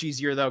battles that much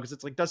easier, though, because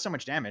it's like, does so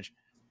much damage.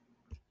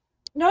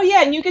 No,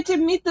 yeah, and you get to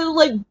meet the,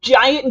 like,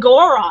 giant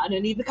Goron,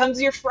 and he becomes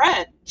your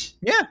friend.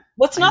 Yeah.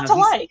 What's not to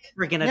like?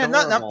 Freaking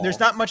adorable. There's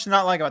not much to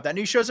not like about that. And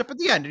he shows up at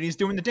the end, and he's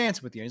doing the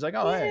dance with you. He's like,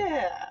 oh, yeah.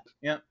 Hey.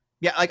 Yeah.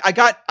 Yeah, like,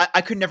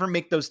 I could never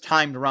make those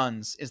timed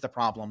runs is the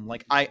problem.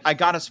 Like, I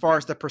got as far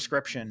as the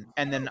prescription,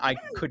 and then I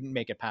couldn't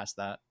make it past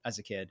that as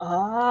a kid.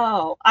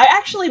 Oh. I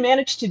actually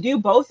managed to do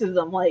both of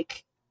them,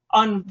 like,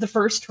 on the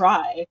first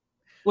try,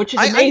 which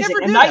is amazing.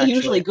 I'm not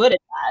usually good at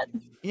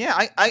that.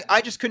 Yeah, I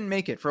just couldn't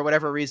make it for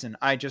whatever reason.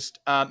 I just,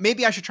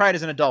 maybe I should try it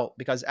as an adult,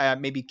 because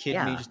maybe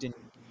me just didn't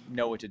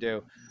know what to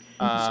do.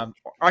 Or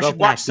I should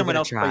watch someone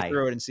else play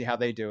through it and see how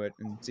they do it,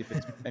 and see if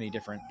it's any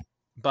different.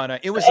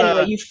 But it was...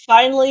 Anyway, you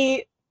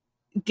finally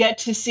get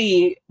to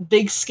see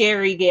big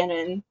scary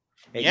Ganon.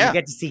 Yeah. You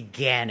get to see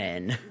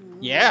Ganon.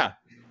 Yeah.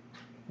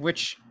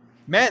 Which,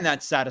 man,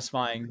 that's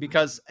satisfying,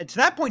 because to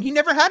that point, he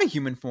never had a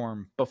human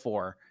form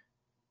before.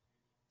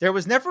 There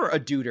was never a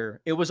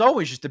duder. It was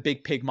always just a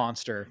big pig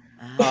monster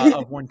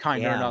of one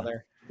kind or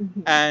another.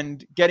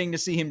 And getting to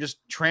see him just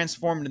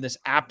transformed into this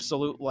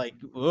absolute, like,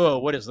 oh,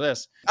 what is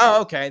this?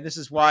 Oh, okay, this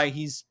is why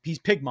he's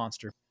pig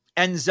monster.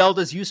 And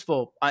Zelda's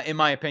useful, in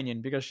my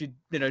opinion, because she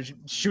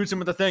shoots him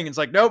with the thing. And it's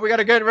like, no, we got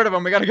to get rid of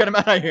him. We got to get him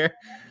out of here.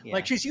 Yeah.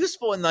 Like, she's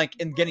useful in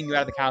getting you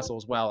out of the castle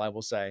as well, I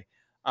will say,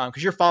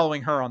 because you're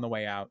following her on the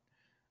way out.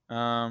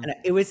 And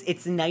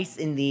it's nice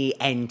in the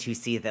end to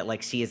see that,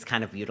 like, she is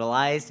kind of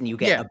utilized and you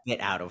get a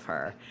bit out of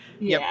her.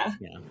 Yeah.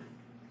 Yeah.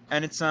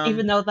 And it's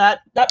even though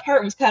that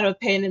part was kind of a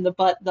pain in the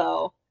butt,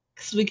 though,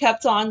 because we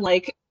kept on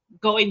like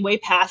going way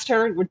past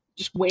her. We're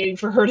just waiting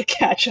for her to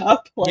catch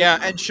up. Like, yeah,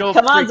 and she'll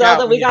come on,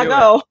 Zelda, we gotta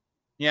go.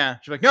 Yeah,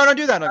 she's like, no, don't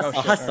do that. Like,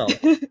 hustle.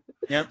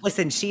 Yep.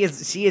 Listen, she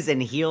is in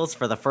heels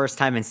for the first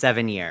time in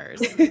 7 years.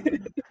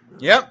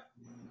 Yep.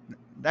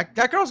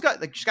 That girl's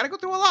she's got to go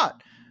through a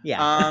lot.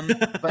 Yeah.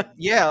 But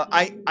yeah,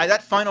 I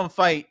that final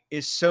fight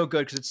is so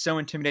good because it's so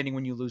intimidating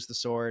when you lose the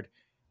sword,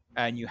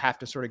 and you have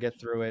to sort of get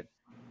through it,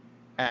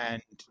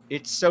 and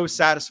it's so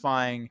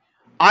satisfying.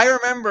 I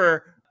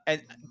remember,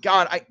 and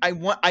God,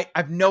 I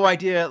have no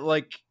idea,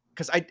 like,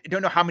 because I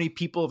don't know how many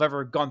people have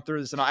ever gone through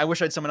this, and I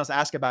wish I had someone else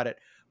ask about it.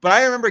 But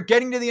I remember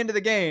getting to the end of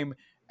the game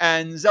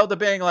and Zelda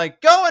being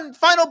like, "Go and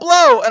final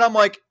blow," and I'm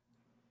like,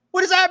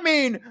 "What does that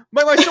mean?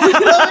 My sword's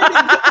blowing?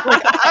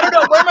 Like, I don't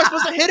know. Where am I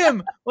supposed to hit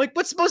him? Like,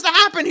 what's supposed to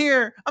happen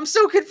here? I'm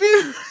so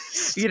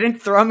confused." You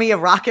didn't throw me a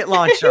rocket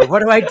launcher.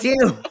 What do I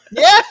do?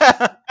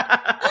 Yeah.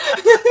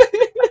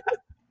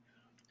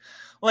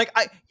 Like,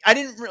 I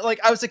didn't, like,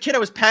 I was a kid, I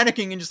was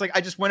panicking and just like,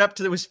 I just went up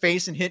to his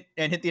face and hit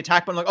the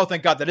attack button. Like, oh,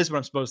 thank God, that is what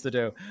I'm supposed to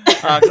do.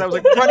 Because I was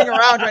like running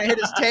around trying to hit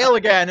his tail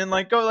again and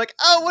like go like,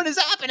 oh, what is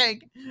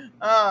happening?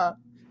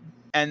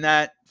 And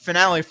that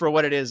finale, for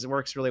what it is,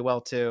 works really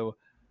well too.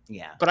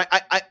 Yeah. But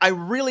I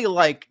really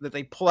like that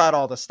they pull out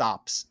all the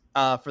stops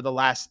for the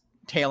last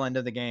tail end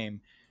of the game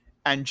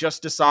and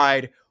just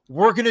decide,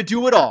 we're going to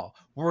do it all.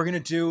 We're going to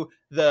do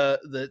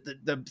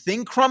the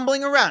thing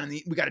crumbling around, and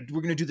we're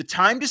going to do the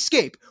timed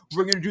escape.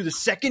 We're going to do the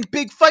second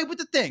big fight with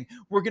the thing.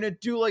 We're going to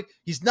do, like,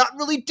 he's not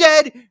really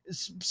dead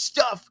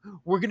stuff.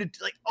 We're going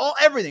to, like,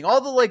 everything,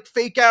 all the, like,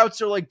 fake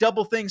outs or, like,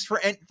 double things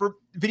for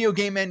video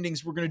game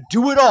endings. We're going to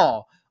do it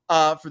all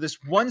for this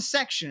one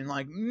section.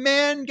 Like,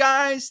 man,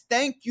 guys,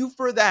 thank you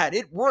for that.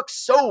 It works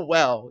so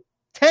well.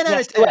 10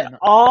 out of 10.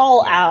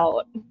 All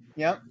out.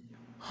 Yep.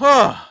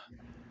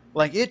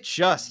 Like, it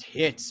just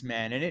hits,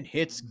 man, and it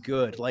hits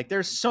good. Like,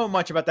 there's so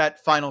much about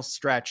that final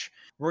stretch.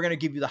 We're going to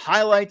give you the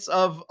highlights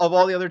of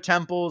all the other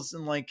temples,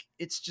 and, like,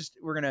 it's just,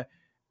 we're going to,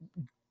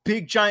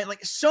 big, giant,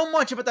 like, so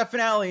much about that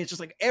finale. It's just,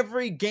 like,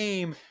 every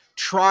game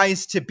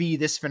tries to be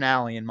this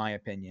finale, in my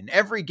opinion.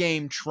 Every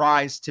game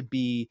tries to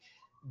be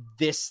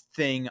this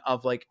thing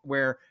of, like,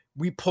 where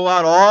we pull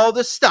out all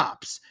the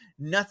stops.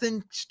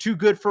 Nothing's too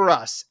good for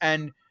us,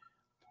 and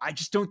I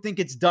just don't think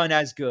it's done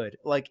as good.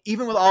 Like,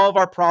 even with all of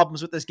our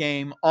problems with this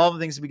game, all the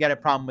things we got a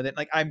problem with it.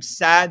 Like, I'm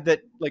sad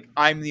that, like,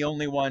 I'm the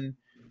only one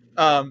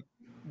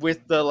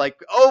with the, like,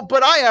 oh,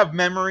 but I have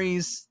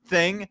memories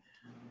thing.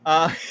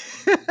 Uh,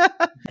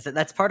 So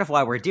that's part of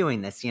why we're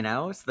doing this,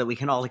 so that we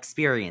can all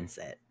experience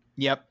it.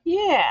 yep.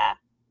 Yeah.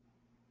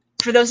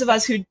 For those of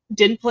us who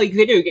didn't play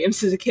video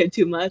games as a kid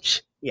too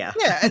much. Yeah.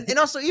 Yeah, and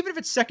also even if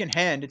it's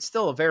secondhand, it's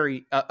still a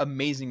very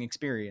amazing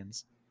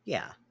experience.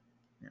 Yeah.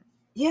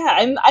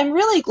 Yeah, I'm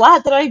really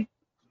glad that I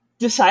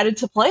decided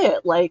to play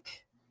it.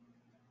 Like,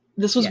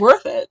 this was Yes.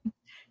 worth it.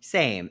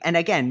 Same. And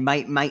again,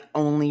 my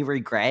only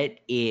regret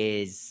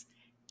is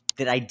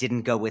that I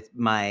didn't go with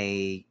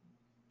my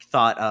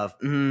thought of,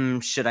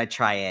 should I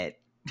try it?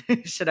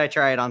 Should I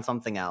try it on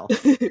something else?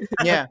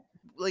 Yeah.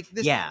 Like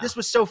this Yeah. this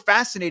was so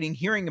fascinating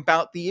hearing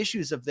about the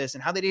issues of this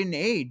and how they didn't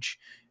age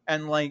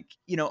and like,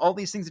 all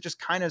these things that just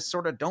kind of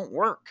sort of don't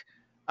work.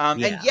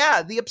 And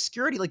yeah, the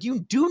obscurity, like you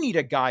do need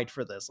a guide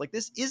for this. Like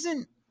this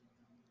isn't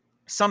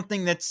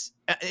something that's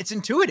it's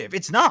intuitive.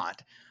 It's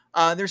not.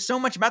 There's so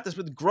much about this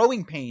with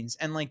growing pains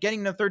and like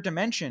getting to the third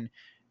dimension.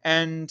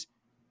 And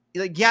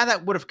like, yeah,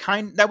 that would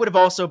have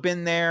also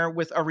been there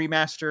with a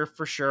remaster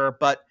for sure.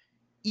 But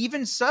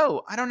even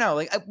so, I don't know.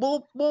 Like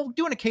we'll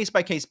do it on a case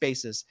by case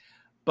basis.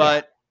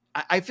 But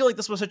I feel like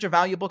this was such a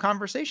valuable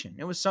conversation.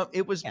 It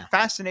was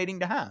fascinating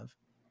to have.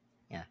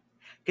 Yeah,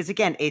 because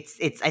again, it's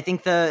I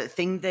think the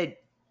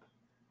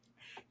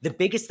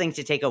biggest thing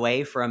to take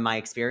away from my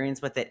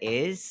experience with it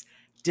is,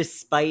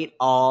 despite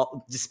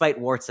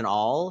warts and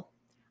all,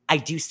 I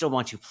do still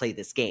want to play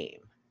this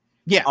game.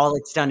 Yeah. All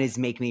it's done is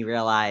make me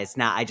realize,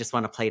 I just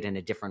want to play it in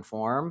a different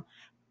form.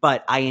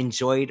 But I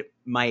enjoyed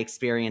my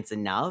experience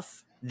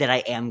enough that I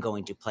am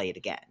going to play it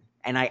again.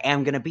 And I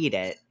am going to beat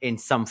it in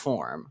some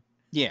form.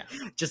 Yeah.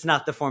 Just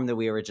not the form that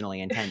we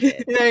originally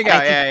intended. There you go.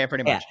 Yeah,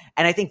 pretty much. Yeah.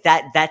 And I think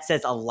that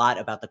says a lot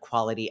about the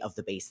quality of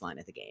the baseline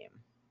of the game.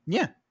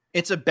 Yeah.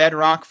 It's a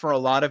bedrock for a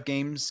lot of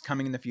games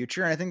coming in the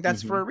future. And I think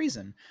that's for a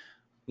reason.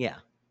 Yeah.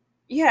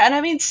 Yeah, and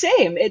I mean,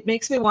 same. It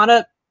makes me want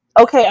to,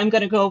 okay, I'm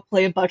going to go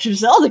play a bunch of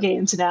Zelda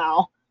games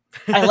now.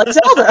 I like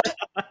Zelda.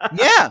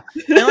 Yeah.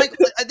 And like,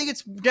 I think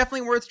it's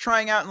definitely worth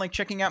trying out and like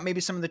checking out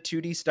maybe some of the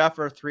 2D stuff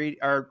or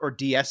or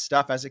DS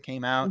stuff as it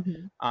came out.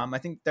 I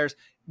think there's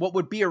what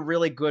would be a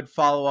really good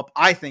follow-up,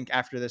 I think,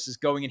 after this is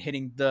going and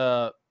hitting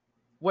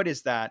what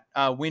is that?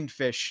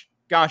 Windfish.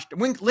 Gosh,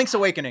 Link's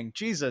Awakening.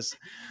 Jesus.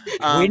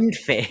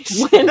 Windfish.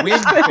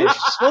 Windfish.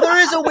 Well, there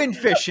is a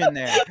windfish in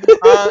there.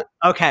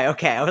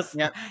 Okay. I was,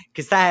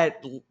 because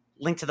that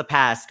Link to the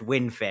Past,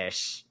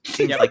 Windfish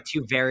seems like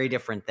two very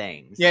different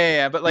things.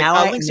 Yeah. But like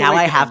now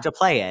I have to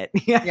play it.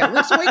 Yeah,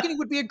 Link's Awakening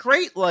would be a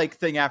great like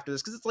thing after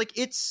this because it's like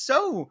it's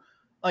so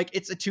like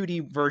it's a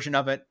 2D version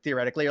of it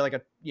theoretically, or like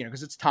a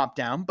because it's top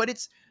down, but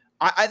it's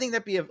I think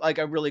that'd be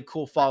a really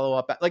cool follow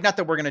up. Like, not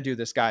that we're gonna do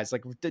this, guys.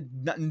 Like,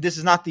 this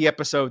is not the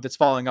episode that's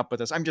following up with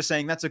this. I'm just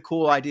saying that's a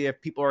cool idea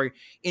if people are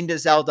into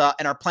Zelda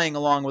and are playing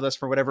along with us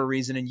for whatever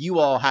reason, and you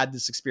all had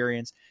this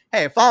experience.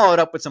 Hey, follow it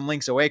up with some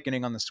Link's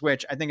Awakening on the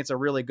Switch. I think it's a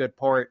really good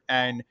port,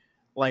 and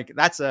like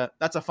that's a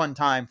fun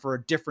time for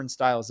a different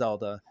style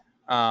Zelda,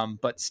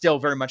 but still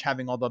very much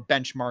having all the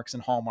benchmarks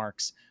and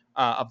hallmarks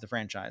of the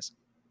franchise.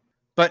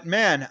 But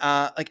man,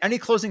 like any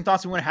closing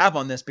thoughts we want to have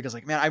on this? Because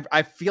like, man,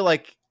 I feel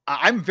like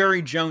I'm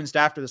very jonesed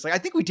after this. Like, I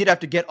think we did have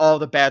to get all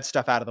the bad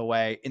stuff out of the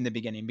way in the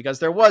beginning because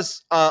there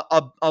was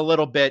a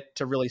little bit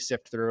to really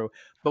sift through.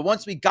 But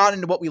once we got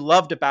into what we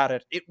loved about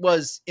it, it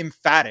was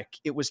emphatic.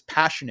 It was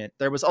passionate.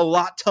 There was a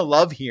lot to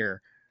love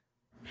here.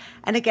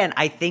 And again,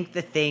 I think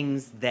the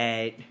things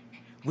that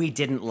we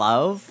didn't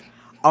love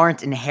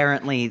aren't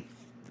inherently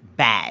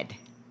bad.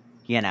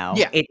 Yeah.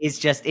 It's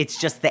just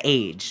the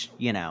age,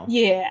 Yeah.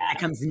 It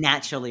comes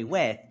naturally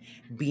with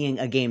being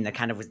a game that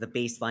kind of was the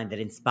baseline that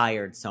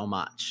inspired so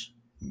much.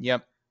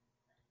 Yep.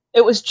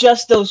 It was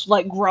just those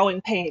like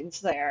growing pains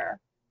there.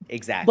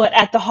 Exactly. But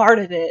at the heart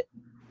of it,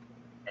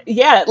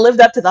 it lived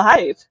up to the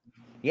hype.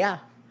 Yeah.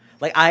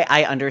 Like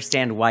I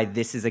understand why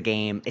this is a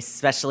game,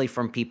 especially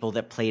from people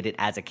that played it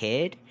as a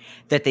kid,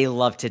 that they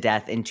love to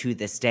death and to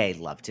this day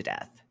love to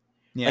death.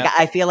 Yeah. Like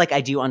I feel like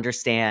I do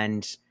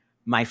understand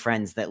my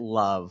friends that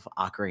love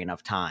Ocarina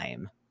of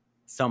Time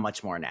so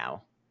much more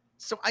now.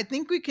 So I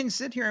think we can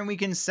sit here and we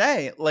can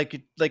say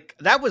like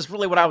that was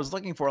really what I was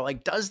looking for.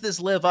 Like, does this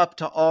live up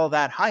to all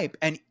that hype?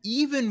 And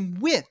even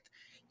with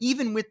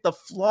the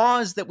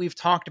flaws that we've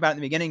talked about in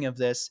the beginning of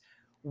this,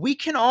 we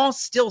can all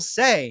still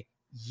say,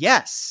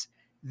 yes,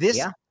 this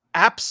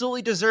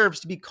absolutely deserves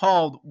to be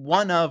called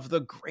one of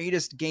the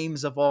greatest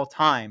games of all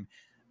time.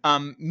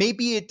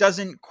 Maybe it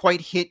doesn't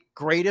quite hit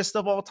greatest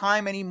of all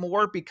time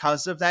anymore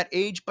because of that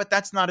age, but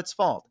that's not its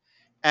fault.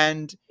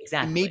 And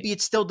maybe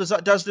it still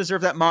does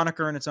deserve that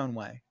moniker in its own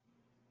way.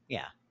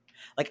 Yeah.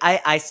 Like,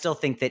 I still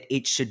think that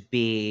it should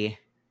be...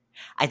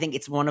 I think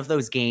it's one of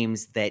those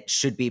games that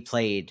should be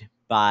played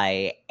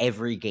by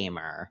every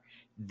gamer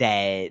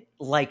that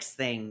likes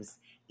things,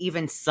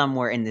 even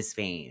somewhere in this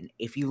vein.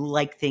 If you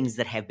like things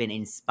that have been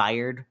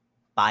inspired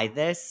by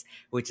this,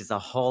 which is a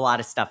whole lot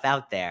of stuff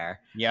out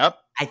there. Yep.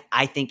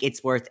 I think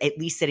it's worth at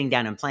least sitting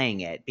down and playing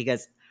it,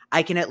 because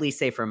I can at least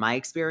say from my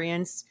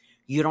experience,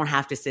 you don't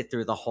have to sit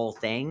through the whole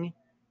thing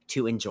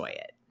to enjoy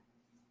it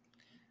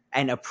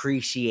and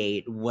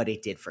appreciate what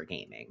it did for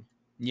gaming.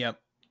 Yep.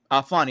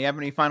 Flan, you have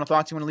any final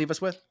thoughts you want to leave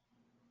us with?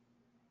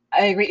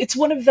 I agree. It's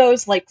one of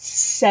those like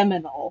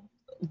seminal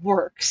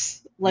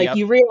works. Like Yep.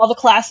 you read all the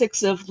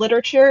classics of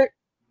literature,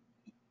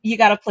 you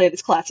got to play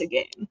this classic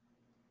game.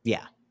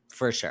 Yeah,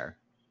 for sure.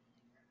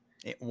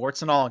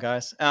 Warts and all,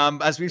 guys.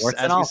 As we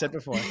Warts and all. said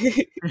before.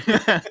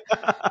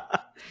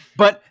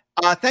 But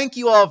thank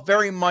you all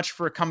very much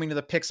for coming to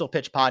the Pixel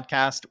Pitch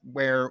podcast,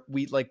 where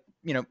we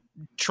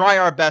try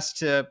our best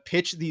to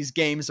pitch these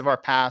games of our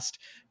past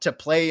to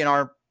play in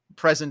our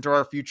present or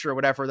our future or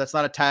whatever. That's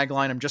not a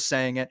tagline. I'm just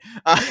saying it.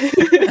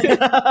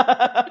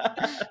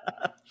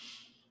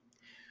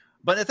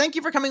 But thank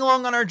you for coming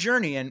along on our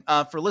journey and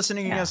for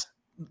listening to us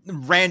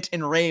rant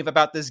and rave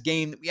about this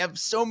game that we have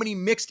so many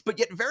mixed but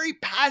yet very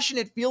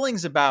passionate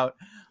feelings about.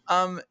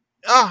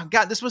 Oh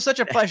God, this was such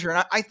a pleasure.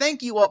 And I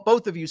thank you all,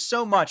 both of you,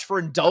 so much for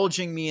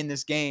indulging me in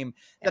this game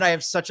that I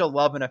have such a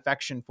love and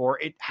affection for.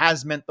 It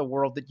has meant the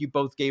world that you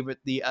both gave it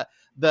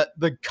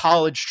the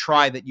college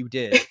try that you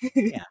did.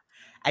 Yeah.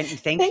 And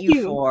thank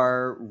you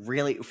for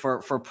really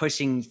for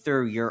pushing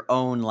through your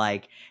own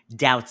like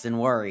doubts and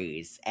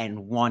worries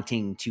and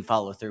wanting to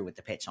follow through with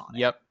the pitch on it.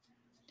 Yep.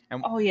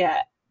 Oh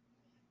yeah.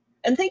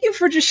 And thank you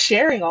for just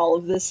sharing all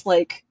of this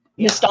like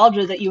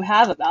nostalgia that you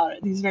have about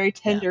it, these very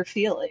tender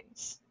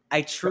feelings.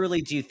 I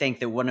truly do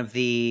think that one of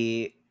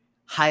the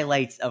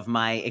highlights of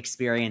my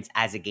experience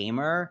as a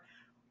gamer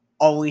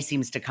always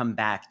seems to come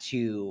back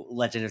to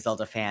Legend of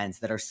Zelda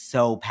fans that are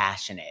so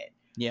passionate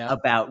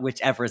about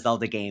whichever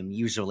Zelda game,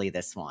 usually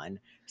this one.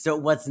 So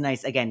it was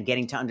nice, again,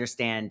 getting to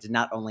understand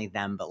not only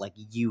them, but like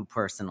you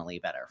personally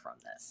better from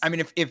this. I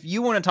mean, if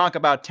you want to talk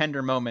about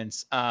tender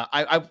moments,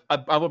 I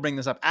will bring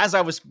this up. As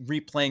I was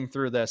replaying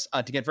through this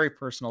to get very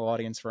personal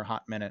audience for a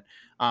hot minute,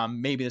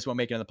 maybe this won't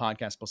make it in the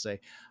podcast, we'll see.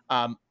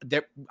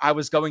 I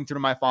was going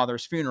through my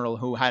father's funeral,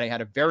 who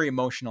had a very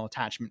emotional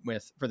attachment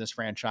for this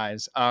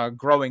franchise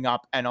growing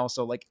up. And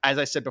also, like, as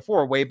I said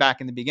before, way back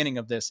in the beginning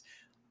of this,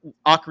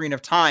 Ocarina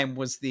of Time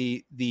was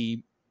the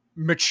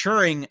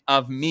maturing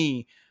of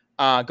me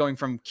going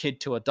from kid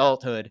to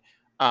adulthood.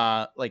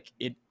 Around,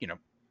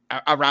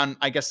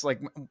 I guess, like,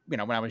 when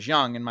I was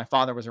young and my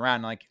father was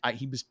around, like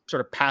he was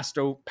sort of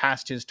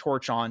passed his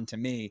torch on to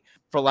me,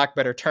 for lack of a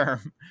better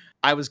term.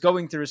 I was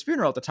going through his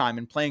funeral at the time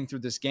and playing through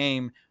this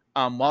game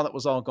while that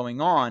was all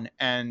going on.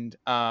 And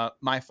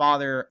my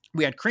father,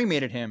 we had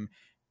cremated him,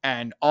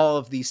 and all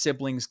of the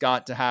siblings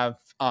got to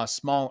have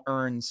small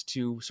urns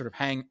to sort of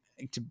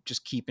to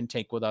just keep and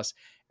take with us.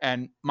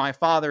 And my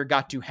father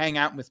got to hang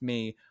out with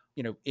me,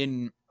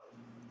 in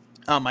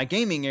my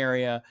gaming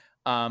area,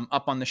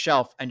 up on the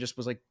shelf, and just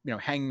was like,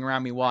 hanging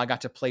around me while I got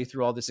to play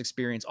through all this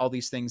experience, all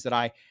these things that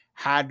I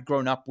had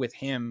grown up with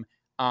him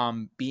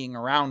being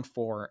around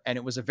for. And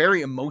it was a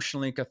very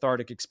emotionally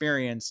cathartic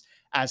experience,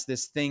 as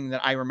this thing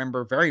that I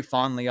remember very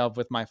fondly of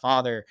with my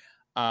father,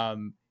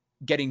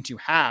 getting to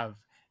have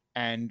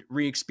and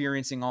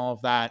re-experiencing all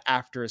of that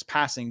after his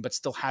passing, but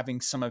still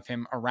having some of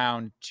him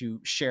around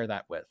to share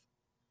that with.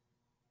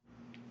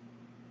 I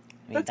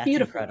mean, that's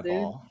beautiful,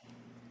 incredible.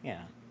 Dude.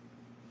 Yeah.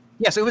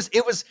 Yes,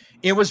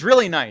 it was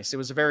really nice. It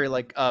was a very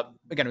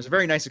it was a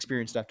very nice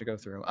experience to have to go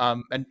through.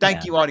 And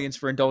thank you, audience,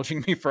 for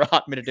indulging me for a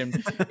hot minute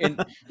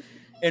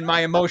in my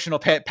emotional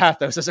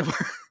pathos, as it were.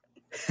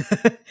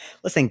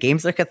 Listen,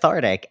 games are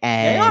cathartic,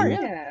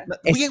 and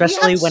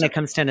especially when it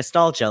comes to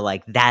nostalgia,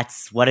 like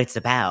that's what it's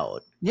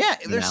about. Yeah,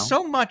 there's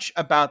so much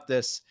about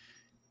this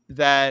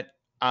that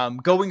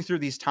going through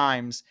these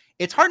times,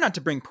 it's hard not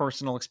to bring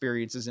personal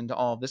experiences into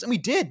all of this. And we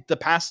did. The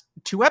past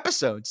 2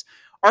 episodes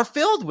are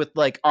filled with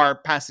like our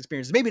past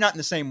experiences, maybe not in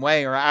the same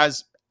way or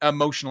as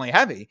emotionally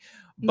heavy,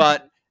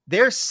 but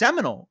they're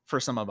seminal for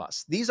some of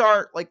us. These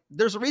are like,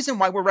 there's a reason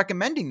why we're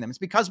recommending them. It's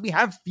because we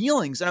have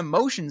feelings and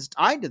emotions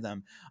tied to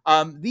them.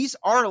 These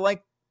are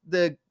like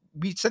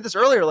we said this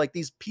earlier, like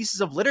these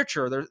pieces of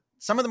literature,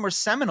 some of them were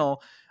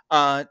seminal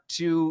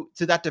to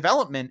that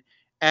development,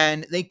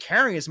 and they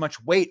carry as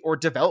much weight or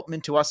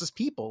development to us as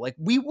people. Like,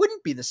 we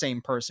wouldn't be the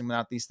same person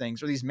without these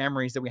things or these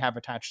memories that we have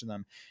attached to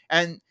them.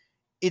 And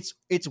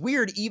it's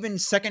weird. Even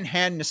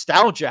secondhand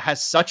nostalgia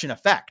has such an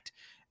effect,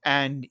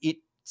 and it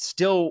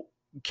still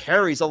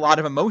carries a lot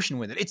of emotion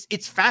with it.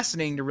 It's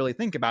fascinating to really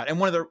think about. And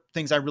one of the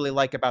things I really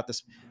like about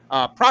this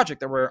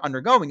project that we're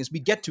undergoing is we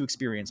get to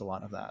experience a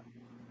lot of that.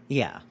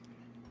 Yeah.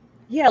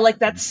 Yeah, like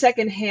that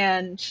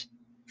secondhand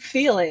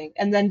feeling,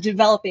 and then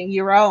developing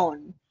your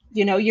own.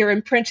 You're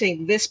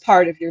imprinting this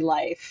part of your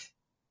life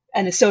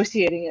and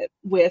associating it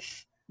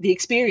with the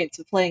experience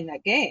of playing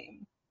that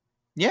game.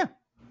 Yeah.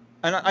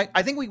 And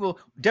I think we will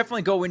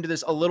definitely go into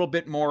this a little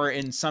bit more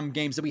in some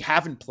games that we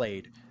haven't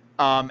played.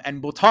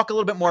 And we'll talk a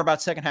little bit more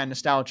about secondhand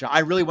nostalgia. I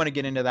really want to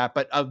get into that,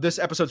 but this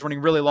episode's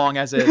running really long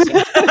as is.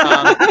 Not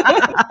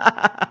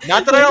that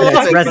I don't love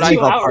it, but Resident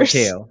Evil Part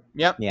 2.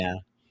 Yep. Yeah.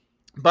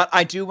 But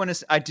I did want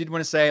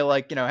to say,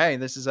 like, hey,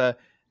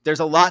 there's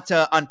a lot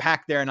to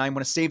unpack there, and I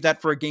want to save that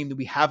for a game that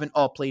we haven't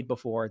all played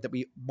before, that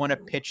we want to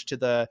pitch to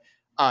the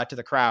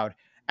crowd,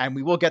 and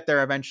we will get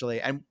there eventually.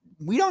 And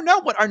we don't know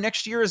what our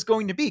next year is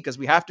going to be because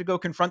we have to go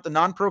confront the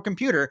non-pro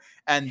computer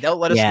and they'll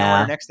let us know in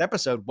our next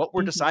episode what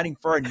we're deciding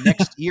for our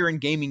next year in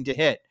gaming to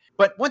hit.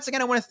 But once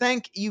again, I want to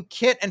thank you,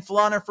 Kit and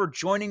Falana, for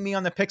joining me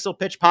on the Pixel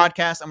Pitch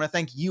podcast. I'm going to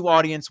thank you,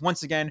 audience,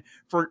 once again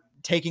for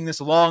taking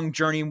this long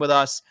journey with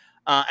us.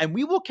 And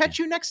we will catch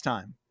you next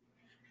time.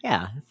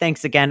 Yeah.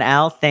 Thanks again,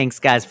 Al. Thanks,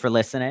 guys, for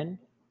listening.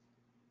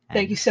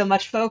 Thank you so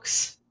much,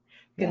 folks.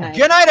 Good night.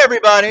 Good night,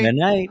 everybody. Good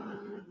night.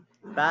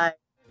 Bye.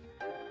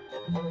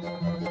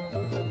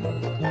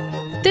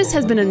 This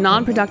has been a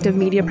non-productive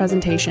media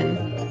presentation.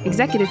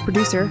 Executive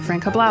producer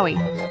Frank Hablawi.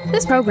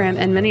 This program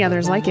and many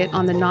others like it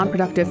on the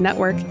Non-Productive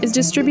Network is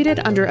distributed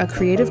under a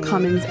Creative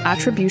Commons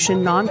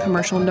Attribution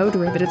Non-Commercial No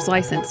Derivatives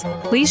license.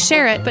 Please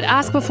share it, but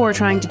ask before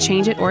trying to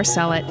change it or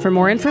sell it. For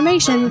more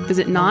information,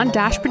 visit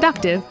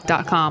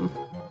non-productive.com.